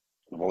staying.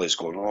 And Willie's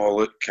going, "Oh,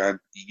 look,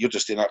 you're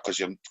just doing that because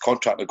your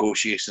contract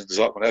negotiations is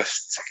up." And I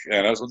was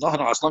like,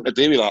 no, it's nothing to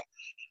do with that.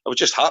 I was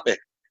just happy.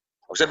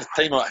 I was in the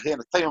time of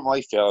my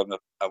life, and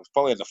I was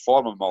probably in the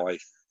form of my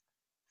life.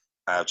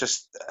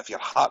 If you're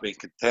happy and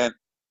content,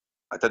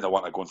 I didn't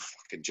want to go and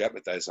fucking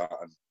jeopardise that.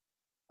 And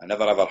I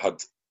never ever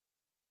had.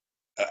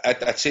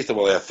 I'd say to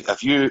Willie,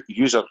 if you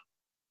user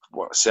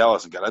what sell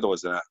us and get rid of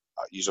us, then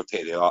user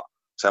take it that.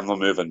 So I'm not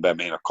moving by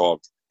main accord.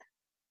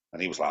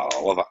 And he was like,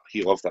 "I love it."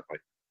 He loved it,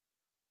 like.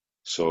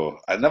 So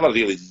I never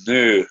really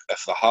knew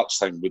if the Hearts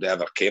thing would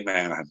ever came to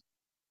anything.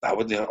 I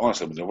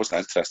wasn't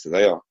interested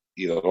either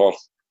or.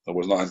 I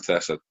was not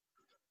interested.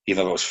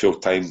 Even if it was full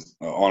time,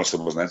 I honestly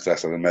wasn't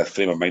interested in the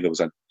frame of mind I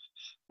was in.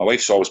 My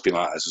wife's always been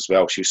like this as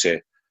well. She would say,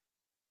 it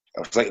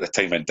was like the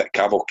time when Dick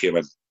Campbell came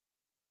in.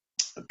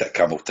 Dick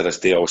Campbell to this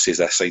day always says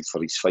I signed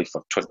for East Fife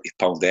for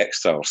 £20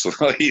 extra or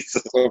something.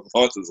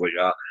 Nonsense like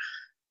that.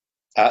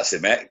 That's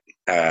it, mate.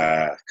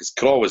 Because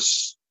Craw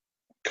was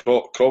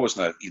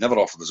now, he never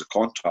offered us a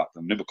contract,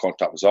 and the new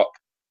contract was up.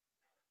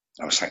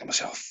 I was thinking to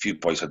myself, a few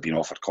boys had been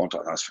offered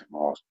contract, and I was thinking,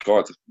 "Oh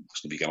God,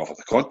 mustn't be getting offered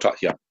the contract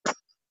here."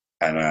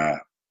 And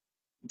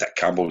Dick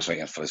Campbell was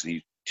waiting for us, and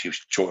he was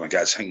choking to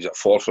get his things at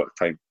Forfar at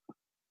the time.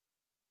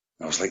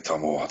 And I was like to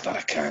him, "Oh, that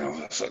I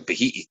can."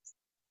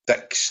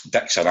 But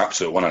Dick's an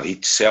absolute winner.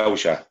 He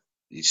sells you, and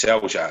he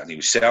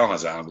was selling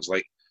us, and I was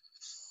like,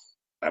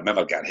 I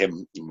remember getting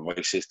him, and my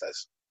wife says to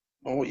us,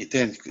 "Oh, what are you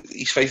doing?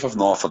 East Fife have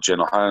not offered you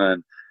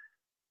nothing,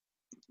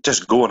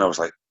 just go." And I was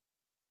like,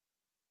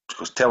 she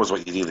goes, "Tell us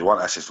what you really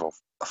want." I says, "Well,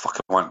 I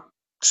fucking want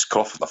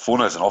Crawford to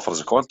phone us and offer us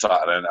a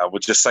contract, and then I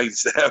would just sign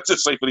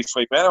for East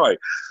Fife anyway."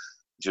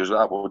 She was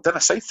like, "Well, didn't I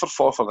sign for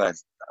Forfar then?"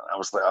 And I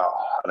was like,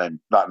 "Oh." And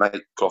then that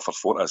night, Crawford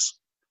phoned us.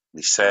 And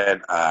he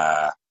sent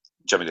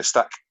Jimmy the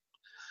Stick.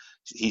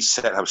 He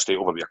sent him straight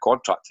over with a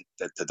contract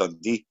to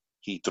Dundee.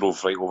 He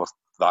drove right over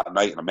that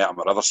night, and I met him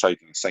at Riverside,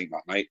 and I signed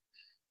that night.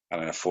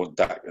 And then I phoned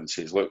Dick and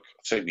says, "Look,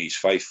 I've signed me East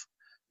Fife."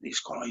 And he's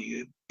going, "Oh,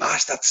 you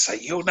bastard,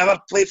 you'll never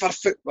play for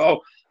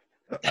football."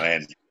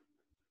 And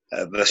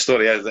then the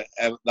story is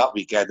that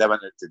weekend I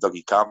went to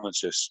Dougie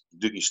Cameron's house.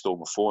 Dougie stole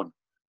my phone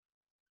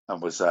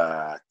and was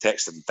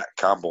texting Dick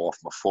Campbell off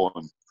my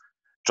phone,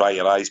 "Dry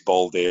your eyes,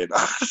 Baldy."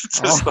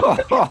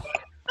 That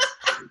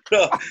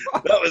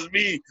was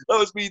me. That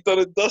was me done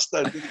and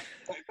dusted.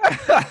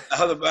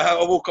 I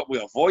woke up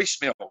with a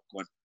voicemail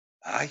going,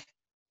 "Aye,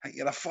 Like,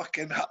 you're a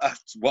fucking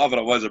whatever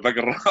it was, a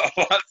bigger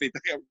rat feed.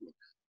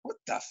 What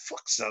the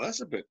fuck's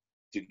this about?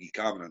 Doogie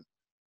Cameron,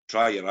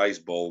 dry your eyes,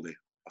 Baldy.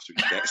 That's what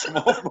you text him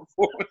off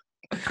before.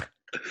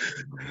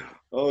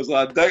 I was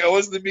like, Dick, it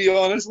wasn't me,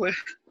 honestly.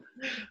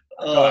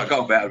 I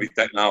got better with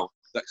Dick now.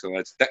 Dick's a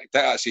legend. Dick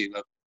actually,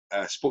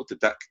 spoke to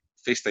Dick,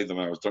 FaceTimed him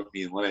when I was drunk,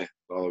 me and Lenny,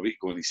 the other week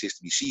ago, and he says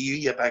to me, see you,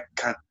 you big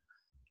cunt.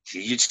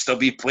 You'd still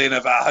be playing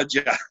if I had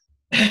you.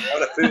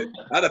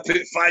 I'd have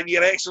put 5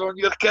 year extra on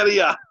your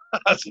career.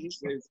 That's what he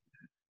says.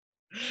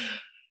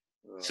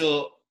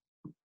 So,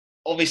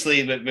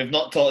 obviously, we've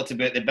not talked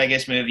about the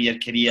biggest move of your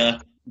career.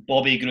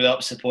 Bobby grew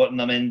up supporting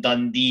them in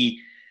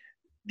Dundee.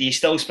 Do you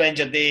still spend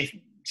your day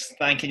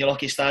thanking your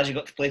lucky stars you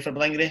got to play for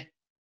Ballingray?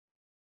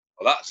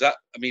 Well, that's it.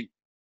 I mean,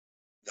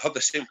 they had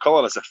the same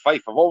colour as the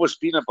Fife. I've always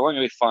been a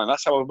Ballingray fan.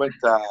 That's how I went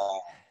to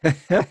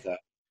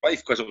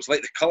Fife, because it was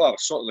like the colour,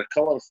 sort of the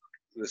colour,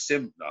 the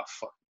same. Nah,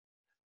 fuck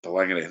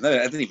Ballingray.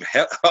 I didn't even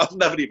heard. I've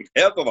never even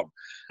heard of them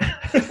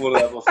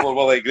before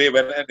Willie Gray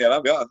went in there.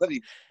 I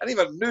didn't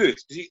even know.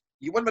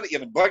 You one minute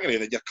you're in Ballingray,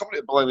 then you're coming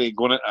to Ballingray and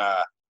going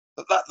into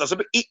there's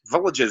about 8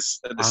 villages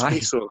in the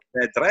space of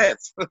Dread.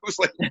 It was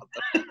like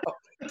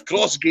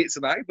cross gates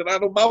and that, but I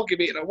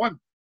amalgamated at one.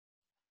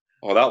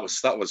 Oh, that was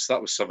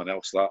something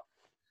else. That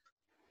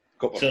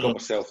got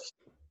myself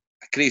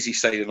a crazy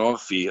signing on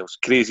fee. It was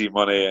crazy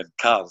money and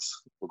cars.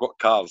 We got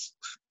cars.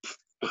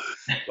 I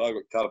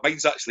got cars.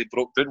 Mine's actually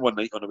broke down one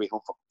night on the way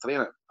home from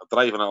training. I'm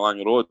driving along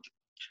the road,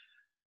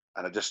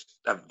 and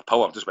the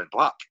power just went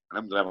black. And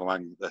I'm driving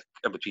along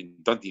in between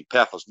Dundee and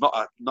Perth. There's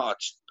not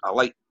a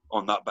light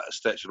on that bit of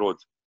stretch road.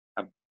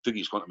 And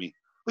Dougie's going to me,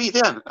 what are you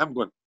doing? I'm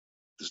going,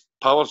 this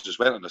power's just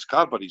went on this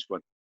car, but he's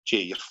going,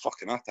 Jay, you're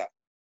fucking at it.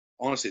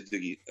 Honestly,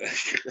 Dougie,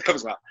 I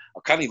was like, I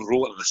can't even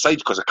roll it on the side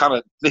because I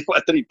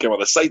didn't even come on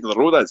the side of the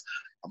road is.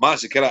 I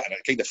managed to get it and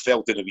it kind of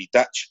fell down a wee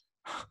ditch.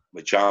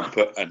 My jam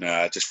put and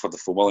just for the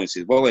full Willie and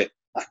said, Willie,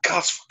 that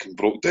car's fucking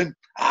broke down.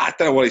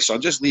 Don't worry,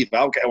 son, just leave it.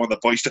 I'll get one of the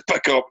boys to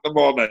pick up in the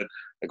morning.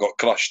 I got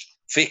crushed.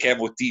 Fake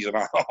MOTs and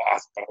that. Oh,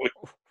 that's brilliant.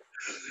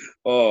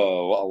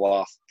 Oh, what a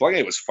laugh.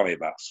 Blingy was funny,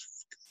 but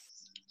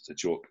it's a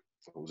joke.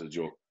 It was a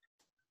joke.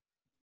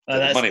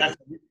 That's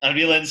a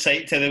real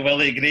insight to the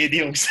Willie Gray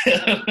deals.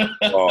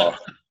 Oh.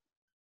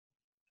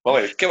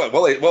 Willie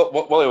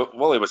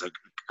was a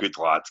good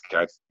lad,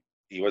 kid.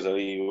 He was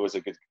a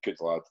good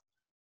lad.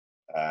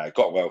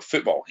 Got well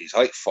football. He's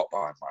like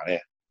football, man.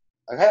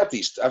 I heard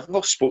I've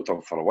not spoken to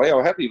him for a while.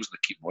 I heard he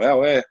wasn't keeping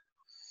well.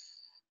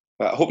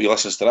 But I hope he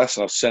listens to this,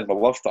 and I'll send my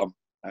love to him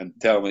and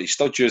tell him that he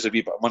still chews a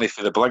wee bit of money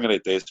for the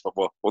Ballingray days, but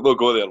we'll not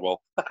go there, Will.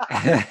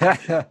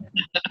 I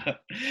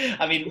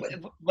mean,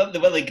 the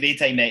Willie Gray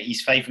time at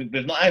East Fife,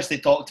 we've not actually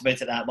talked about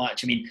it that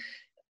much. I mean,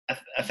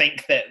 I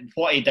think that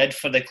what he did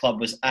for the club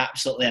was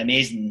absolutely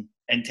amazing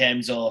in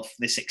terms of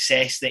the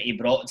success that he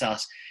brought to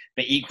us,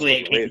 but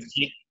equally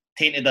it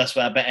tainted us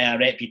with a bit of a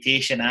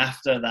reputation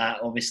after that,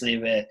 obviously,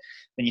 when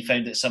you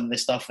found out some of the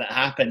stuff that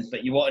happened.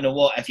 But you want to know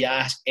what? If you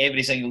ask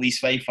every single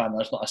East Fife fan,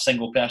 there's not a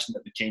single person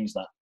that would change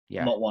that.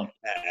 Yeah. Not one.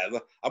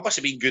 I must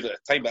have been good at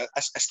the time, but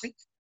I think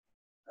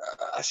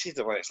I said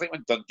to it's like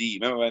when Dundee,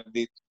 remember when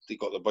they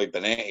got the boy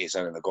Benitez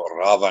in and they got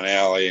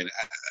Ravanelli, and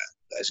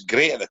it's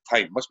great at the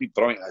time. It must be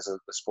brilliant as a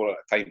sport at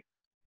the time.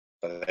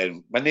 But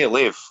then when they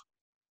leave,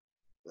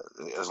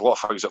 there's a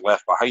lot of things that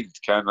left behind.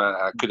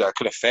 I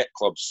could affect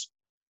clubs.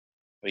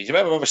 I mean, do you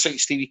remember seeing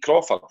Stevie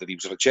Crawford that he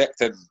was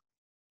rejecting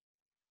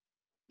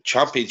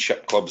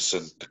championship clubs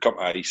and to come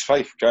to East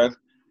Fife?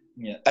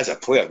 Yeah. As a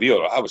player,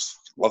 I was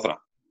loving it.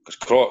 Because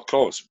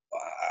Craw was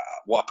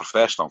what a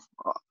professional,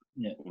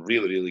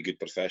 really, really good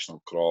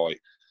professional. Craw,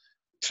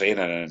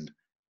 training and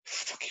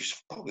he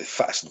was probably the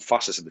fittest and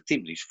fastest in the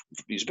team. He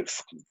was about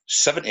fucking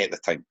 70 at the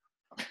time.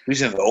 He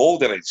was in the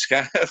older age.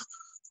 I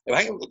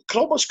think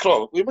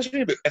Craw. He must have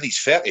been about in his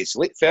 30s,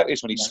 late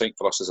 30s when he signed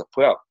for us as a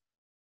player.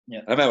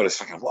 Yeah. I remember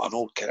thinking, what an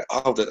old kid.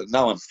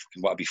 Now I'm fucking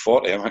what, I'll be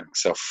 40. I'm thinking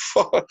myself,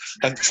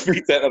 I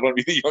speak that around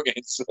with the young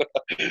age.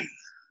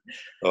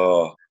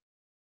 Oh,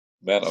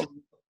 mental.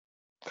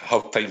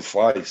 How time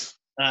flies.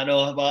 I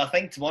know. Well, I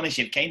think, to be honest,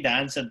 you've kind of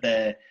answered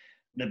the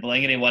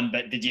Ballingray one,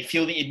 but did you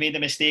feel that you'd made a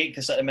mistake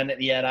the sort of minute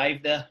that you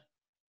arrived there?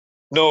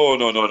 No.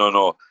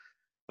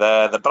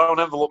 The brown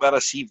envelope I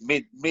received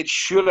made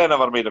sure I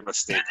never made a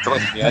mistake.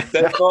 Trust me, I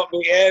did not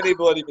make any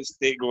bloody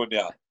mistake going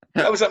there.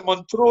 I was at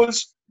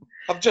Montrose.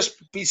 I've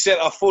just been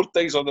sent off 4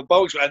 times on the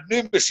box. I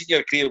knew my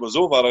senior career was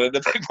over, and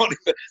the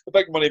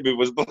big money move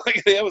was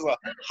Ballingray. I was like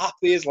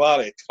happy as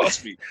Larry.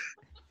 Trust me.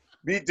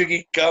 Me,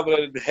 Dougie,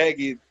 Cameron, and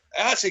Heggie.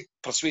 I actually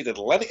persuaded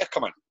Lenny to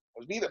come in. It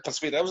was me that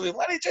persuaded. I was like,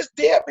 Lenny, just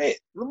do it, mate.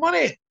 The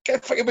money.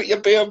 Can't think about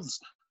your bairns.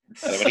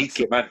 And when he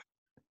came in,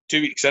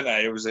 2 weeks into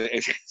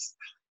it,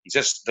 he's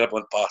just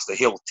dribbling past the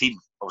whole team.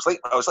 I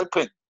was like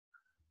playing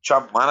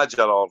Champ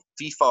Manager or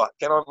FIFA,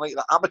 kind of like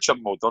the amateur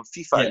mode on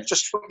FIFA. Yeah. He was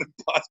just running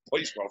past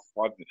boys for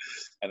fun.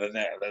 And then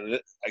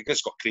I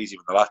just got crazy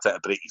when the rat had to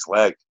break his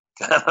leg.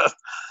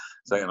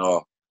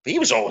 So, but he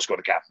was always going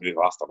to get a move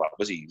after that,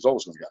 was he? He was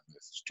always going to get a move.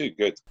 It's too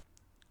good.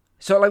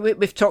 So, like,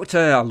 we've talked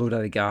to a load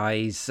of the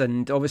guys,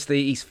 and obviously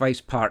East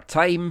Fife's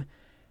part-time.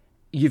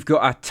 You've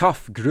got a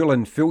tough,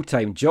 grueling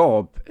full-time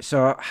job.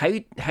 So how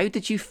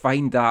did you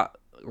find that,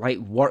 like,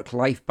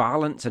 work-life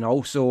balance, and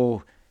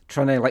also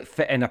trying to, like,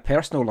 fit in a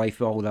personal life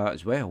with all that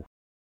as well?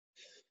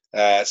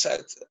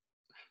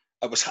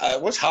 It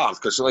was hard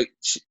because, like,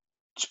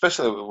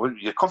 especially when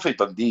you come from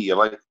Dundee, you're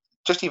like,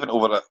 just even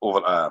over a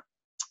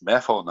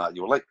Methil and that,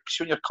 you were like,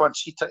 see when you're coming,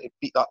 see to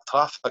beat that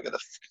traffic at the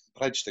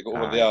bridge to go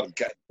over there and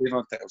get a plane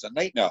on it was a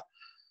nightmare.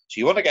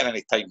 So you weren't getting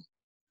any time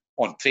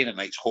on training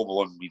nights home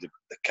alone with the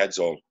kids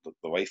or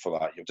the wife or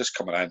that. You're just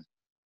coming in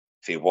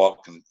for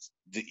work, and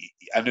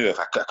I knew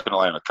if I couldn't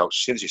lie on the couch,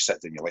 as soon as you sit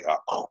down, you're like,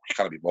 oh, you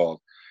can't be bothered.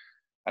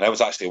 And I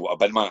was actually a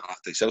bin man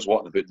after, so I was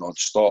walking about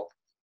non-stop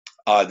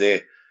all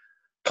day,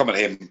 coming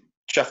home,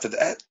 shifted.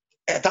 It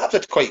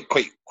adapted quite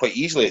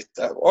easily.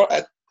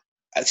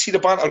 I see the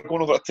banter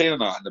going over at training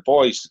and the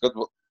boys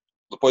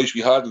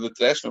we had in the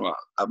dressing room.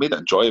 I made it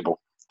enjoyable.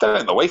 I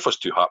think the wife was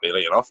too happy,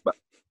 right enough, but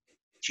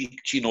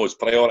she knows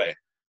priority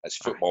is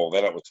football.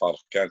 There it was far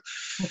can.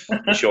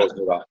 She always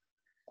knew that.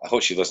 I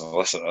hope she doesn't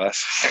listen to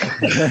this.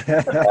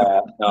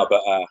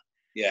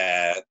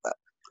 Yeah,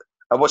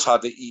 it was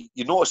hard.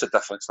 You notice the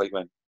difference, like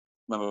when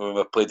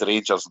we played the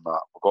Rangers and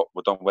that,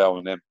 we done well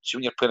in them. See,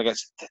 when you're playing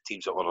against the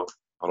teams that were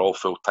all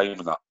full time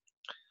and that,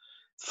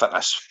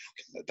 fitness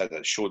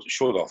showed a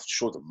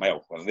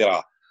mile. When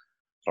they're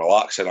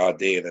relaxing all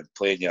day and then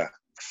playing you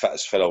fit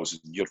as fiddles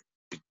and you're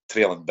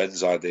trailing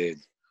bins all day,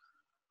 and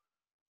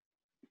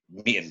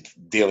meeting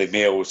Daily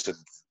Mails and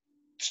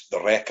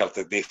the Record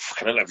that they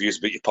fucking interviews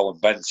about you pulling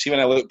bins. See, when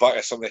I look back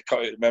at some of the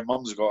cut out my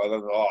mum's got,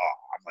 I'm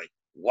like,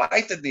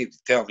 why didn't they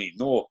tell me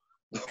no?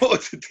 No,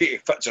 to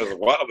take pictures of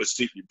what I was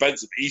sweeping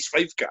bins at the East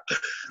Fife kit.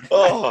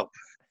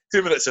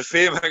 2 minutes of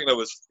fame hanging out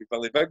was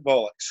Billy Big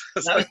Bollocks.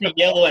 That was the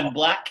yellow and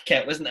black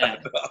kit, wasn't it?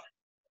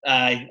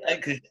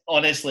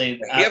 Honestly.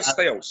 The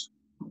hairstyles.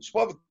 So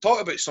what we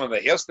talk about some of the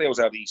hairstyles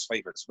out of the East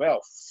Fife as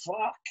well.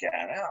 Fucking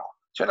hell.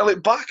 Trying to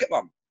look back at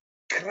them.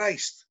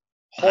 Christ.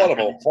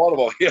 Horrible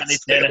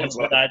hairstyles.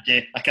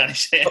 I can't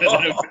say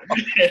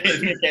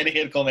any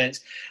hair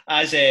comments.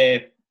 As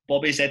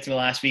Bobby said to me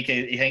last week,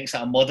 he thinks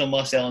that I'm modern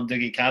Marcel and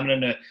Dougie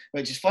Cameron now,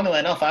 which is funnily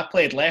enough, I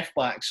played left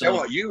back. So you know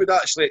what, you would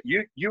actually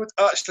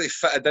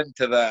fitted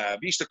into the,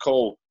 we used to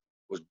call,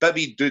 was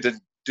Bibby, Dude and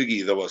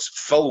Dougie, there was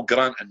Phil,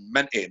 Grant and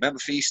Minty. Remember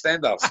for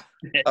EastEnders?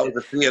 That was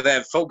the three of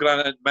them, Phil,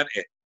 Grant and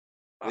Minty.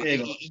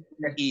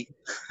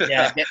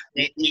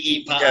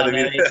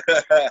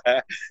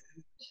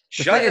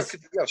 Shagger's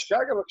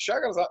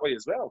that way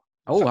as well.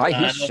 Oh, aye,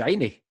 he's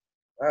shiny.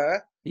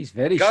 He's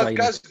very shiny.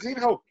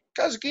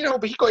 Gaz Greenhill,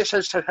 but he got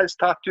his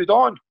tattooed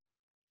on.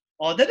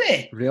 Oh, did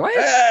he? Really?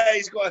 Yeah,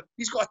 he's got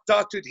a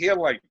tattooed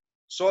hairline.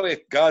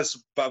 Sorry, Gaz,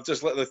 but I've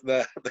just let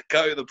the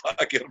cat out of the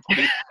back here.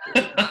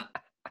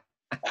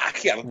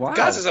 Wow.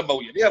 Gaz is a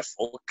millionaire,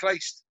 for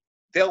Christ.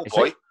 Del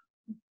boy.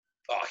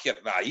 He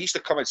used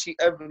to come and see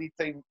every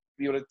time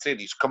we were in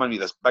training. He's come in with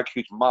this big,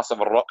 huge, massive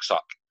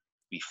rucksack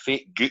with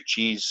fake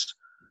Gucci's.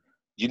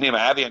 You name it,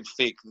 everything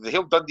fake. The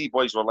whole Dundee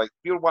boys were like,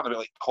 we were wanting to be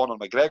like Conor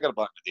McGregor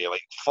back in the day,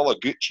 like full of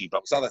Gucci,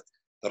 but was that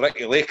the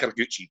Ricky Laker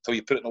Gucci until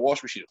you put it in the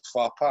wash machine, it was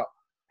far apart.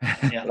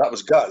 Yeah. That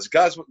was Gaz.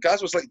 Gaz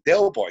was like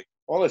Del Boy,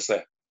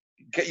 honestly.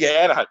 Get your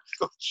hair out.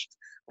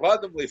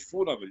 Randomly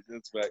phone him and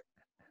it's like,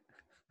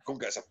 go and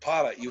get us a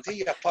parrot. You'll take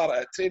you a parrot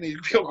at training,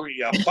 you'll go get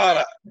you a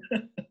parrot.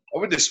 I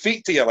wouldn't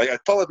speak to you, like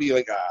I'd probably be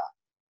like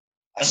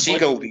a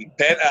seagull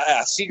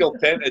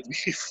painted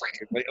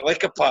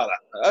like a parrot.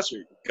 That's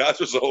what Gaz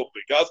was all.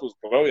 Gaz was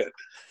brilliant.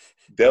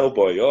 Del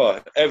Boy,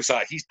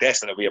 he's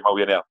destined to be a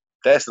millionaire.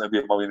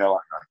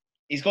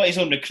 He's got his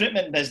own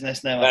recruitment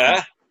business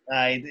now.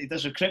 He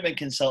does recruitment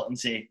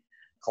consultancy.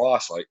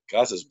 Class, like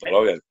Gaz is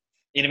brilliant.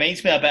 He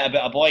reminds me a bit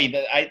about a boy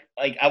that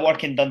I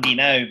work in Dundee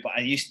now, but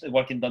I used to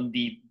work in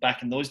Dundee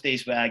back in those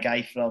days with a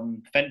guy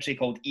from Fintry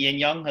called Ian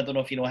Young. I don't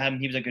know if you know him.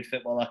 He was a good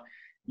footballer.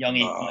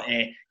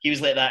 Youngie, he was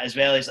like that as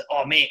well. He's like,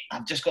 oh mate,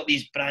 I've just got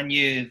these brand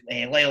new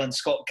Leyland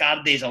Scott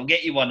Cardies, I'll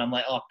get you one. I'm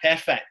like, oh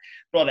perfect.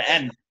 Brought it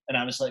in and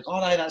I was like, oh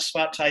no, that's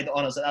smart, tried it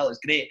on. I was like, that looks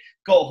great.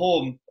 Got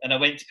home and I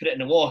went to put it in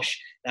the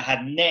wash. I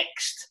had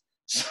Next.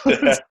 So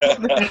the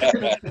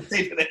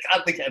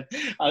cardigan.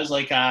 I was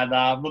like,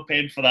 nah, I'm not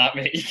paying for that,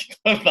 mate. You can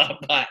have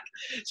that back.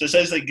 So it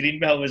sounds like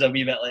Greenbell was a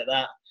wee bit like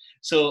that.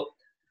 So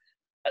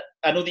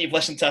I know that you've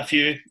listened to a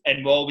few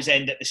and we always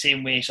end it the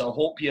same way, so I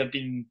hope you've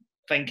been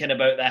thinking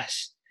about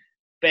this.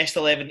 Best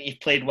 11 that you've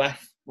played with,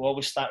 we'll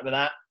always start with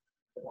that.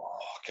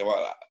 Okay,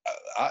 well,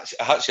 I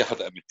actually had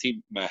it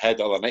in my head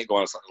the other night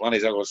going,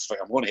 Lanny's I was like,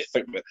 I'm going to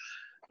think about it.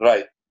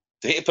 Right.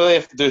 Do you hate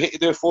to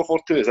do a 4-4-2,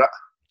 is that?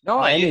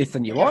 No,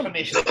 anything you want.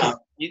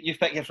 You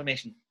pick your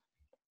formation.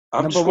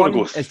 Number one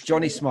is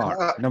Johnny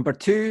Smart. Number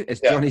two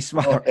is Johnny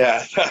Smart.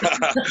 I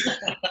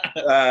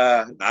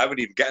wouldn't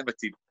even get in my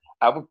team.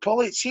 I would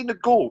probably see the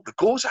goal. The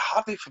goal's a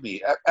hard for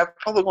me. I'm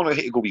probably going to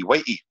hate to go with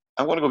Whitey.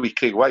 I'm going to go with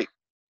Craig White.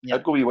 Yeah.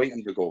 I'd go with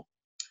Whitey to go.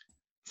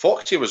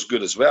 Foxy was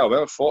good as well.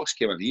 Well, Fox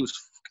came in. He was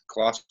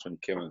class when he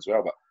came in as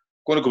well. But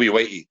I'm going to go with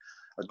Whitey.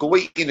 I'd go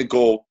Whitey in the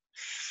goal.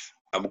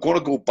 I'm going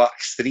to go back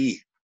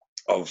three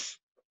of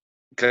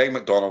Greg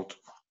McDonald,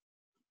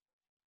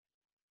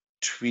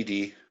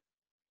 Tweedy,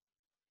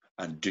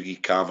 and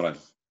Dougie Cameron.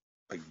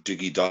 Like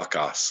Dougie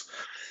Duckass.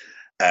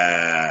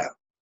 That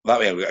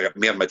way I got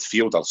more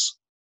midfielders.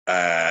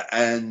 Let's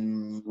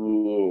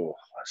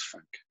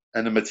think.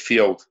 In the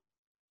midfield,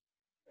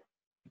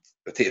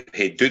 I take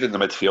hey, Dude in the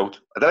midfield.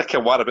 I don't care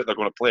what about they're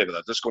going to play, but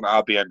they're just going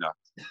to be in there.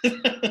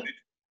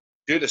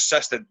 Dude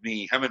assisted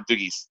me, him and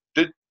Dougie's.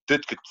 Dude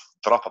could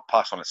drop a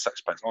pass on a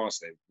sixpence,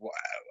 honestly. What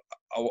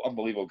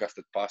unbelievable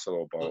gifted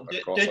passer.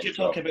 Dude, you're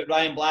talking about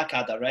Ryan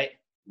Blackadder, right?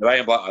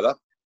 Ryan Blackadder.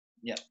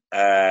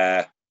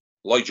 Yeah.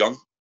 Lloyd Young.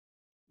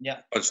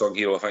 Yeah. Unsung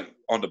hero, I think,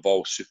 on the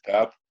ball,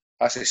 superb.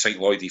 I say St.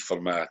 Lloydie for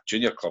my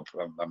junior club.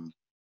 I'm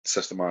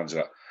assistant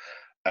manager.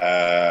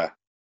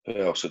 Who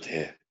else would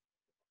here?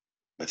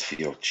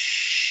 Midfield.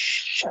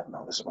 Shit,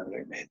 no, there's one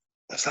right, mate.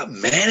 There's that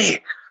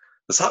many.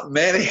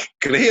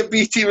 Great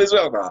B team as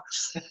well, man.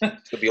 It's going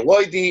to be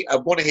Lloydie.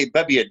 I'm going to hate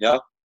Bibby in there.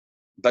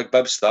 Big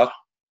Bib star.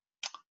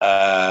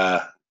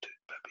 Bibby.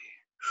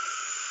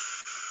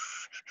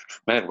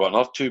 Man, I've got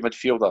another two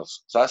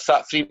midfielders. So that's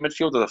that three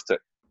midfielders I've took.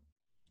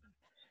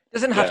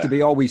 Doesn't have to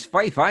be always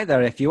Fife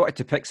either. If you wanted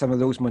to pick some of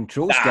those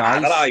Montrose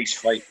guys. They're always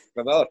Fife.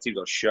 The other teams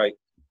are shite.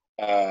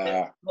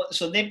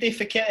 So nobody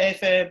forget if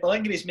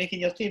Ballingre's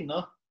making your team,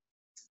 no?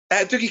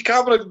 Dougie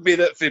Cameron made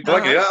it for the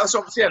Ballingry. That's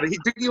what I'm saying.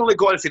 Dougie only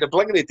got in for the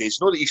Ballingry days.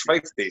 Not that he's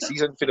Fife days.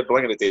 He's in for the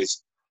Ballingry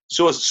days.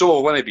 So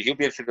will Linneby. He'll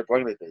be in for the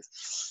Ballingry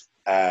days.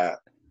 No,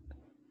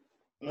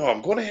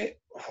 I'm going to...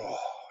 Oh,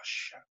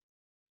 shit.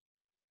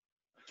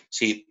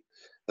 See,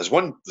 there's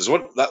one... Do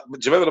you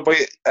remember the boy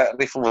at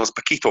Rafe Rovers,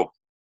 Paquito?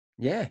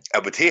 Yeah. I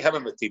would hate him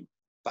in the team.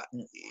 But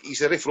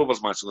he's a Rafe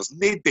Rovers man, so there's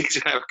no days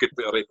I could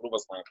put a Rafe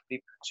Rovers man in the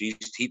team.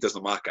 So he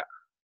doesn't mark it.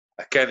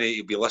 I can't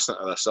he'll be listening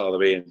to this all the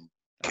way in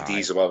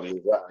Cadiz or whatever.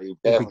 He'll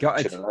be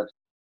gutted.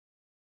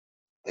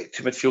 Like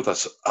two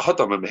midfielders. I had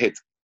them in my head,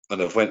 and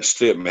I've went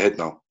straight in my head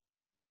now.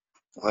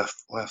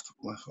 Left,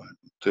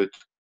 dude.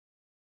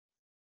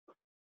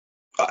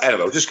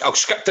 Anyway, I'll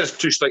skip this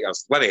two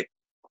strikers. Lenny.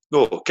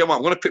 No, come on,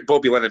 I'm going to put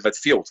Bobby Lynn in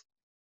midfield.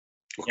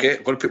 Okay,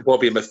 I'm going to put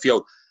Bobby in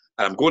midfield.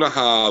 And I'm going to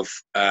have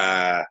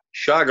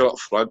Shagger up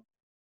front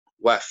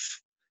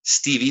with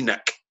Stevie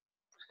Nicholas.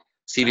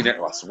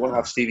 I'm going to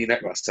have Stevie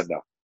Nicholas in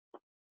there.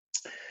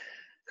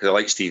 Because I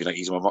like Stevie Nick,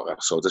 he's my mucker,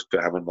 so I'll just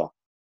put him in there.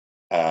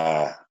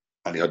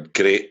 And he had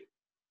great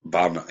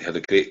Barnett. He had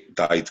a great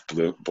dyed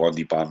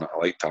blondie Barnett. I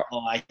like that.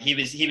 Oh, he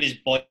was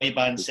boy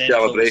band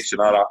central. Celebration,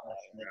 all that.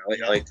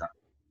 I like that.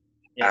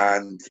 Yeah.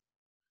 And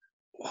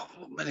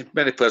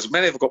many players.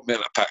 Many have got me in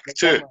a pack.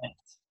 Two.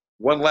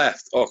 One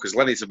left. Oh, because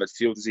Lenny's in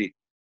midfield, is he?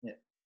 Yeah.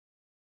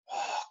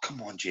 Oh,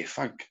 come on, Jay.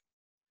 Think.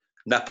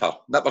 Nipper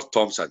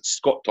Thompson.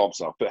 Scott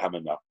Thompson. I'll put him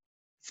in there.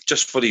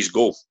 Just for his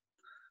goal.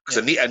 Because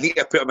I need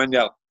to put him in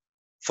there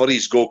for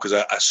his goal, because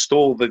I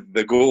stole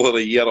the goal of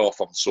the year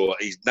off him. So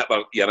he's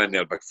Nipper, you're in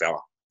there, big fella.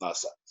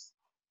 That's it.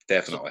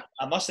 Definitely.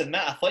 I must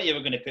admit, I thought you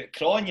were going to put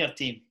Craw on your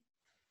team.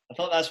 I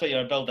thought that's what you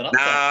were building up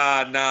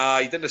Nah,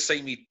 he didn't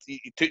sign me.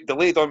 He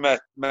delayed on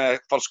my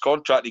first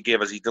contract he gave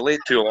us. He delayed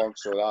too long,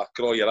 so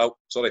Craw, you're out.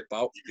 Sorry,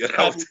 pal. You're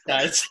out.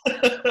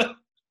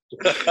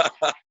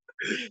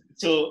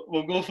 So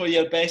we'll go for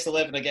your best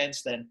 11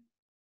 against then.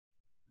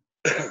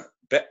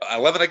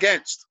 11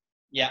 against?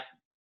 Yeah.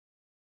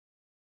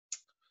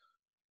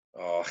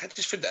 Oh, I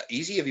just found that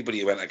easy.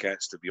 Everybody went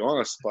against, to be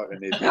honest. But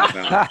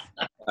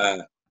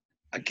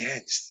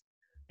against.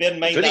 Bear in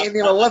mind, do you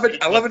need 11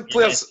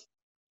 players?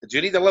 Do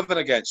you need 11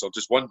 against, or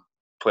just one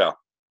player?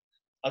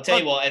 I'll tell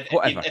you what.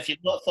 If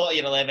you've not thought of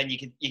your 11, you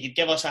could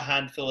give us a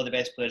handful of the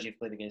best players you've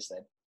played against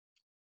then.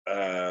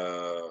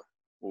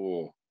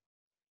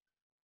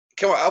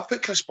 Come on, I'll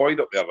put Chris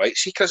Boyd up there, right?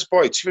 See Chris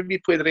Boyd. See when we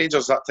played the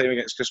Rangers that time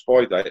against Chris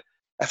Boyd, right?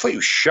 I thought he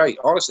was shite.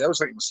 Honestly, I was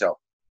thinking to myself,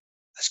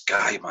 this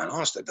guy, man,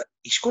 honestly,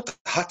 he scored the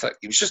hat-trick.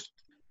 He was just,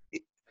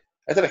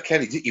 I don't know,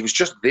 Kenny, he was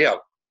just there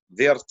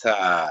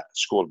to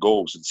score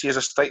goals. And see, as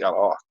a striker,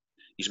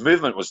 his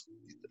movement was,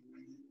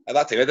 at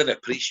that time, I didn't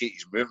appreciate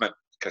his movement,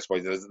 Chris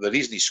Boyd. The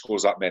reason he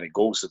scores that many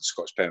goals in the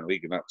Scottish Premier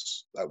League, and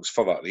that was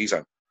for that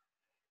reason.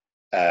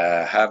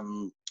 I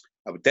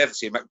would definitely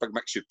say Big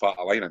Mick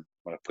Supatalainen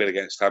when I played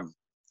against him.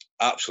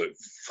 Absolute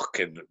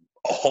fucking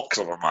hawks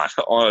of a man,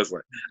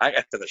 honestly. I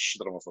got to the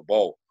shit him off the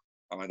ball.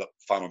 I ended up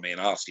fan of main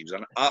arse. He was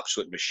an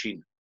absolute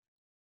machine.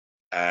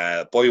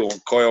 Boy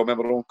Owen Coyle,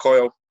 remember Owen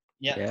Coyle?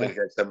 Yeah. Played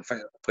against him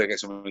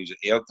when he was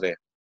at Airdrie.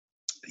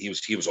 He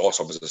was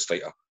awesome as a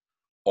striker.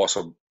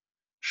 Awesome.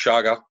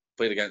 Shagger,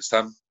 played against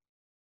him.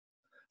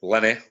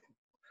 Lenny,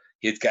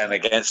 he'd get in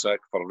against it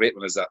for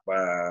raping us at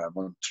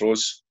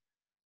Montrose.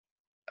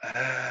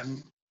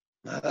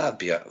 That'd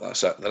be it.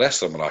 That's it. The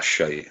rest of them are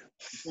shite. I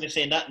was going to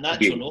say,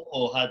 Nacho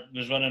Novo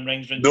was running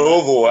rings.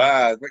 Novo,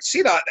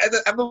 see that?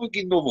 I'm not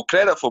giving Novo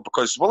credit for,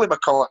 because Willie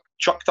McCulloch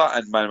chucked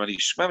that in, man, when he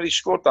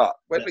scored that.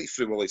 Went right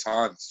through Willie's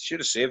hands. Should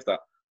have saved that.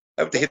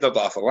 I would have hit that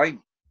off the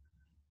line.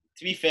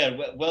 To be fair,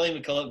 Willie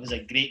McCulloch was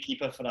a great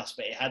keeper for us,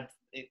 but he had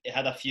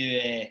a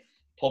few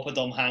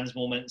Poppadom hands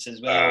moments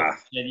as well.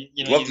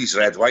 Loved his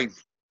red wine.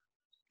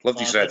 Loved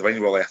his red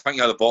wine, Willie. I think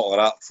he had a bottle of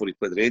that before he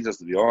played the Rangers,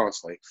 to be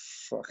honest. Like,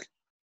 fuck.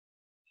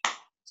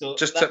 So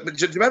do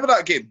you remember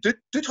that game? Dude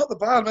hit the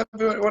bar.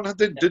 Remember when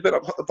Dude went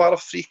up hit the bar, a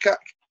free kick?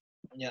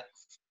 Yeah.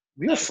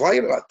 We were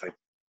flying at that time.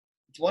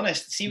 To be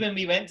honest, see, when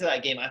we went to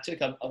that game, I took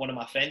one of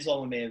my friends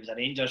along with me. He was a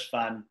Rangers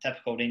fan,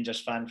 typical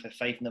Rangers fan for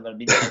Fife, never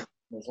been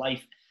in his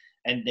life.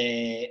 And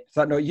is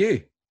that not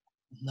you?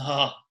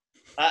 No.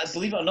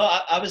 Believe it or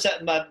not, I was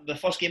at the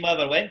first game I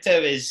ever went to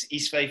was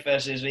East Fife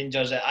versus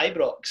Rangers at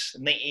Ibrox,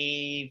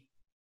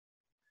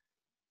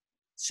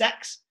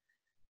 96.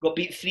 Got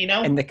beat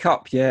 3-0. In the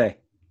cup, yeah.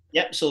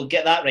 Yep, so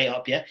get that right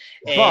up, yeah.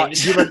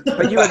 But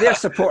you were there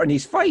supporting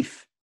East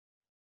Fife.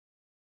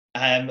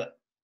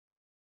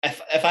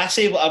 If I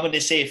say what I'm going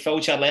to say, Phil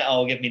Charletta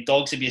will give me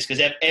dog's abuse,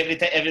 because every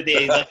day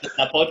he listens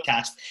to a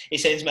podcast, he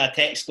sends me a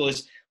text,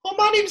 goes, "Oh,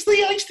 my name's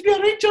Lee, I used to be a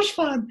Rangers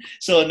fan."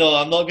 So no,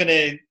 I'm not going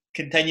to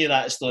continue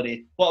that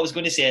story. What I was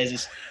going to say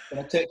is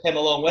when I took him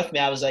along with me,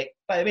 I was like,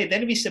 by the way,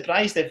 don't be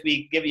surprised if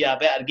we give you a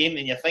better game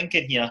than you're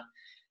thinking here.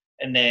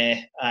 And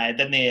I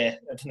didn't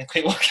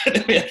quite work out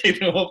the way I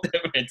kind of hoped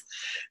it would.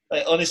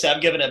 Like, honestly, I'm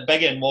giving it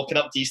big and walking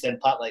up to Eastern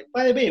Park like,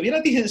 by the way, we're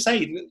a decent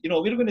side. You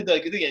know, we're going to do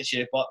good against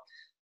you. But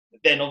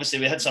then obviously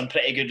we had some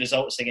pretty good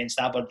results against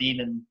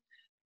Aberdeen, and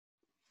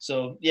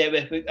so yeah,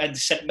 and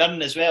St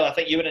Mirren as well. I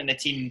think you were in the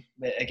team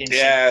against.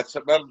 Yeah,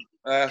 St Mirren.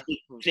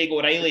 Craig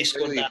O'Reilly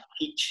scored that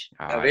peach.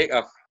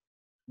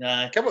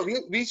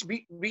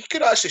 We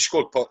could actually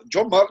scored.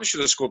 John Martin should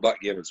have scored that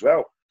game as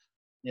well.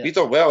 Yeah. We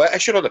done well. I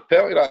should have had a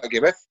penalty that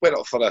game. I went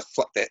up for I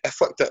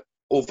flicked it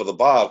over the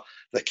bar.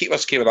 The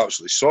keepers came and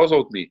absolutely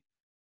sawzalled me.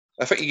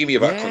 I think he gave me a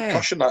bit of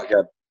concussion that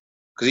game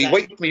because he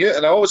wiped me out.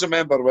 And I always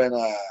remember when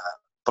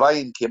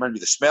Brian came in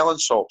with the smelling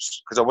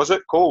salts because I was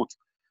out cold.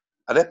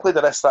 And I played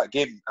the rest of that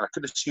game and I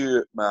couldn't see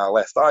out my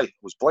left eye. I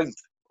was blind.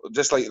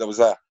 Just like there was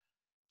a.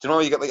 Do you know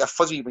you get like a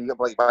fuzzy when you get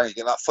like bang, you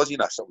get that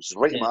fuzziness? It was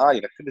right in my eye,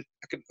 and I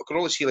could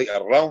only see like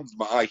around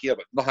my eye here,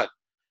 but nothing.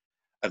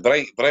 And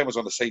Brian was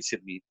on the side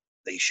saying to me,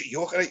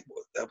 "You okay?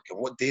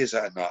 What day is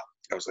that?" And that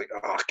I was like,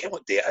 "Oh, I can't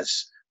what day it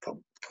is."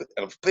 And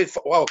I've played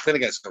for a while playing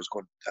against him. I was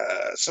going,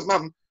 St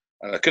Mirren,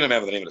 and I couldn't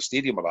remember the name of the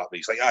stadium or that. But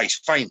he's like,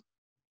 "He's fine."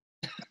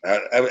 I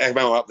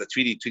remember up the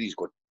Tweedy's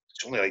going,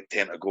 "It's only like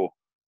 10 to go."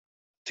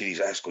 Tweedy's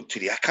asked, going,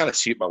 "Tweedy, I can't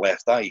see with my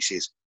left eye." He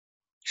says,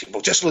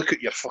 "Well, just look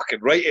at your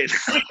fucking right end."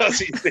 I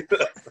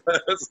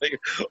was like,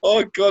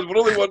 "Oh God, we're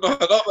only 1-0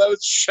 up." I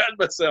was shitting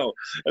myself.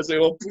 I was like,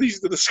 "Well, please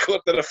do the score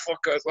to the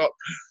fuck us up."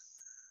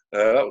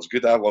 That was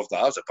good. I loved that.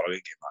 That was a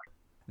brilliant game, man.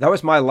 That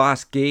was my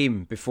last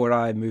game before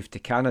I moved to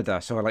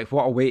Canada. So, like,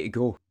 what a way to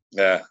go!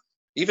 Yeah,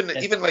 even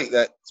like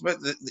that.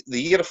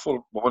 The year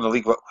before we won the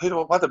league, what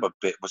did we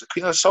beat? Was it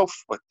Queen of the South?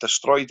 We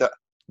destroyed it.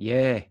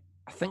 Yeah,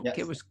 I think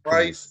it was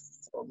 5.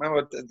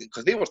 Remember,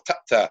 because they were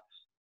tipped to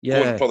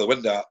probably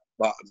win that,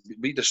 but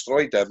we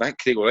destroyed them. I think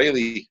Craig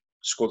O'Reilly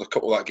scored a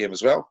couple of that game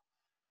as well.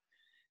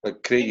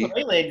 Like Craig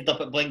O'Reilly ended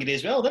up at Blingery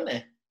as well, didn't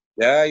he?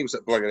 Yeah, he was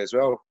at Blingery as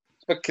well.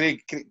 But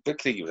Craig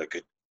was a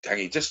good thing.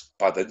 He just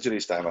bad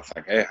injuries to him, I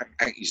think. I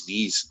think his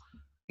knees.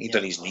 He'd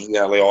done his knee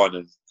early on,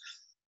 and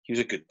he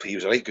was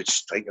a right good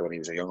striker when he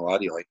was a young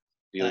laddie, like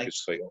really good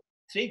striker.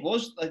 Craig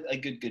was a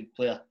good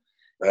player.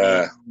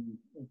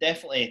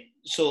 Definitely.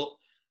 So,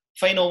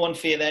 final one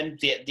for you then.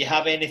 Do you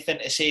have anything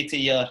to say to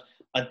your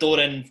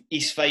adoring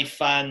East Fife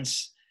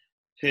fans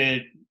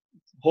who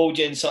hold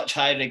you in such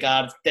high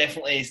regard?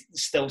 Definitely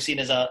still seen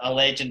as a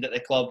legend at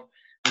the club.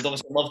 We'd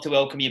obviously love to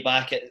welcome you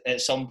back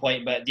at some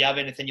point, but do you have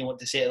anything you want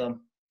to say to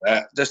them?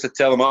 Just to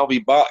tell them I'll be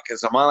back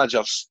as a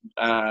manager.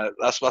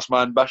 That's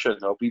my ambition.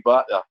 I'll be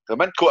back there.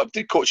 I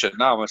did coach it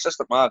now. I'm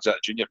assistant manager at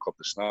a junior club,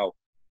 the Snarl,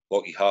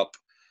 Lockheed Harp.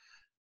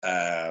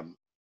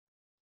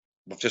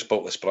 We've just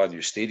built this brand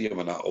new stadium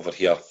and that over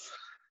here.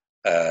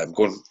 And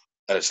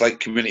it's like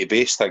community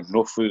based thing,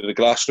 no through the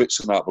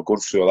grassroots and that. We're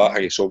going through all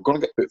that. So I'm going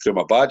to get put through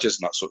my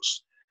badges and that. So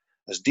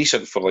it's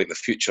decent for like the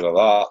future of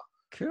that.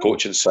 Cool.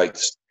 Coaching side.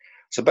 It's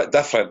a bit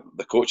different,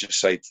 the coaching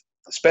side,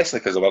 especially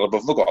because we've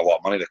not got a lot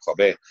of money in the club,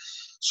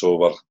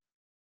 So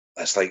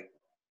it's like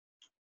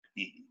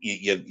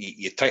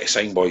you try to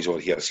sign boys over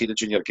here. See the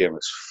junior game,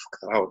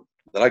 they're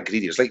not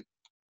greedy. It's like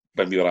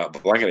when we were at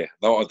Blingery. I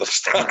don't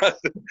understand.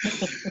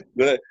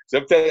 So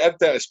I'm trying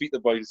to speak to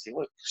the boys and say,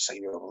 "Look,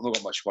 we've not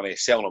got much money."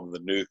 Selling them the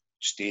new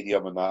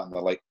stadium and that, and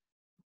they're like,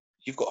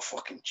 "You've got a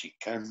fucking cheek,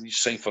 can you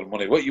sign for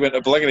money? What, you went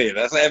to Blingery?"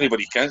 That's not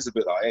everybody cares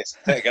about that. It's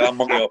to get that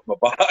money off my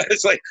back.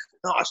 It's like,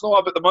 no, it's not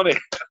about the money.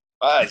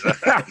 But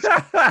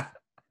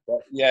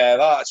yeah,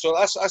 that's what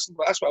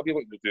I'll be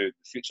looking to do in the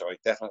future.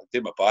 Like, definitely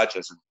do my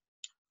badges and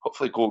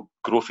hopefully grow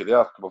from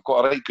there. We've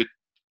got a right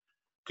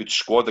good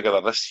squad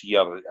together this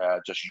year.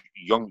 Just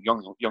young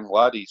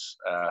laddies.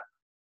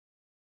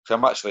 So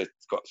I'm actually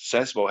got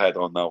sensible head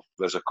on now.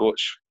 There's a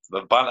coach.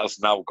 The banter's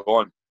now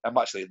gone. I'm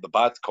actually the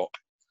bad cop.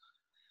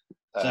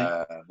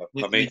 So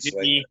would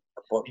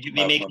you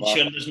be making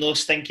sure there's no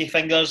stinky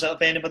fingers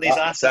up anybody's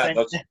ass?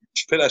 Put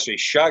this way,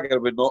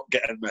 Shagger would not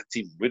get in my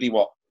team. Would he?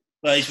 What?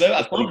 Well, he's out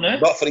of form now.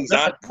 Not for his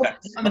hand.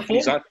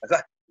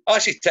 I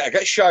said,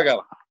 get Shagger.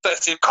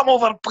 Come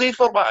over and play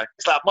for me.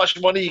 It's like, much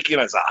money you can.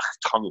 It's like,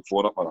 hung the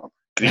phone up on him.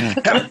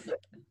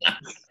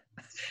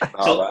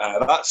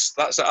 That's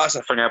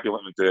the thing I'd be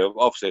wanting to do.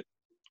 Obviously,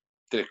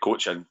 do the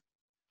coaching,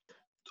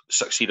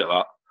 succeed at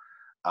that,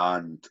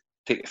 and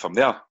take it from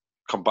there.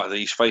 Come back to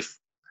East Fife.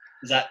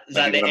 Is that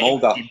I'm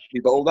older? A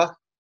bit older.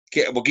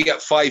 We'll get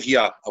it 5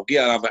 year. I'll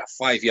get him about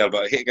 5 year,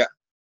 but I hate to get.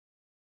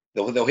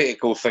 They'll hate to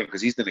go thing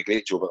because he's doing a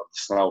great job at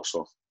the now.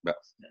 So, but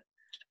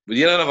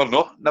you never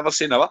know. Never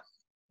say never.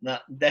 No,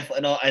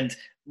 definitely not. And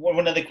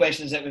one of the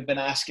questions that we've been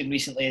asking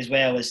recently as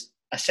well is,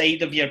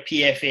 aside of your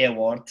PFA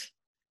award,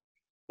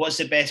 what's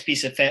the best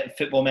piece of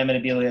football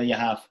memorabilia you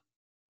have?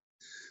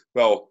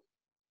 Well,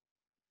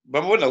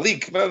 when we won the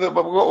league, when we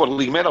got our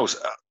league medals,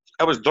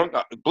 I was drunk,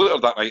 blew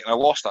it that night, and I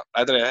lost it.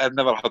 I'd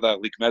never had a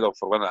league medal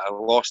for winning it. I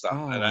lost it.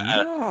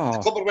 The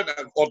club went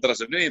in order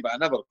as a new, but I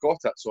never got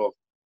it. So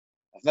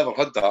I've never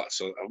had that.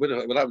 So that would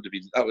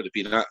have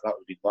been that.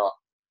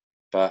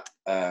 But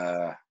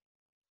the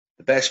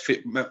best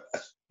the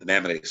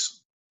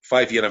memories,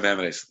 5 year of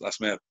memories.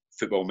 That's my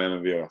football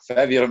memorabilia.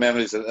 5 year of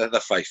memories at the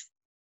Fife.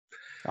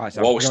 That's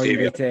a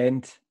brilliant way to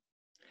end.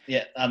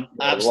 Yeah, I'm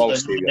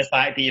absolutely loving the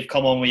fact that you've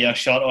come on with your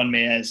shirt on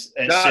me. That's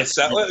it.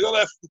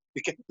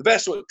 The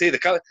best way to do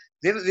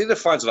the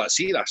fans are that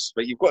serious,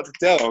 but you've got to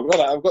tell them,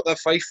 I've got the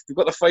Fife. You've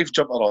got the Fife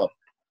jumper on.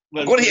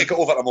 I'm going to get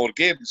over to more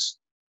games.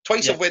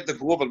 Twice I've went to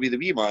go over with the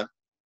wee man,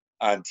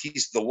 and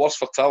he's the worst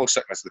for travel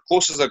sickness. The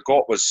closest I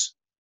got was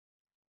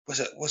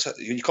it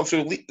when you come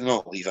through leaving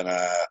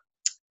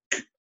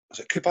was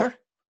it Cooper?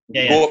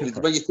 Yeah.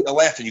 When you take a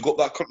left and you go up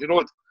that country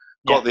road,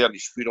 got there and he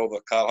screwed over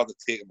the car. Had to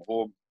take him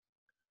home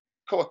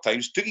a couple of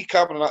times. Dougie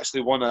Cameron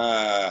actually won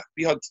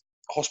we had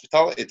a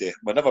hospitality day.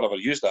 We never ever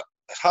used it.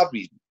 It's hard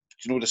the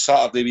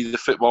Saturday we did the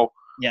football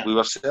with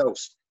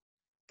ourselves.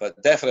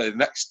 But definitely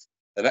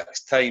the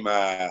next time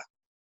I've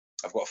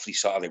got a free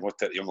Saturday, we'll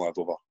take the young lad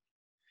over.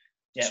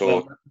 Yeah,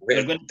 so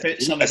we're going to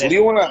put some is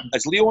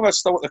Leona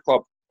still at the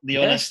club?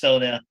 Leona's still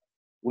there.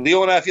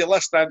 Leona, if you're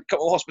listening, a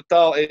couple of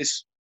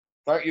hospitalities.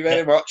 Thank you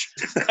very much.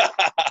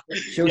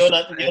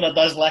 Leona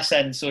does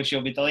listen, so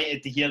she'll be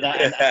delighted to hear that.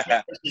 I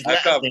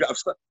think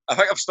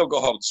I've still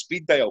got her on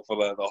speed dial for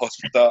the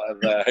hospital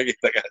and the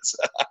tickets.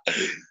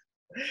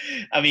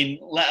 I mean,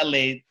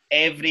 literally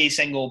every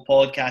single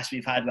podcast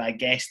we've had with a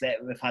guest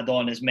that we've had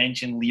on has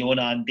mentioned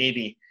Leona and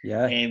Davey.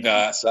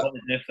 That's it. What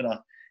to do for her.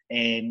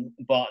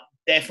 But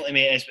definitely,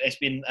 mate, it's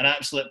been an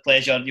absolute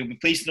pleasure. You'll be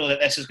pleased to know that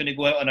this is going to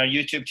go out on our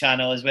YouTube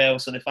channel as well,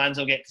 so the fans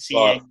will get to see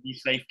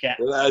East Fife kit.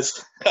 It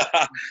is.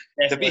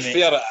 To be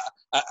fair,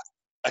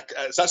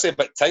 it's actually a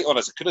bit tight on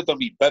us. I could have done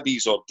me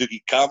bibbies or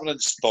Dougie Cameron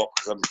stock.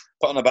 I'm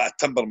putting a bit of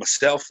timber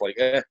myself,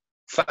 fitting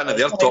in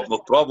their top, no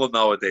problem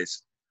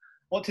nowadays.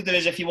 What to do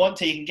is, if you want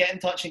to, you can get in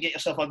touch and get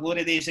yourself a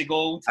Glory Days of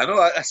Gold. I know,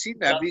 I seen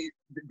them.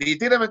 Do you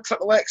do them in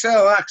triple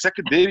XL? Because I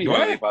could do you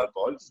one of bad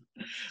boys.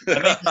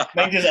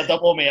 Mine is a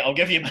double, mate. I'll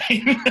give you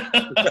mine.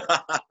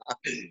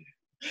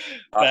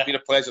 It's been a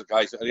pleasure,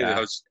 guys. It really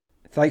has.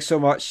 Thanks so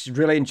much.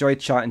 Really enjoyed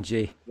chatting,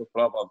 Jay. No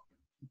problem.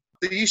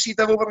 Did you see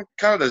Div over in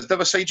Canada? Is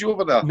Div aside you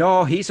over there?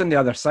 No, he's on the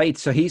other side.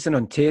 So he's in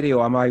Ontario.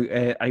 I'm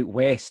out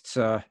west.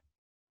 So I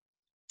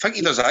think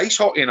he does ice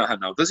hockey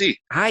now, does he?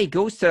 He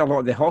goes to a lot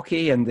of the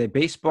hockey and the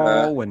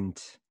baseball and.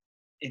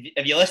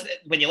 If you listen,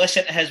 when you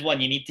listen to his one,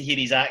 you need to hear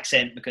his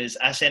accent, because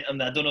I sent him.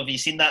 I don't know if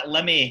you've seen that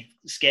Limmy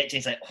sketch.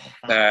 He's like,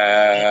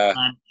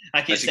 man,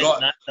 I keep saying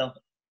that stuff.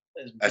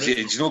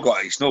 He's not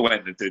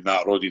went and doing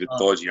that Roddy the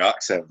dodgy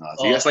accent.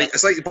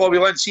 It's like Bobby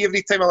Lynn. See,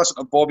 every time I listen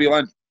to Bobby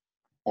Lynn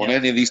on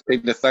any of these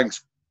kind of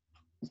things,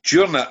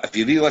 during it, if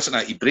you really listen to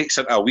it, he breaks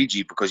into a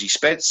Ouija because he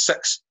spent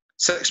six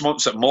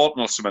months at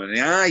Morton or something,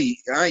 and he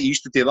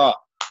used to do that,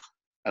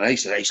 and I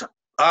used to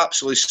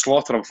absolutely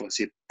slaughter him for it.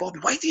 Say, Bobby,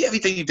 why do you every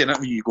time you do that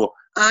when you go,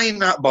 I'm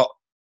that, but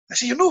I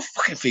say, you're no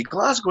fucking fake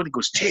Glasgow. And he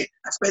goes, Jay,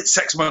 I spent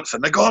 6 months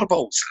in the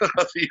Gorbals.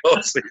 He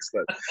obviously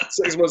said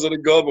 6 months in the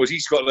Gorbals.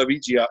 He's got an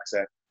Ouija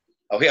accent.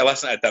 I'll hear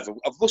listen to Div.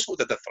 I've not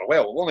spoken to Div for a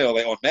while. I've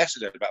only on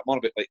Messenger, but I'm on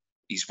about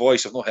his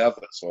voice. I've not heard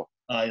it. So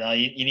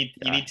you need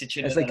to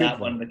tune into that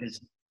one,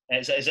 because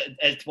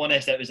it's one.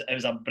 It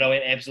was a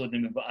brilliant episode,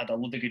 and we've had a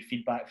load of good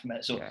feedback from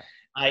it. So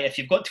if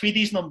you've got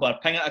Tweedy's number,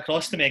 ping it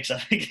across to me, because I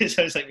think it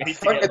sounds like we need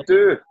to get it. I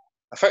do.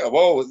 I think I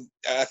will.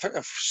 I think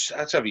he's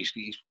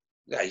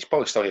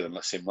probably still here on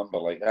the same number,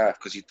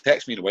 because he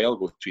texted me a while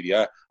ago, Tweedy.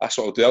 That's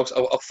what I'll do.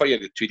 I'll fire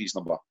the Tweedy's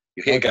number.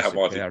 You hate to get him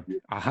on.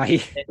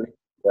 Aye.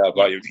 Yeah,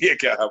 but you hate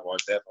to get him on,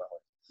 definitely.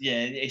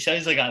 Yeah, he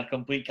sounds like a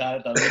complete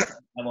character.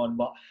 I'm on,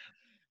 but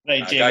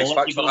right, Jay, guys,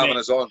 thanks for having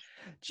us on.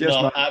 Cheers,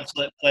 man.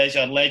 Absolute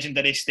pleasure.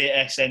 Legendary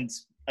status, and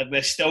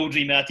we're still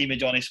dreaming a team of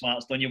Johnny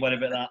Smarts. Don't you worry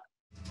about that.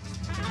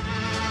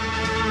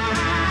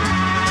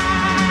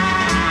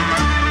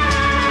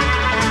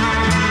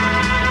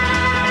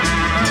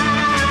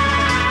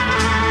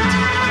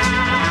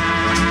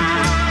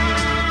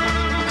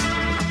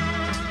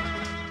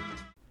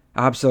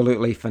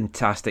 Absolutely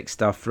fantastic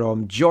stuff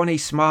from Johnny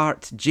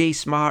Smart, Jay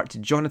Smart,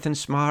 Jonathan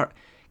Smart.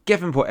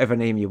 Give him whatever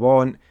name you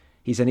want.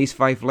 He's an East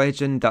Fife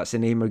legend. That's the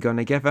name we're going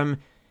to give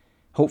him.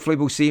 hopefully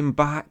we'll see him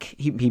back.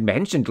 He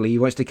mentioned Lee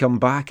wants to come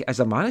back as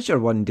a manager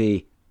one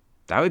day.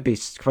 That would be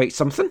quite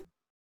something.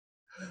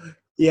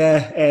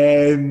 Yeah,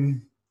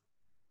 I'm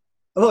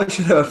not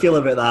sure how I feel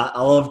about that.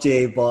 I love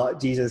Jay, but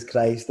Jesus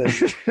Christ.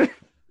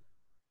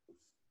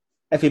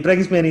 If he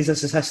brings me in as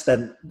his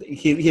assistant,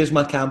 here's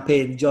my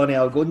campaign. Johnny,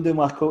 I'll go and do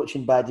my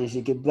coaching badges.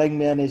 You could bring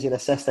me in as your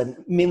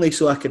assistant, mainly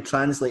so I could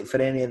translate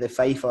for any of the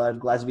Fife or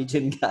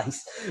Glaswegian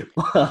guys.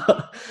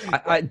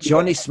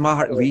 Johnny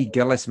Smart, Lee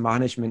Gillis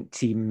management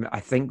team, I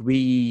think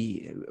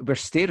we're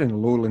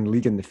staring Lowland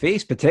League in the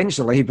face,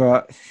 potentially,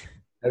 but...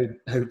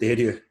 How dare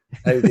you?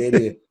 How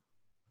dare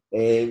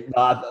you?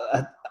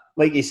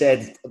 Like you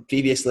said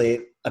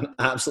previously, an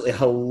absolutely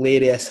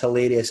hilarious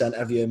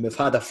interview, and we've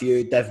had a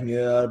few. Div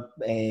Muir,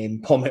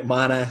 Paul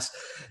McManus,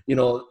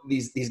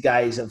 these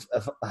guys have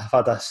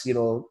had us,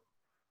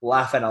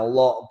 laughing a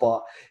lot.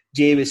 But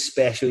Jay was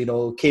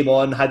special, came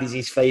on, had his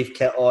East 5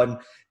 kit on.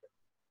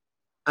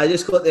 I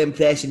just got the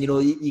impression,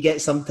 you get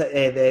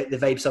the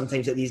vibe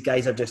sometimes that these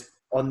guys are just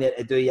on there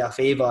to do you a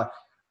favour.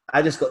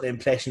 I just got the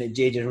impression that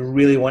Jay just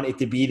really wanted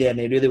to be there, and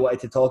he really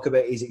wanted to talk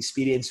about his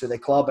experience with the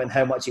club and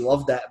how much he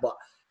loved it. But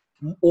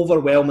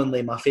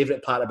overwhelmingly, my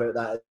favourite part about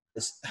that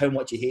is how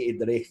much he hated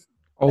the Wraith.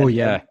 Oh,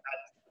 yeah.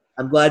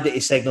 I'm glad that he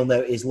signalled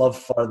out his love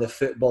for the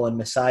football and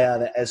messiah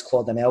that is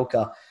Claude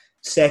Anelka,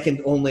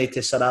 second only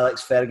to Sir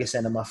Alex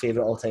Ferguson and my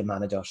favourite all-time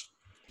managers.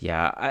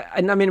 Yeah,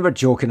 and I mean, we're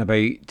joking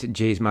about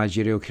Jay's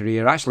managerial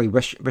career. I actually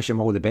wish him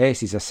all the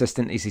best. He's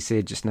assistant, as he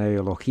said just now,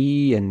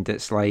 Lochee, and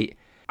it's like...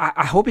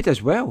 I hope he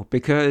does well,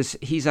 because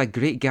he's a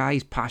great guy.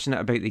 He's passionate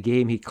about the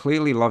game. He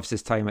clearly loves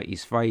his time at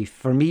East Fife.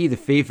 For me, the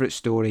favourite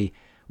story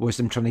was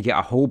them trying to get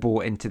a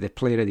hobo into the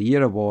Player of the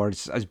Year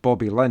awards as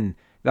Bobby Lynn.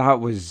 That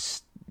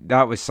was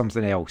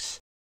something else.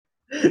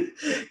 Yeah,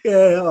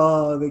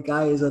 the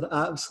guy is an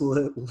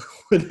absolute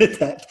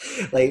lunatic.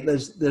 Like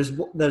there's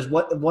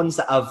ones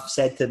that I've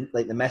said to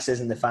like the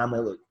missus and the family,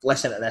 look,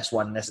 listen to this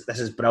one. This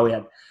is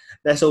brilliant.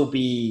 This will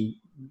be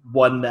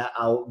one that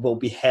will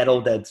be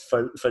heralded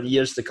for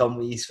years to come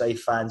with East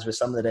Fife fans, with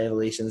some of the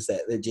revelations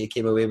that Jay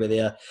came away with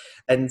there.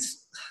 And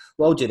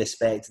with all due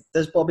respect,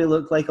 does Bobby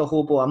look like a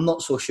hobo? I'm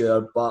not so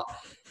sure, but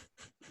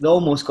they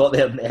almost got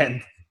there in the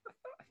end.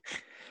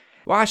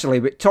 Well, actually,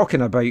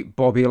 talking about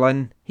Bobby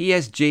Lynn, he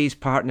is Jay's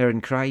partner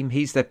in crime.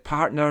 He's the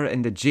partner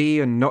in the Jay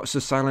and Not So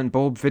Silent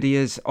Bob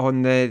videos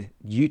on the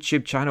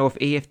YouTube channel of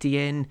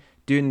AFTN,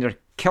 doing their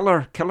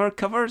killer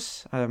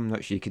covers. I'm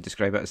not sure you could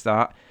describe it as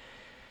that.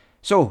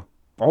 So,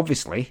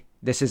 obviously,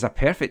 this is a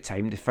perfect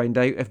time to find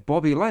out if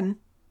Bobby Lynn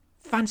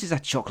fancies a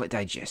chocolate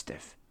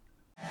digestive.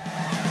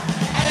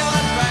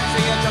 Anyone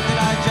fancy a chocolate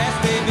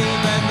digestive,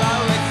 even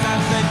though it's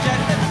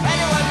unsuggested?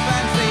 Anyone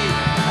fancy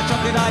a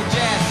chocolate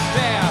digestive?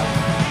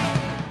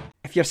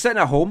 If you're sitting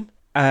at home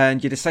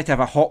and you decide to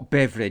have a hot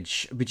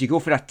beverage, would you go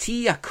for a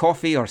tea, a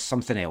coffee, or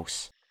something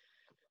else?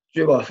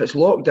 Well, if it's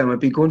lockdown, I'd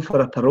be going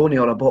for a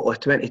Peroni or a bottle of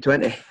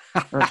 2020.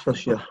 That's for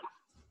sure.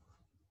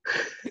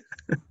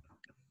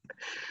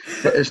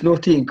 But it's no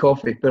tea and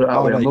coffee, put it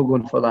that way. I'm not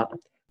going for that.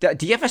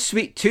 Do you have a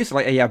sweet tooth?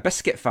 Like, are you a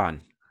biscuit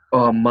fan?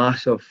 Oh,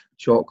 massive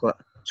chocolate.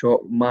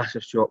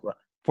 Massive chocolate.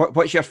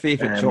 What's your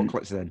favourite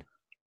chocolates then?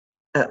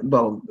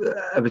 Well,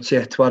 I would say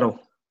a twirl.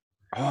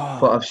 Oh,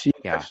 but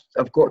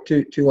I've got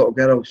two little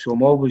girls, so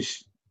I'm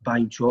always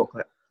buying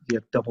chocolate.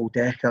 They're double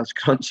deckers,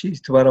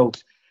 crunchies,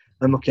 twirls.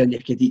 I'm not kidding,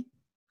 you could eat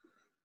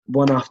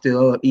one after the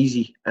other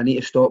easy. I need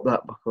to stop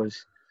that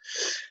because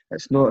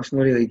it's not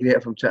really great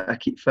if I'm trying to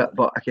keep fit,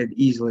 but I could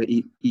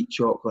easily eat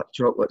chocolate.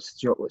 Chocolate's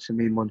the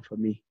main one for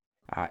me.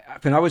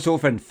 When I was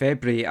over in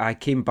February, I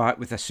came back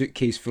with a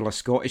suitcase full of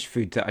Scottish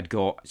food that I'd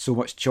got so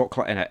much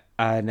chocolate in it,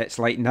 and it's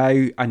like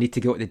now I need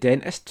to go to the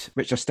dentist,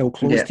 which are still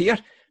closed here.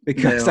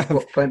 Because I've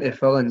got plenty of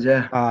fillings,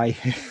 yeah. Aye.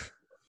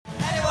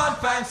 Anyone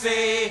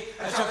fancy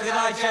a chocolate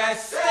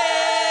digestive?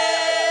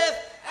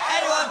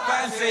 Anyone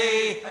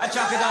fancy a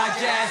chocolate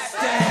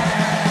digestive?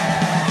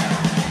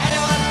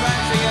 Anyone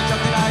fancy a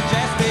chocolate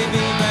digestive,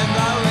 even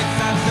though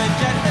it's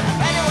unsuggested?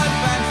 Anyone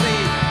fancy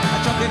a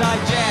chocolate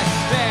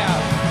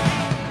digestive?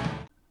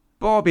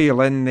 Bobby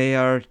Lynn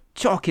there,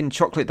 talking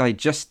chocolate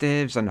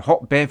digestives and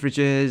hot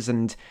beverages,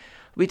 and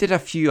we did a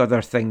few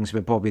other things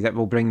with Bobby that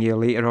we'll bring you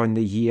later on in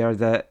the year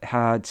that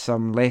had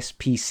some less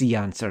PC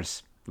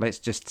answers. Let's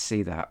just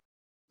say that.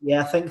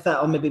 Yeah, I think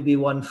that'll maybe be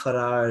one for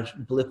our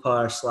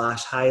blooper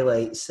 /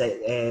 highlights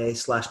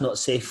 / not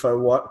safe for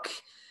work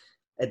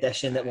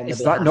edition. That will maybe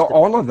Is that not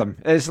all of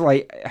them? It's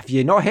like, have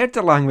you not heard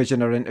the language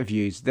in our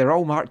interviews? They're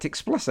all marked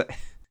explicit.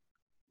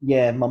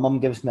 Yeah, my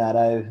mum gives me a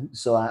row,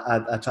 so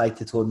I tried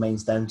to tone mine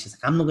down. She's like,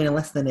 I'm not going to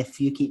listen if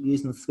you keep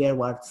using swear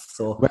words.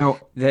 So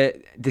well,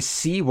 the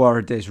C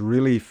word is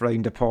really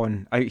frowned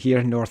upon out here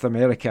in North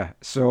America.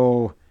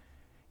 So,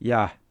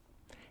 yeah.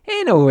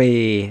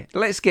 Anyway,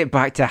 let's get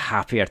back to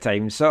happier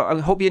times. So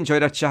I hope you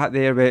enjoyed our chat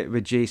there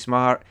with Jay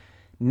Smart.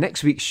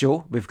 Next week's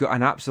show, we've got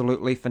an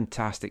absolutely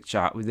fantastic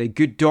chat with the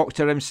good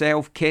doctor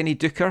himself, Kenny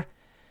Dooker.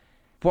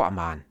 What a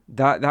man.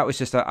 That was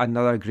just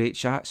another great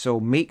chat. So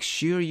make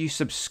sure you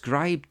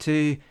subscribe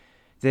to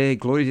the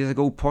Glory Days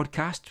Ago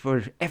podcast,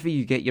 wherever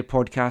you get your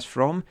podcast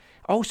from.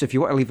 Also, if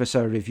you want to leave us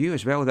a review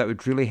as well, that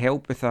would really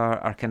help with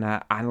our kind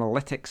of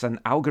analytics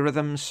and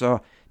algorithms, so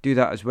do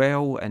that as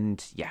well,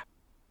 and yeah.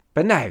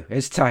 But now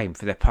it's time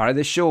for the part of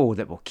the show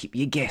that will keep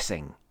you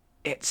guessing.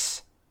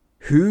 It's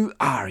Who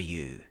Are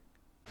You?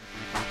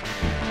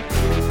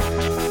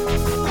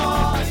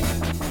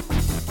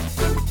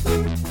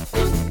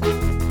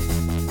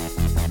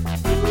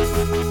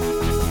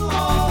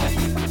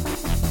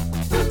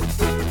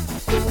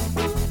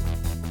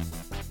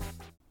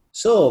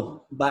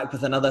 So, back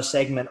with another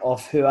segment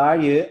of Who Are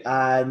You?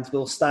 And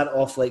we'll start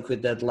off like we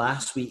did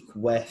last week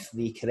with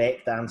the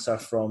correct answer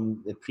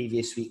from the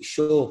previous week's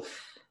show.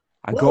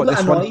 I got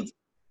this one.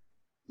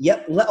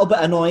 Yep, a little bit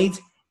annoyed.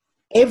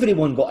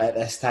 Everyone got it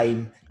this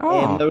time.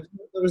 Oh. There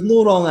was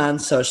no wrong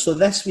answer. So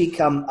this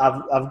week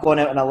I've gone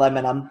out on a limb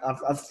and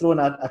I've thrown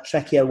a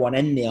trickier one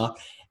in there.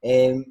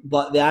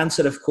 But the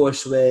answer, of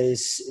course,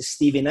 was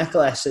Stevie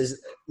Nicholas.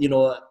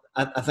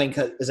 I think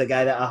is a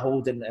guy that I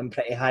hold in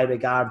pretty high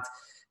regard.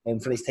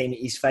 For his time at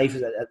East Fife,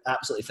 was an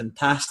absolutely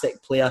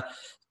fantastic player.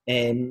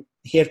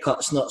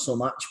 Haircuts not so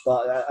much,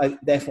 but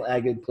definitely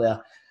a good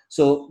player.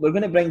 So we're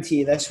going to bring to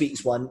you this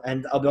week's one,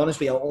 and I'll be honest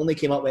with you, I only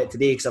came up with it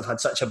today because I've had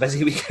such a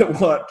busy week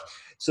at work.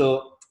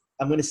 So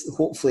I'm going to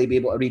hopefully be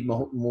able to read my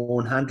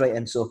own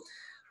handwriting. So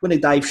I'm going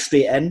to dive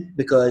straight in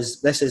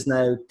because this is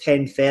now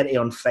 10:30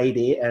 on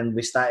Friday, and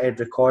we started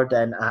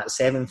recording at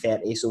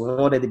 7:30. So we've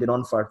already been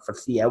on for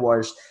 3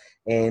 hours.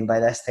 By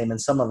this time, and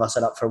some of us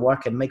are up for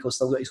work, and Michael's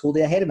still got his whole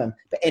day ahead of him.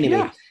 But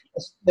anyway,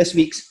 This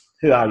week's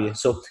Who Are You?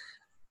 So,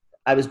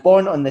 I was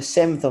born on the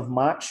 7th of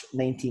March,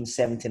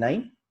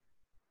 1979.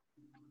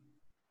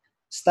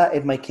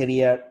 Started my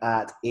career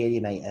at Ayr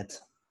United.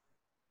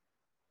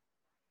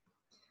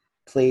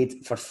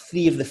 Played for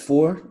 3 of the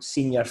 4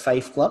 senior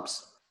Fife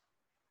clubs.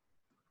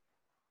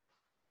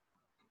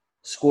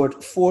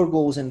 Scored 4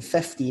 goals in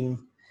 15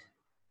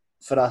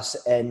 for us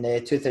in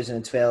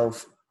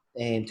 2012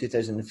 and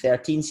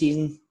 2013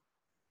 season,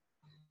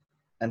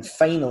 and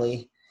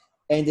finally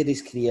ended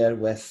his career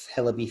with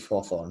Hillabeef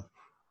Hawthorn.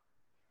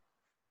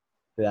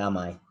 Who am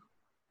I?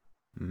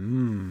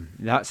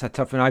 That's a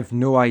tough one. I've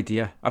no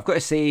idea. I've got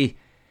to say,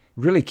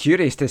 really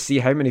curious to see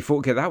how many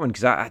folk get that one,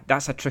 because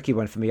that's a tricky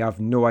one for me. I've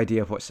no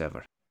idea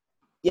whatsoever.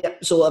 Yeah,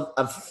 so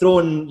I've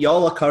thrown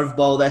y'all a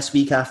curveball this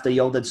week after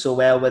y'all did so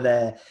well with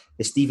the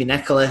Stevie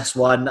Nicholas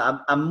one.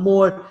 I'm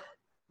more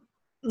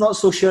not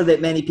so sure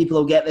that many people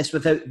will get this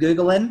without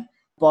Googling,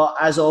 but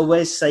as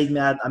always, send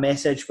me a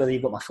message, whether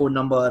you've got my phone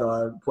number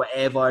or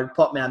whatever,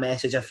 pop me a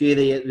message. A few of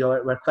you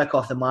were quick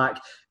off the mark.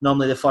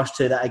 Normally the first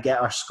 2 that I get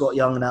are Scott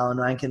Young and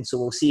Alan Rankin, so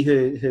we'll see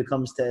who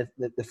comes to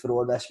the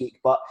furore this week.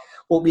 But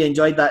hope you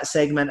enjoyed that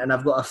segment, and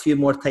I've got a few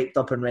more typed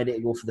up and ready to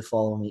go for the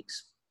following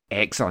weeks.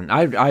 Excellent.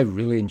 I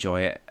really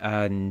enjoy it,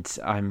 and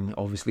I'm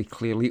obviously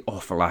clearly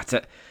awful at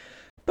it.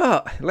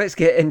 But let's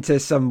get into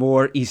some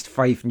more East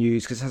Fife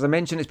news, because as I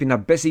mentioned, it's been a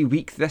busy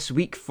week this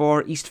week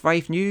for East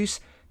Fife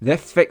news. The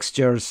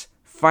fixtures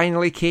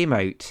finally came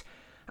out,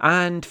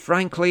 and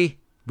frankly,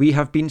 we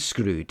have been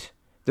screwed.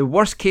 The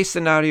worst case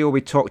scenario we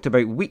talked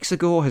about weeks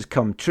ago has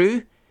come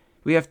true.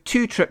 We have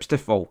 2 trips to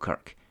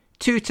Falkirk,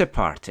 2 to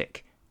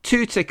Partick,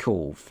 2 to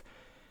Cove.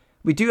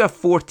 We do have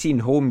 14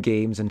 home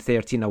games and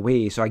 13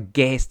 away, so I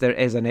guess there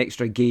is an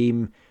extra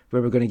game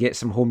where we're going to get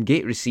some home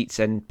gate receipts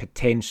in,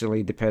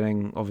 potentially,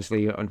 depending,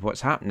 obviously, on what's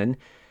happening.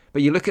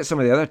 But you look at some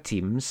of the other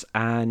teams,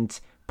 and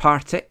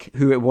Partick,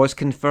 who it was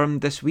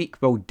confirmed this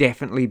week, will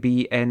definitely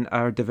be in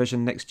our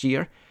division next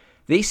year.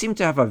 They seem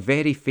to have a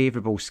very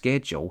favourable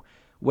schedule,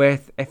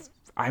 with, if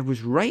I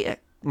was right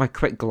at my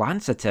quick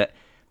glance at it,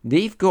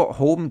 they've got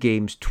home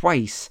games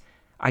twice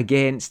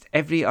against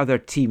every other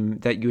team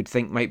that you would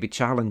think might be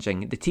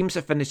challenging. The teams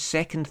that finished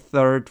 2nd,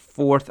 3rd,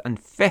 4th and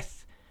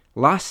 5th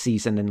last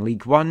season in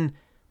League One,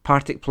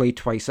 Partick played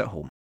twice at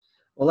home.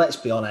 Well, let's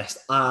be honest.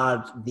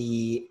 Are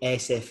the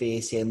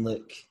SFA saying,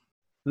 look,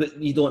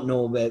 you don't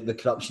know the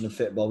corruption of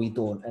football, we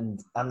don't,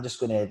 and I'm just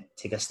going to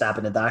take a stab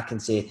in the dark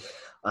and say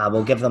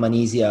we'll give them an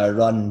easier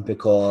run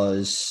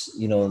because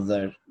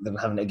they're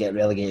having to get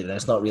relegated and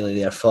it's not really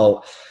their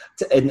fault.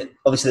 And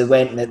obviously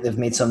they've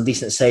made some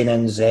decent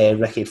signings.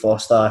 Ricky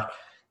Foster,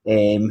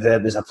 who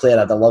was a player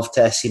I'd have loved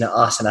to have seen at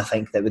us, and I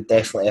think that would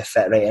definitely have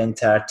fit right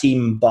into our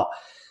team. But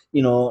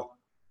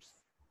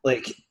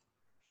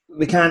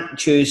we can't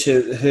choose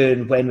who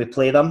and when we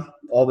play them.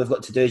 All we've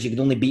got to do is you can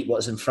only beat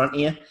what's in front of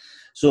you.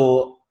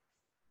 So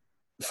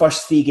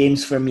first 3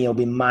 games for me will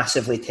be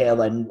massively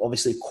telling.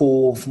 Obviously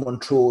Cove,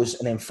 Montrose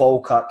and then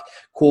Falkirk.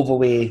 Cove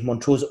away,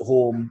 Montrose at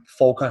home,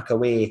 Falkirk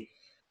away.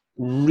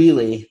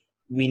 Really,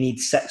 we need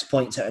 6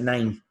 points out of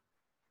 9.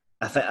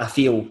 I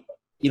feel,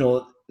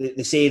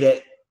 they say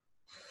that,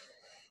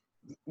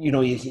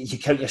 you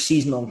count your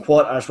season on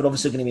quarters. We're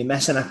obviously going to be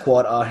missing a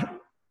quarter.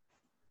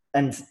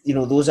 And,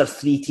 those are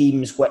 3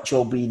 teams which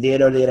will be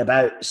there or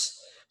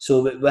thereabouts.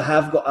 So we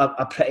have got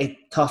a pretty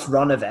tough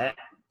run of it.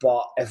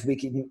 But if we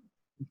can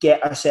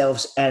get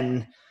ourselves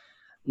in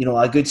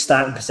a good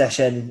starting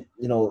position,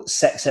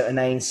 6 out of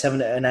 9,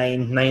 7 out of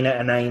 9, 9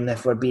 out of 9,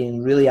 if we're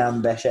being really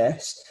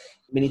ambitious.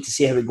 We need to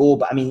see how we go.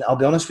 But, I mean, I'll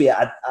be honest with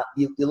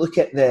you, you look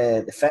at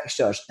the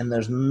fixtures and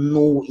there's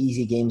no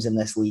easy games in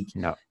this league.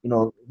 No.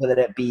 Whether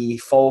it be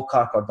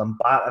Falkirk or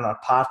Dumbarton or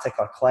Partick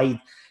or Clyde,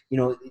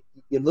 you're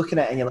looking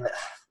at it and you're like,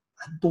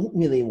 I don't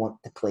really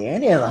want to play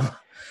any of them.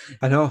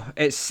 I know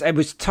it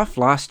was tough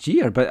last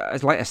year,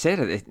 but like I said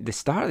at the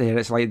start there,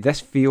 it's like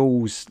this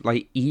feels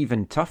like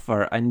even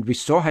tougher, and we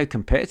saw how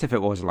competitive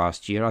it was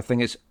last year. I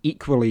think it's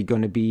equally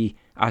going to be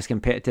as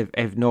competitive,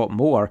 if not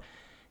more.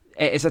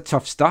 It is a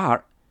tough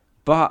start,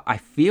 but I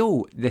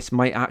feel this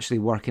might actually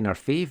work in our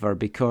favour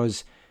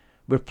because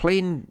we're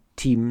playing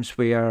teams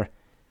where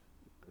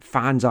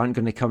fans aren't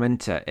going to come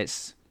into it.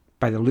 It's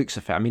by the looks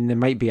of it. I mean, there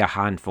might be a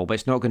handful, but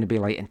it's not going to be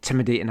like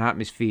intimidating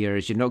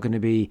atmospheres. You're not going to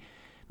be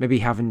maybe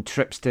having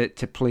trips to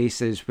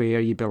places where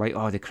you'd be like,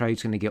 oh, the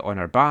crowd's going to get on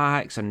our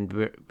backs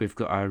and we've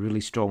got a really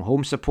strong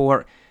home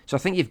support. So I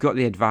think you've got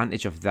the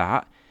advantage of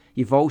that.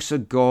 You've also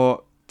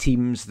got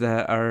teams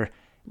that are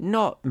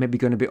not maybe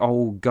going to be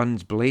all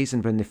guns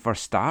blazing when they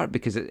first start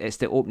because it's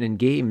the opening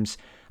games.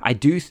 I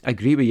do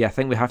agree with you. I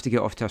think we have to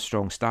get off to a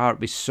strong start.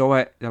 We saw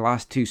it the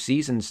last 2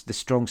 seasons, the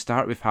strong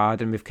start we've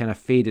had, and we've kind of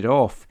faded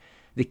off.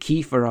 The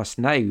key for us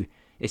now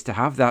is to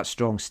have that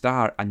strong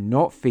start and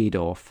not fade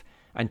off,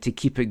 and to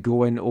keep it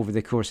going over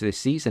the course of the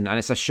season. And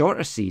it's a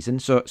shorter season,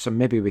 so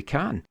maybe we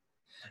can.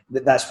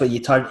 That's where you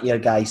turn to your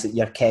guys, like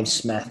your Kev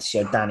Smiths,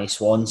 your Danny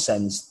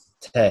Swansons,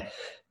 to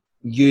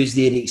use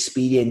their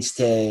experience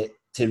to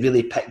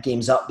really pick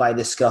games up by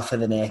the scruff of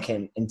the neck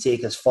and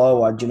take us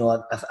forward.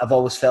 I've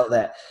always felt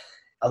that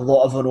a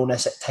lot of our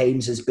onus at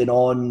times has been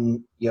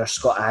on your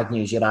Scott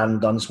Agnews, your Aaron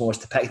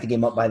Dunsmores to pick the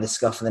game up by the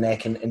scruff of the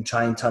neck and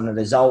try and turn a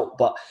result.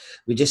 But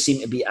we just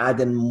seem to be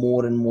adding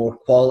more and more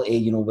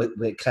quality,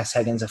 with Chris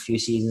Higgins a few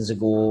seasons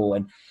ago.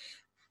 And,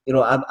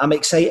 I'm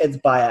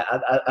excited by it.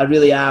 I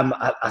really am.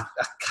 I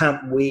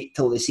can't wait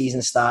till the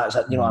season starts.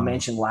 I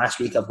mentioned last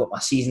week I've got my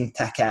season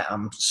ticket.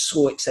 I'm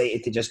so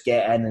excited to just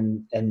get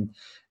in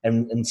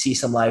and see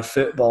some live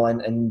football,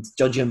 and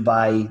judging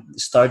by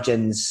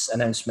Sturgeon's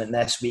announcement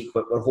this week,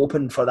 but we're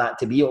hoping for that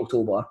to be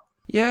October.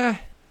 Yeah.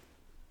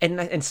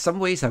 In some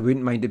ways, I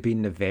wouldn't mind it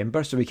being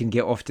November so we can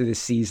get off to the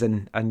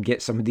season and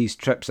get some of these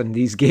trips and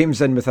these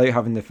games in without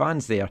having the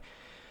fans there.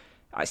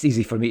 That's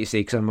easy for me to say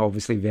because I'm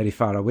obviously very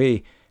far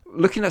away.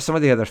 Looking at some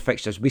of the other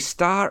fixtures, we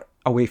start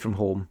away from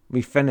home,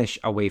 we finish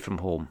away from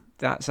home.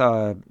 That's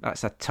a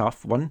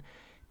tough one.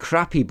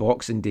 Crappy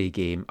Boxing Day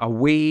game,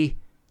 away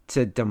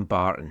to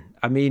Dumbarton.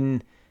 I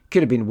mean,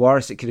 could have been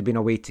worse. It could have been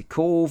away to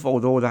Cove,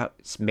 although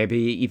that's maybe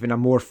even a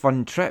more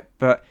fun trip.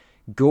 But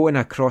going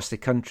across the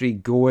country,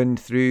 going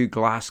through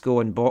Glasgow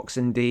on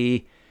Boxing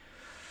Day,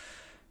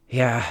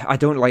 yeah, I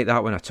don't like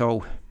that one at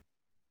all.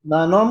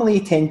 Now, normally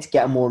you tend to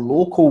get a more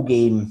local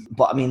game,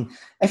 but I mean,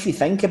 if you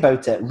think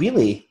about it,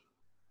 really,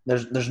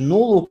 there's no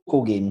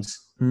local games.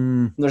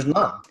 There's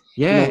none.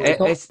 Yeah,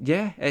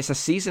 it's a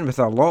season with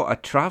a lot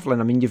of travelling.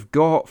 I mean, you've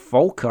got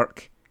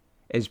Falkirk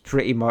is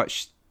pretty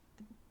much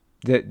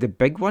the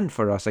big one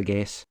for us, I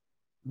guess.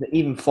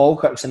 Even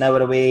Falkirk's an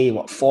hour away,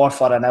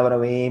 Forfar an hour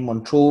away,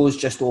 Montrose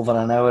just over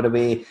an hour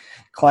away,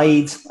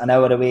 Clyde an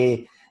hour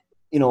away.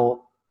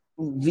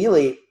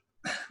 Really,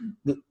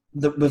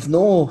 with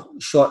no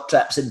short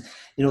trips, and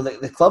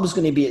the club's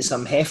going to be at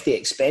some hefty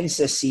expense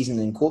this season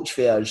in coach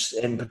fares,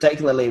 and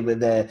particularly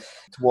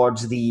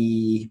towards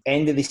the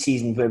end of the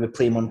season where we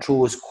play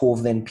Montrose,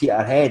 Cove, then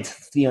Peterhead,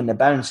 3 on the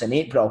bounce in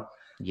April.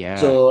 Yeah.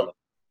 So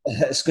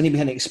it's going to be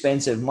an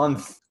expensive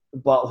month,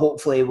 but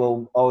hopefully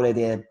we'll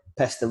already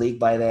piss the league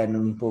by then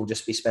and we'll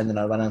just be spending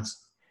our winnings.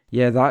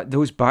 Yeah,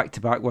 those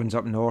back-to-back ones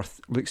up north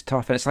looks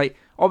tough. And it's like,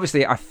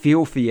 obviously I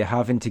feel for you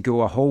having to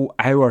go a whole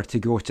hour to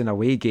go to an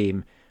away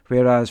game,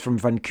 whereas from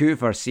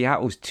Vancouver,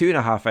 Seattle's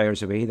 2.5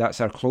 hours away.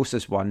 That's our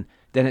closest one.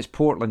 Then it's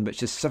Portland,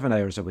 which is 7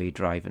 hours away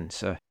driving.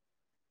 So,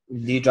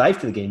 do you drive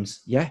to the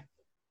games? Yeah.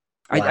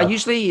 Wow. I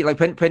usually, like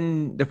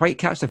when the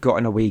Whitecaps have got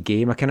an away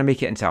game, I kind of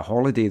make it into a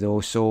holiday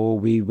though. So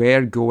we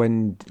were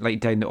going like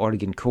down the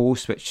Oregon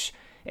coast, which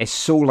is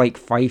so like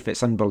Fife,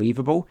 it's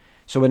unbelievable.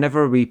 So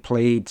whenever we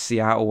played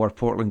Seattle or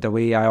Portland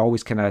away, I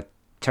always kind of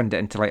turned it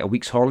into like a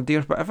week's holiday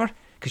or whatever,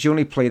 because you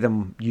only play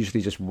them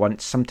usually just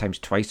once, sometimes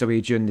twice away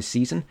during the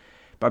season.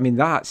 But I mean,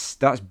 that's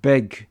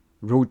big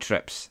road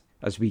trips,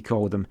 as we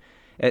call them.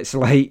 It's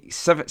like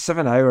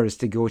 7 hours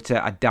to go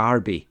to a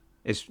derby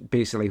is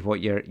basically what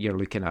you're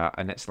looking at,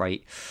 and it's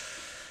like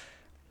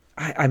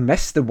I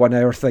miss the 1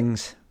 hour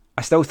things.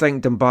 I still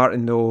think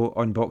Dumbarton though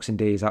on Boxing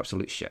Day is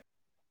absolute shit.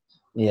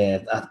 Yeah,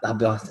 I'll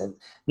be honest.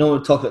 No,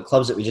 we'll talk about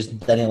clubs that we just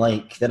didn't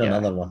like. They're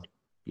another one.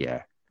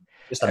 Yeah,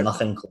 just a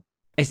nothing club.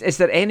 Is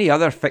there any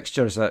other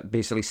fixtures that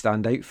basically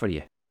stand out for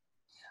you?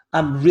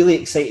 I'm really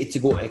excited to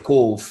go to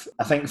Cove.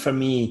 I think for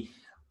me,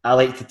 I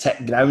like to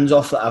tick grounds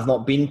off that I've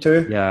not been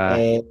to.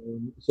 Yeah.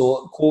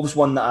 So Cove's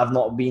one that I've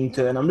not been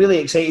to, and I'm really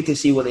excited to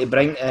see what they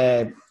bring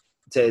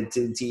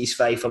to East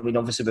Fife. I mean,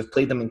 obviously we've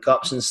played them in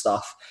cups and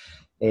stuff.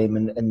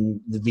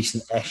 in the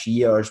recent-ish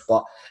years.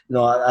 But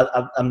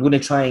I'm going to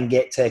try and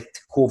get to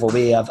Cove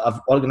Away. I've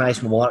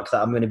organised my work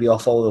that I'm going to be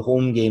off all the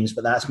home games,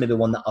 but that's maybe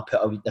one that I'll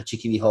put a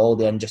cheeky wee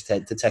holiday in just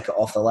to tick it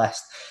off the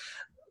list.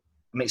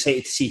 I'm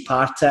excited to see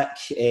Partick.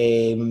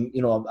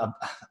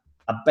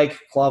 A big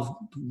club,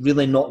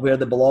 really not where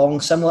they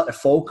belong, similar to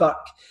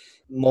Falkirk.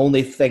 My only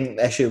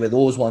issue with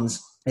those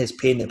ones is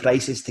paying the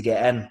prices to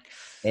get in.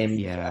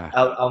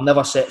 I'll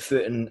never set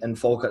foot in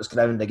Falkirk's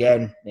ground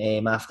again.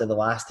 After the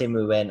last time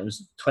we went, it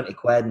was 20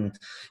 quid and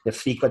the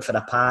 £3 for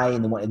a pie,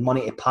 and they wanted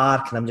money to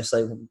park, and I'm just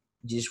like, you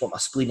just want my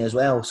spleen as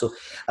well. So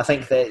I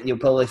think that you'll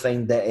probably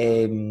find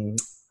that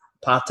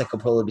Partick will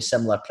probably be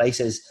similar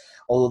prices.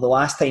 Although the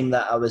last time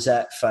that I was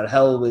at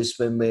Firhill was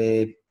when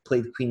we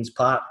played Queen's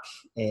Park.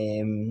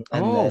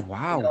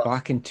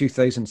 Back in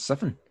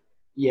 2007.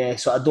 Yeah,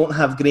 so I don't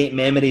have great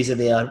memories of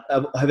there.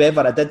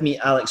 However, I did meet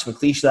Alex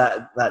McLeish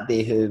that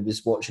day, who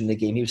was watching the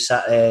game. He was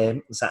sat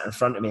in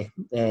front of me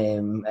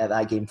at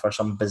that game for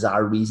some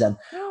bizarre reason.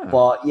 Yeah.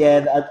 But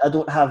yeah, I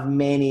don't have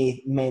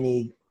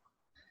many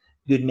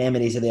good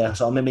memories of there,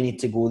 so I'll maybe need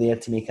to go there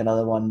to make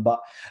another one. But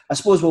I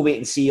suppose we'll wait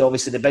and see.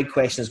 Obviously, the big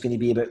question is going to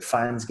be about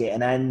fans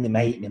getting in. They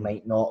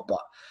might not,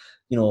 but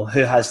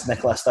who has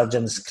Nicola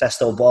Sturgeon's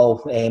crystal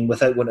ball?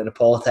 Without going into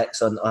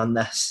politics on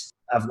this,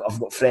 I've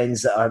got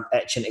friends that are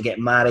itching to get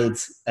married,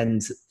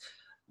 and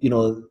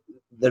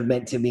they're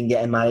meant to have been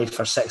getting married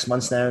for 6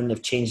 months now, and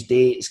they've changed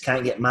dates,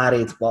 can't get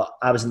married. But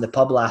I was in the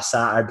pub last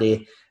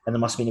Saturday, and there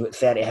must have been about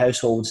 30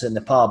 households in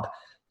the pub.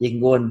 You can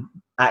go and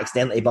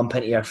accidentally bump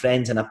into your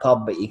friends in a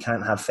pub, but you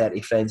can't have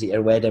 30 friends at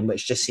your wedding,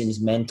 which just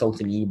seems mental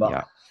to me.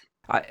 But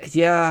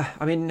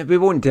I mean, we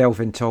won't delve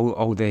into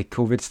all the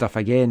COVID stuff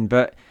again,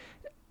 but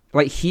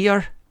like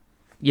here,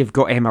 you've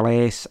got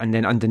MLS, and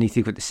then underneath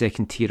you've got the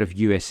second tier of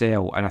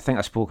USL, and I think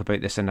I spoke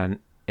about this in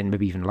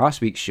maybe even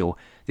last week's show.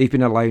 They've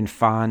been allowing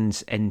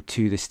fans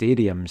into the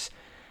stadiums,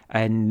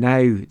 and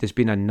now there's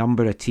been a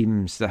number of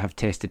teams that have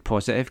tested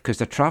positive because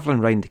they're travelling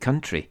around the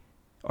country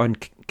on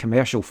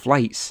commercial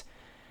flights,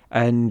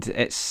 and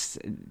it's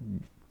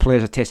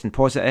players are testing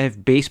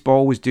positive.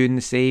 Baseball was doing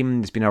the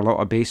same. There's been a lot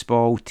of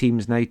baseball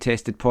teams now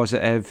tested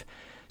positive,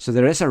 so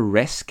there is a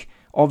risk.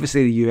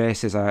 Obviously, the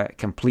US is a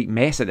complete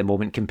mess at the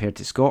moment compared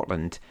to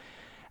Scotland.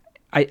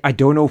 I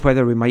don't know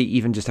whether we might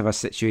even just have a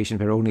situation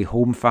where only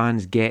home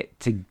fans get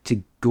to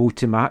go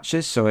to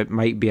matches, so it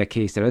might be a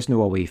case there is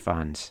no away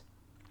fans.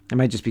 It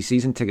might just be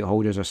season ticket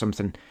holders or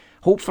something.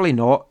 Hopefully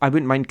not. I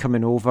wouldn't mind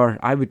coming over.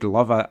 I would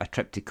love a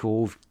trip to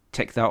Cove.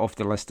 Tick that off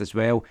the list as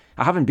well.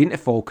 I haven't been to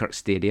Falkirk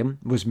Stadium.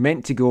 Was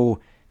meant to go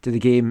to the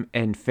game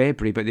in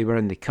February, but they were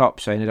in the Cup,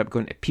 so I ended up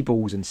going to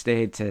Peebles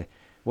instead to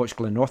watch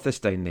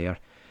Glenrothes down there.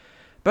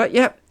 But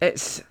yeah,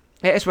 it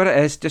is what it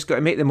is. Just got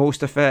to make the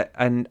most of it,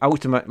 and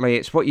ultimately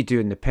it's what you do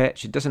in the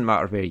pitch. It doesn't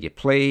matter where you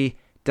play.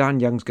 Dan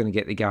Young's going to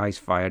get the guys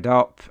fired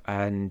up,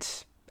 and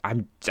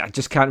I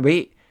just can't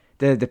wait.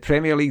 The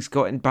Premier League's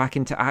gotten back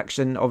into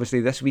action,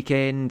 obviously this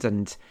weekend,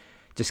 and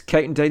just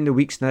counting down the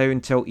weeks now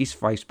until East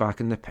Fife's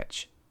back on the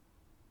pitch.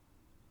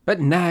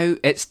 But now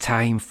it's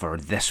time for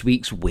this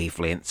week's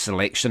Wavelength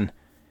selection.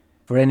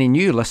 For any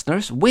new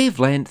listeners,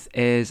 Wavelength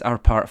is our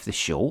part of the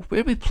show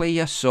where we play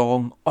a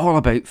song all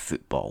about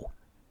football.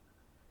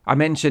 I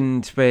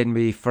mentioned when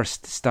we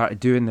first started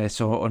doing this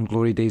on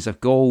Glory Days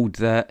of Gold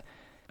that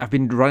I've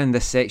been running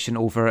this section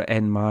over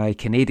in my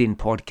Canadian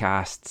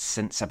podcast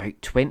since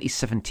about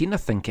 2017, I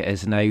think it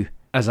is now,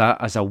 as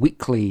a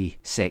weekly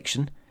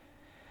section.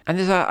 And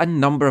there's a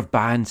number of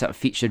bands that have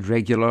featured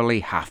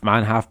regularly, Half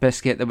Man, Half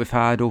Biscuit, that we've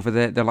had over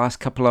the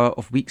last couple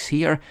of weeks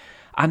here.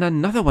 And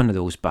another one of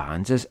those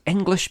bands is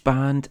English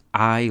band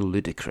I,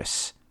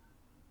 Ludacris.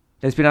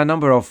 There's been a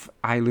number of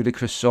I,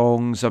 Ludacris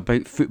songs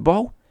about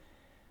football.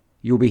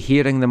 You'll be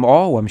hearing them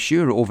all, I'm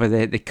sure, over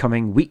the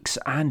coming weeks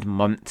and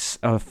months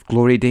of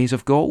Glory Days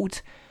of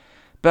Gold.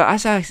 But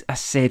as I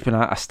said when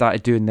I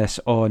started doing this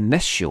on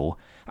this show,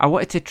 I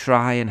wanted to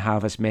try and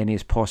have as many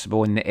as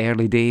possible in the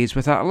early days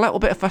with a little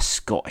bit of a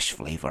Scottish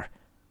flavour.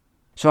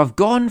 So I've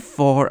gone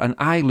for an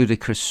I,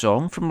 Ludacris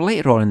song from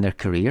later on in their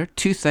career,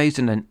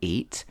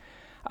 2008,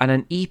 and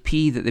an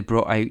EP that they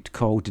brought out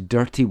called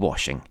Dirty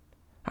Washing.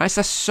 And it's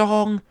a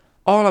song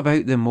all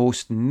about the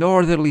most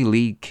northerly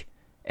league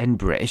in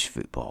British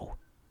football.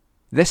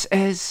 This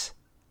is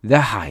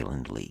the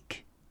Highland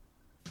League.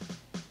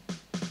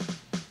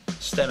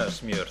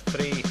 Stenhousemuir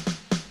 3,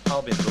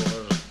 Albion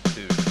Rovers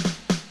 2.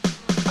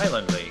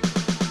 Highland League.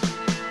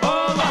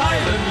 Oh, the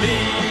Highland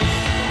League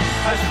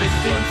has 15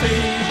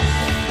 teams,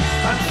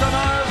 and some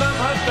of them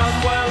have done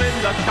well in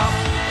the cup.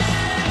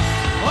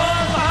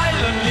 Oh, the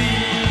Highland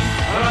League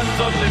runs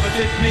on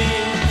limited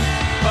means,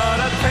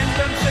 but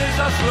attendances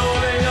are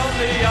slowly on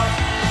the up.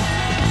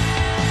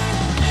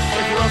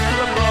 If you're off to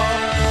the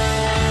broad,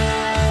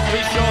 be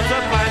sure to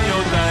plan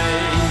your day.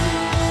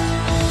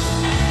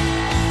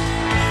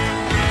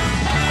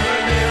 The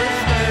nearest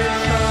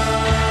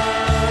station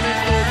is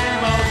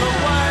 14 miles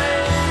away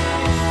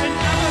in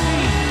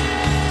Aberdeen.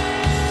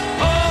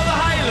 Oh, the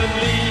Highland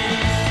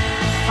League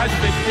has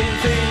 15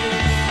 teams.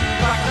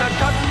 Back to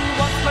Cutton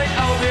once played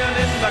Albion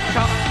in the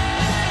cup.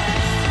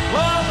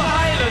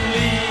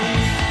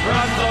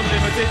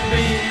 unlimited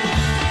means,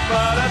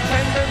 but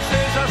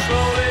attendances are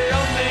slowly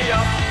on the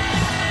up.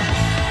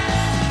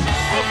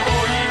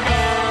 Before you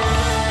go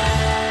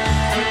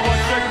to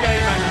watch a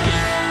game at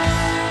Keith,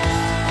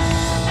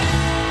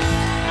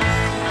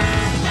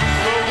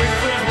 the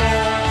winter's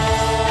war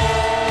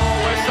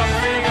with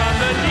something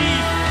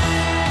underneath.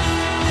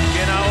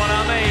 You know what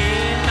I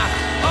mean?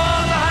 Oh,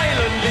 the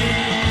Highland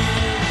League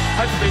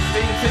has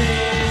 15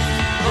 teams.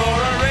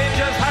 Roaring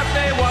Rangers, have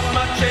they won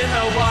much in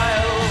a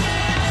while?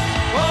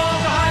 Oh,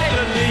 the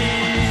Highland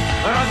League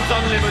runs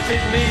on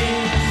limited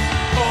means.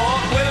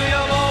 Fort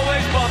William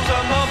always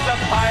bottom of the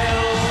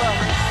pile.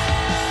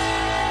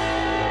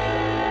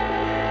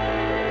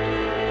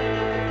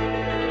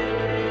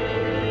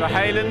 The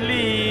Highland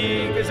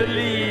League is a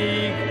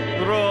league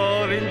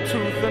roaring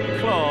tooth and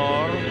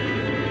claw,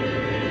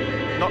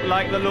 not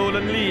like the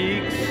Lowland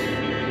Leagues,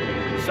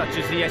 such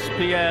as the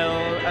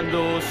SPL and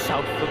those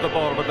south of the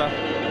border.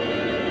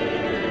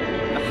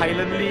 The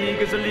Highland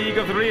League is a league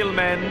of real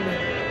men.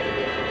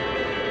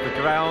 The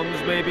grounds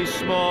may be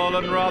small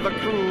and rather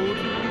crude,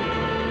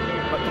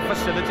 but the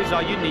facilities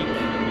are unique.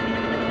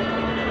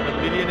 The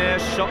millionaire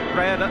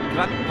shopbread at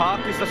Grant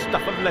Park is the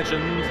stuff of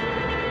legend,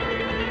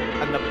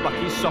 and the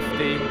Bucky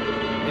Softy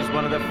is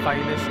one of the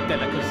finest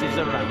delicacies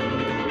around.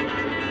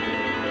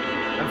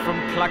 And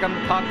from Clagan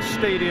Park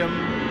Stadium,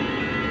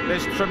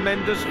 there's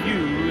tremendous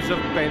views of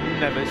Ben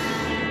Nevis.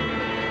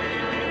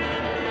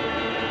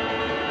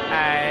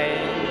 Aye,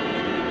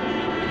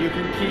 you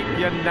can keep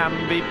your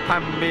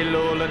namby-pamby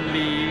Lowland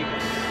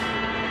Leagues.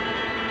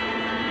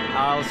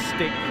 I'll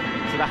stick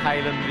to the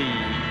Highland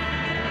League.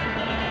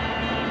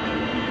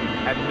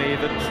 And may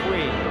the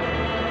twain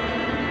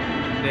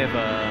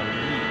never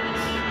meet.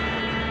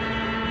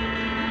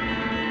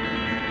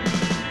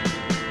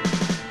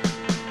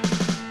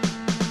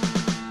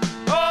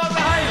 Oh,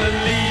 the Highland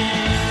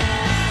League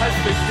has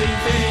 15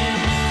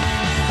 teams,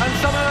 and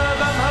some of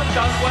them have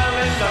done well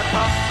in the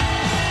cup.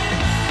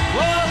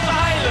 Oh, the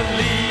Highland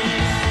League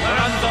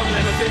runs on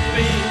limited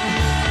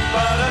means,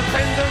 but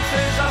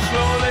attendances are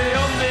slowly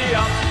on the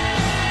up.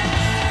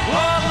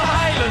 Oh, the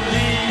Highland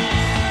League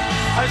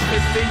has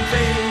 15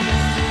 teams.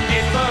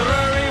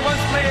 Inverary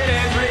once played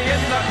Edry in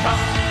the cup.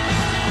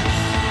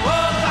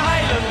 Oh, the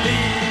Highland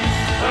League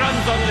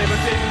runs on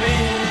limited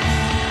means,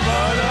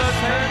 but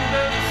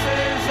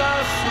attendances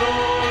are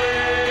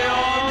slowly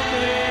on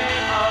the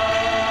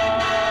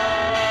up.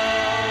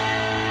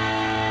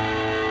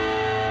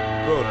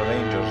 Roarer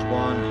Rangers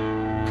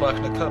 1,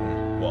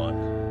 Clachnacurran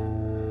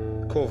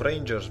 1. Cove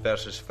Rangers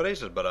versus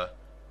Fraserburgh.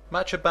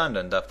 Match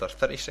abandoned after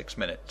 36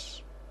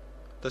 minutes.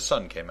 The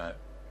sun came out.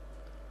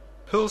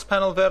 Pools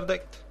panel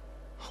verdict: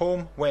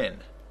 home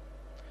win.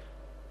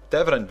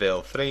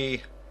 Deveronvale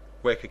 3,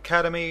 Wick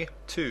Academy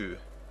 2.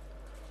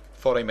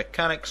 Forey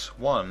Mechanics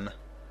 1,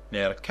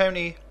 Nairn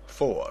County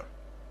 4.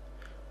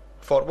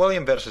 Fort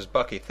William versus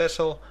Bucky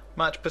Thistle,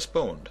 match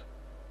postponed.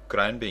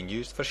 Ground being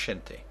used for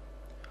shinty.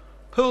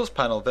 Pools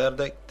panel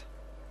verdict: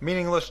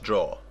 meaningless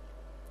draw.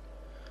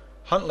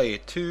 Huntly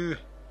 2,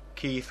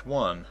 Keith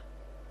 1.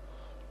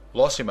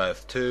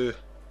 Lossiemouth 2,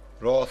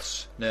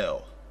 Roths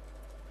 0.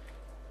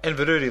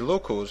 Inverurie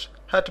locals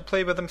had to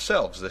play with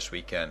themselves this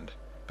weekend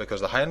because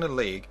the Highland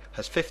League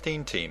has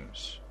 15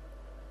 teams.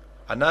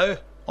 And now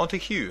on to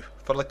Hugh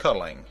for the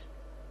curling.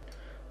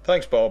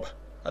 Thanks, Bob.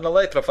 An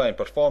electrifying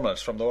performance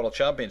from the World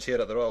Champions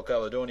here at the Royal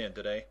Caledonian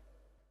today.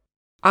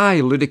 Aye,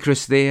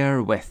 ludicrous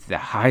there with the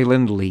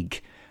Highland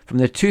League from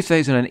the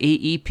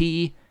 2008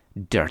 EP,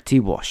 Dirty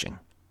Washing.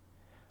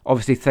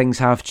 Obviously things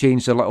have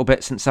changed a little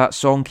bit since that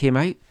song came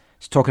out.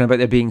 It's talking about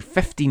there being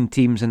 15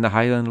 teams in the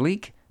Highland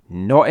League.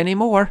 Not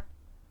anymore.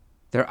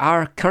 There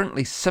are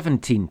currently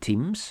 17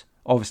 teams.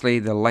 Obviously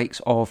the likes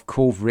of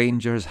Cove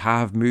Rangers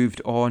have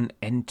moved on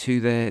into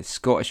the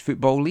Scottish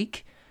Football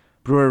League.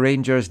 Brewer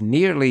Rangers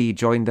nearly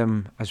joined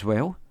them as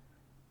well,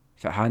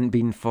 if it hadn't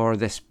been for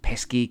this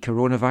pesky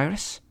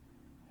coronavirus.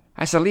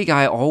 It's a league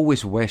I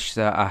always wish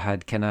that I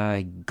had kind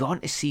of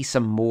gone to see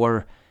some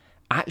more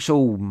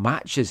actual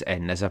matches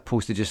in, as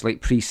opposed to just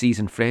like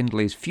pre-season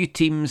friendlies. Few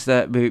teams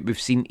that we've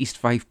seen East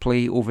Fife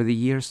play over the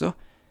years though.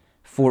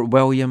 Fort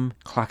William,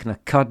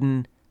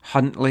 Clachnacurran,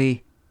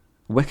 Huntly,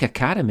 Wick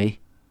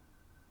Academy.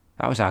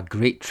 That was a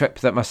great trip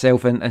that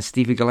myself and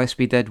Stevie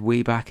Gillespie did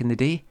way back in the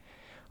day,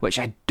 which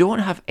I don't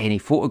have any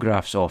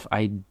photographs of.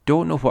 I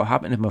don't know what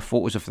happened to my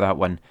photos of that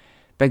one.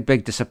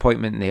 Big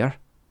disappointment there.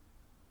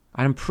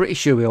 And I'm pretty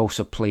sure we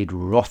also played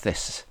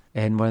Rothes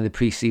in one of the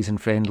pre-season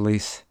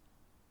friendlies.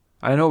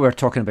 I know we were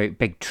talking about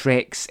big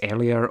treks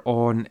earlier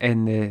on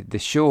in the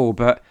show,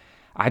 but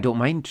I don't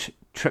mind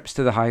trips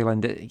to the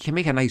Highland. You can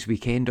make a nice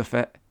weekend of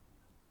it.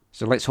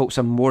 So let's hope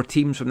some more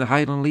teams from the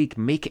Highland League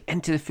make it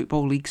into the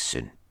Football League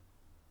soon.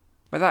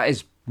 But that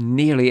is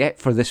nearly it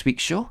for this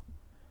week's show.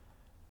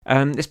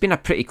 It's been a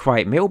pretty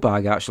quiet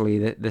mailbag actually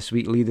this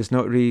week, Lee. There's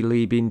not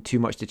really been too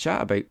much to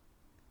chat about.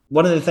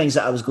 One of the things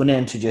that I was going to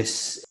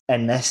introduce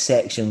in this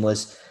section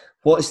was,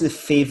 what is the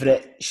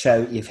favourite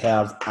shout you've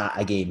heard at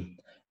a game?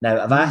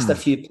 Now, I've asked a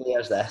few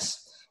players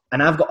this,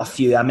 and I've got a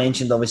few. I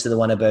mentioned obviously the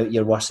one about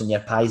you're worse than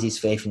your pies'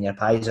 faith and your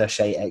pies are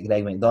shite at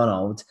Greg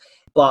McDonald.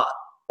 But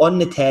on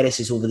the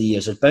terraces over the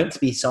years, there's bound to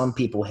be some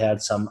people who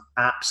heard some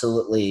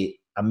absolutely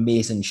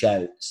amazing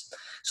shouts.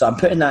 So I'm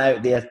putting that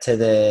out there to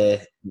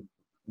the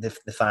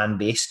fan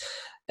base.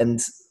 And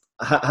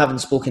having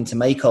spoken to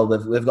Michael,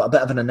 we've got a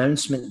bit of an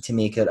announcement to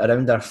make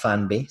around our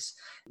fan base.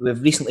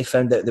 We've recently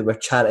found out that we're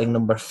charting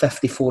number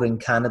 54 in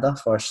Canada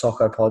for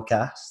soccer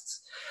podcasts,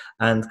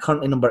 and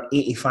currently number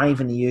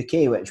 85 in the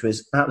UK, which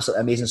was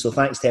absolutely amazing. So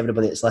thanks to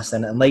everybody that's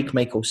listening. And like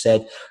Michael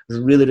said, it's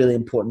really, really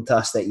important to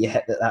us that you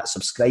hit that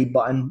subscribe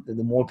button.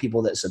 The more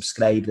people that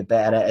subscribe, the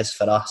better it is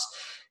for us.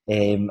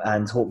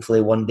 And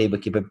hopefully one day we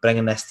could be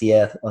bringing this to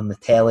you on the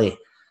telly.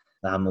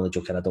 Nah, I'm only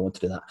joking. I don't want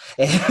to do that.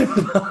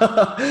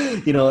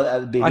 You know,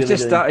 that would be. I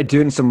just started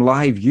doing some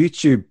live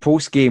YouTube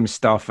post-game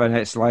stuff, and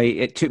it's like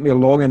it took me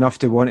long enough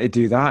to want to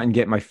do that and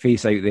get my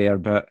face out there.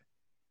 But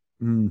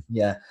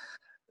yeah,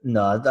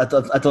 no, I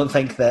don't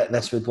think that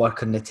this would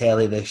work on the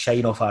telly. The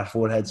shine off our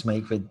foreheads,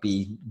 Mike, would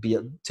be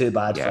too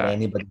bad for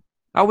anybody.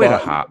 I'll wear a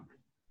hat.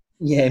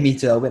 Yeah, me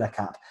too. I'll wear a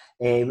cap.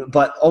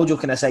 But all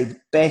joking aside,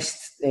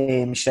 best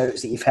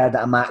shouts that you've heard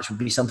at a match would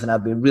be something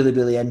I'd be really,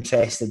 really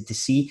interested to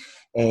see.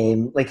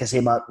 Like I say,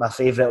 my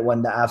favourite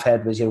one that I've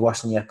heard was you're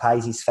worse than your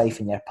pies'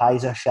 fife and your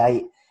pies are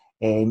shite.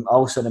 I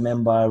also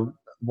remember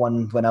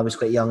one when I was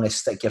quite young, is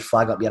stick your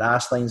flag up your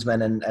arse,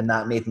 linesman, and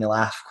that made me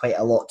laugh quite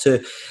a lot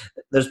too.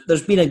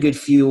 There's been a good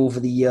few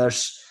over the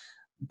years,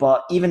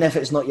 but even if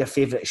it's not your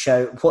favourite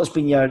shout, what's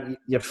been your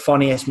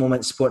funniest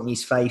moment supporting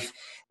East Fife?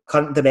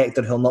 Current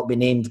director who'll not be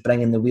named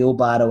bringing the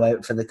wheelbarrow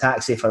out for the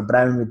taxi for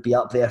Brown would be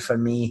up there for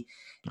me,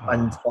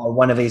 or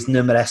one of his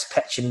numerous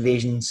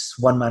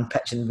one-man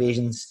pitch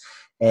invasions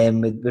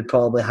would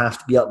probably have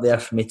to be up there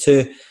for me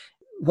too.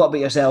 What about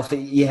yourself?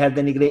 You heard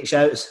any great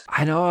shouts?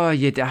 I know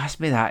you'd asked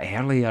me that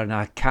earlier, and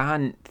I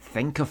can't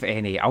think of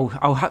any.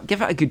 I'll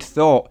give it a good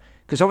thought,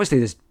 because obviously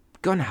there's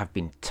going to have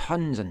been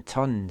tons and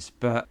tons,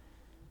 but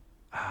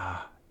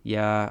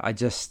yeah, I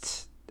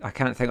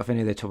can't think of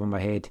any at the top of my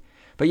head.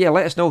 But yeah,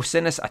 let us know.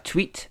 Send us a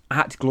tweet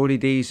at Glory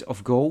Days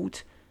of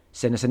Gold.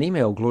 Send us an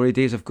email,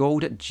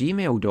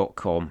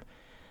 glorydaysofgold@gmail.com.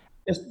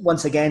 Just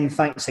once again,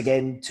 thanks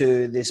again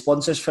to the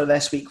sponsors for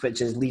this week,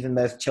 which is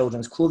Leavenmouth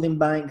Children's Clothing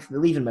Bank, the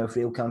Leavenmouth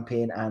Rail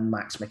Campaign, and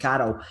Max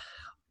McCarroll.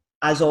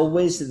 As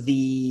always,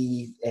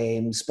 the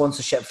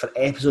sponsorship for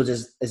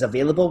episodes is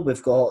available.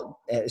 We've got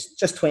it's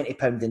just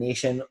 £20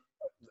 donation.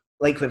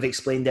 Like we've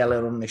explained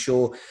earlier on the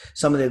show,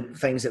 some of the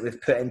things that we've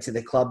put into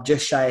the club,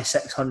 just shy of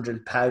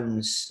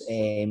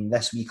 £600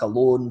 this week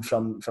alone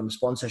from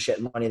sponsorship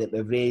money that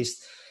we've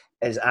raised,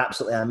 is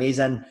absolutely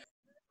amazing.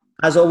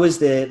 As always,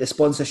 the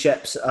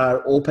sponsorships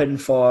are open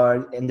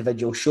for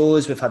individual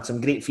shows. We've had some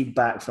great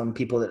feedback from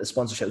people that the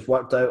sponsorships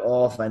worked out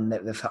of, and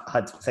that they've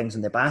had things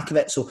in the back of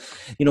it. So,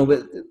 you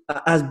know,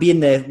 as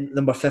being the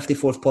number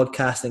 54th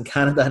podcast in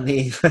Canada and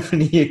the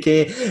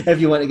UK, if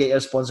you want to get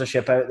your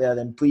sponsorship out there,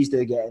 then please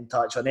do get in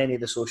touch on any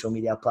of the social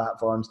media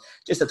platforms.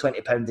 Just a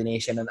 £20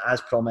 donation, and as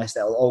promised,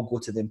 it'll all go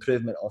to the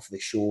improvement of the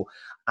show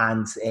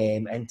and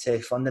into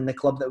funding the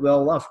club that we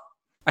all love.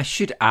 I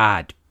should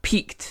add,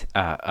 peaked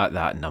at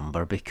that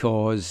number,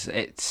 because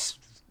it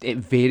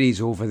varies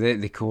over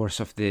the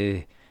course of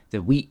the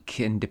week,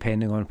 and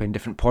depending on when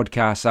different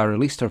podcasts are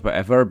released or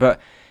whatever.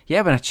 But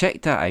yeah, when I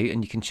checked that out,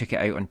 and you can check it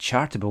out on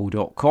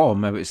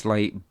chartable.com, I was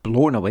like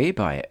blown away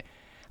by it.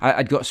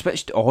 I'd got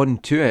switched on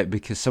to it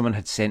because someone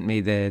had sent me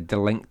the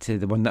link to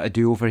the one that I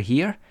do over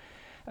here.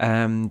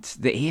 And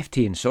the AFT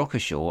and Soccer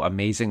Show,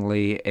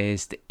 amazingly,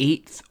 is the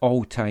 8th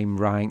all-time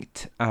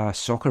ranked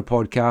soccer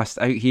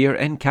podcast out here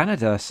in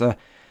Canada. So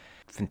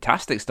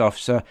fantastic stuff.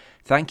 So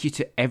thank you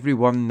to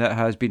everyone that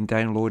has been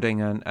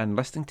downloading and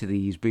listening to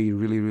these. We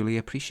really, really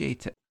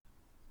appreciate it.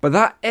 But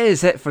that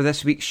is it for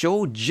this week's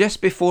show.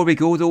 Just before we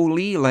go though,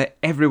 Lee, let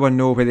everyone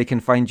know where they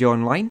can find you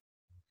online.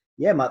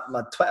 Yeah, my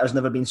Twitter's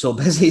never been so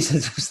busy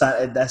since we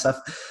started this.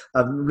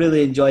 I'm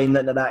really enjoying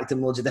interacting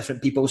with loads of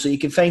different people. So you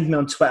can find me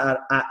on Twitter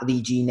at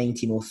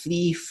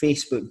LeeG1903,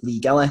 Facebook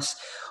Lee Gillis,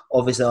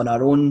 obviously on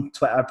our own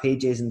Twitter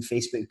pages and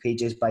Facebook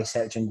pages by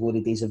searching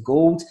Glory Days of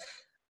Gold.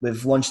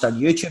 We've launched our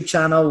YouTube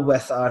channel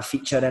with our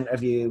feature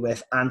interview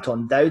with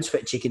Anton Dowds,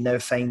 which you can now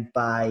find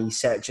by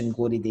searching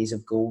Glory Days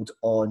of Gold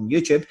on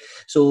YouTube.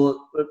 So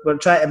we're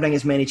trying to bring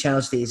as many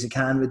channels to you as we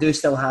can. We do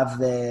still have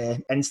the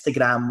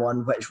Instagram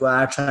one, which we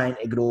are trying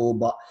to grow,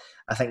 but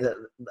I think that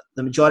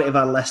the majority of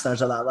our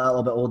listeners are that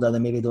little bit older. They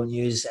maybe don't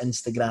use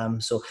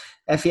Instagram. So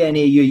if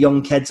any of you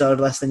young kids are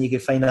listening, you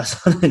can find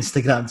us on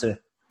Instagram too.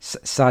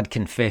 Sad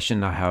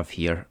confession I have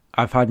here.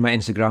 I've had my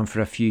Instagram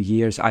for a few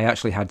years. I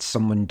actually had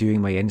someone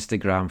doing my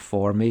Instagram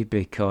for me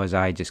because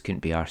I just couldn't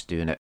be arsed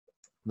doing it.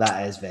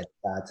 That is very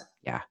sad.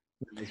 Yeah.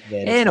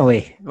 Very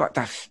anyway, what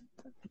the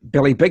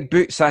Billy Big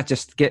Boots, I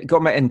just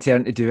got my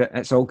intern to do it.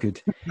 It's all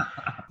good.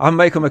 I'm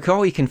Michael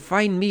McCall. You can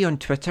find me on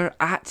Twitter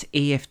at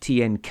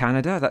AFTN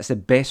Canada. That's the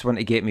best one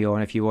to get me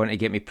on if you want to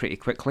get me pretty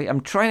quickly.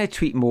 I'm trying to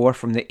tweet more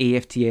from the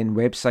AFTN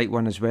website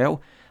one as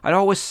well. And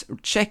always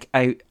check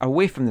out,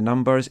 away from the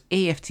numbers,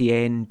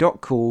 aftn.co.uk.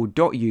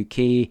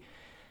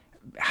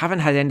 haven't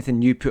had anything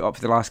new put up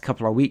for the last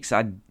couple of weeks.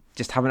 I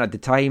just haven't had the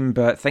time,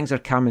 but things are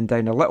calming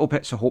down a little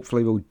bit, so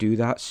hopefully we'll do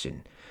that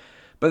soon.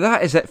 But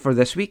that is it for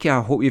this week.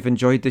 I hope you've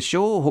enjoyed the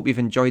show. Hope you've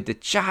enjoyed the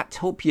chat.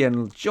 Hope you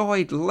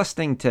enjoyed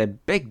listening to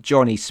Big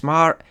Johnny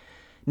Smart.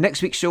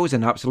 Next week's show is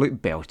an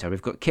absolute belter.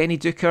 We've got Kenny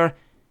Duker,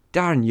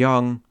 Darren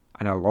Young,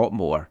 and a lot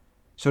more.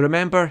 So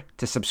remember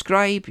to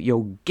subscribe.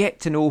 You'll get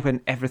to know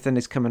when everything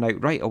is coming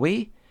out right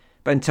away.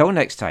 But until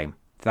next time,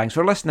 thanks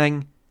for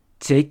listening.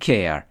 Take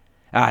care.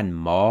 And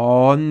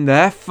mon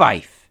the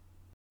Fife.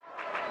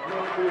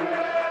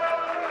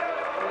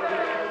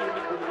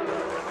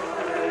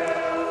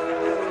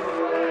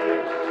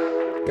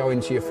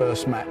 Going to your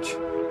first match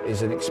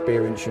is an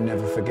experience you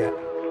never forget.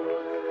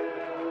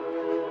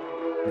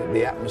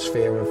 The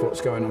atmosphere of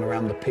what's going on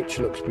around the pitch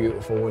looks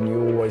beautiful, and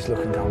you always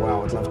look and go,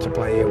 wow, I'd love to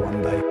play here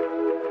one day.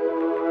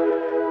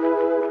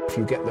 If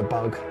you get the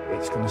bug,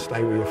 it's going to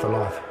stay with you for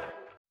life.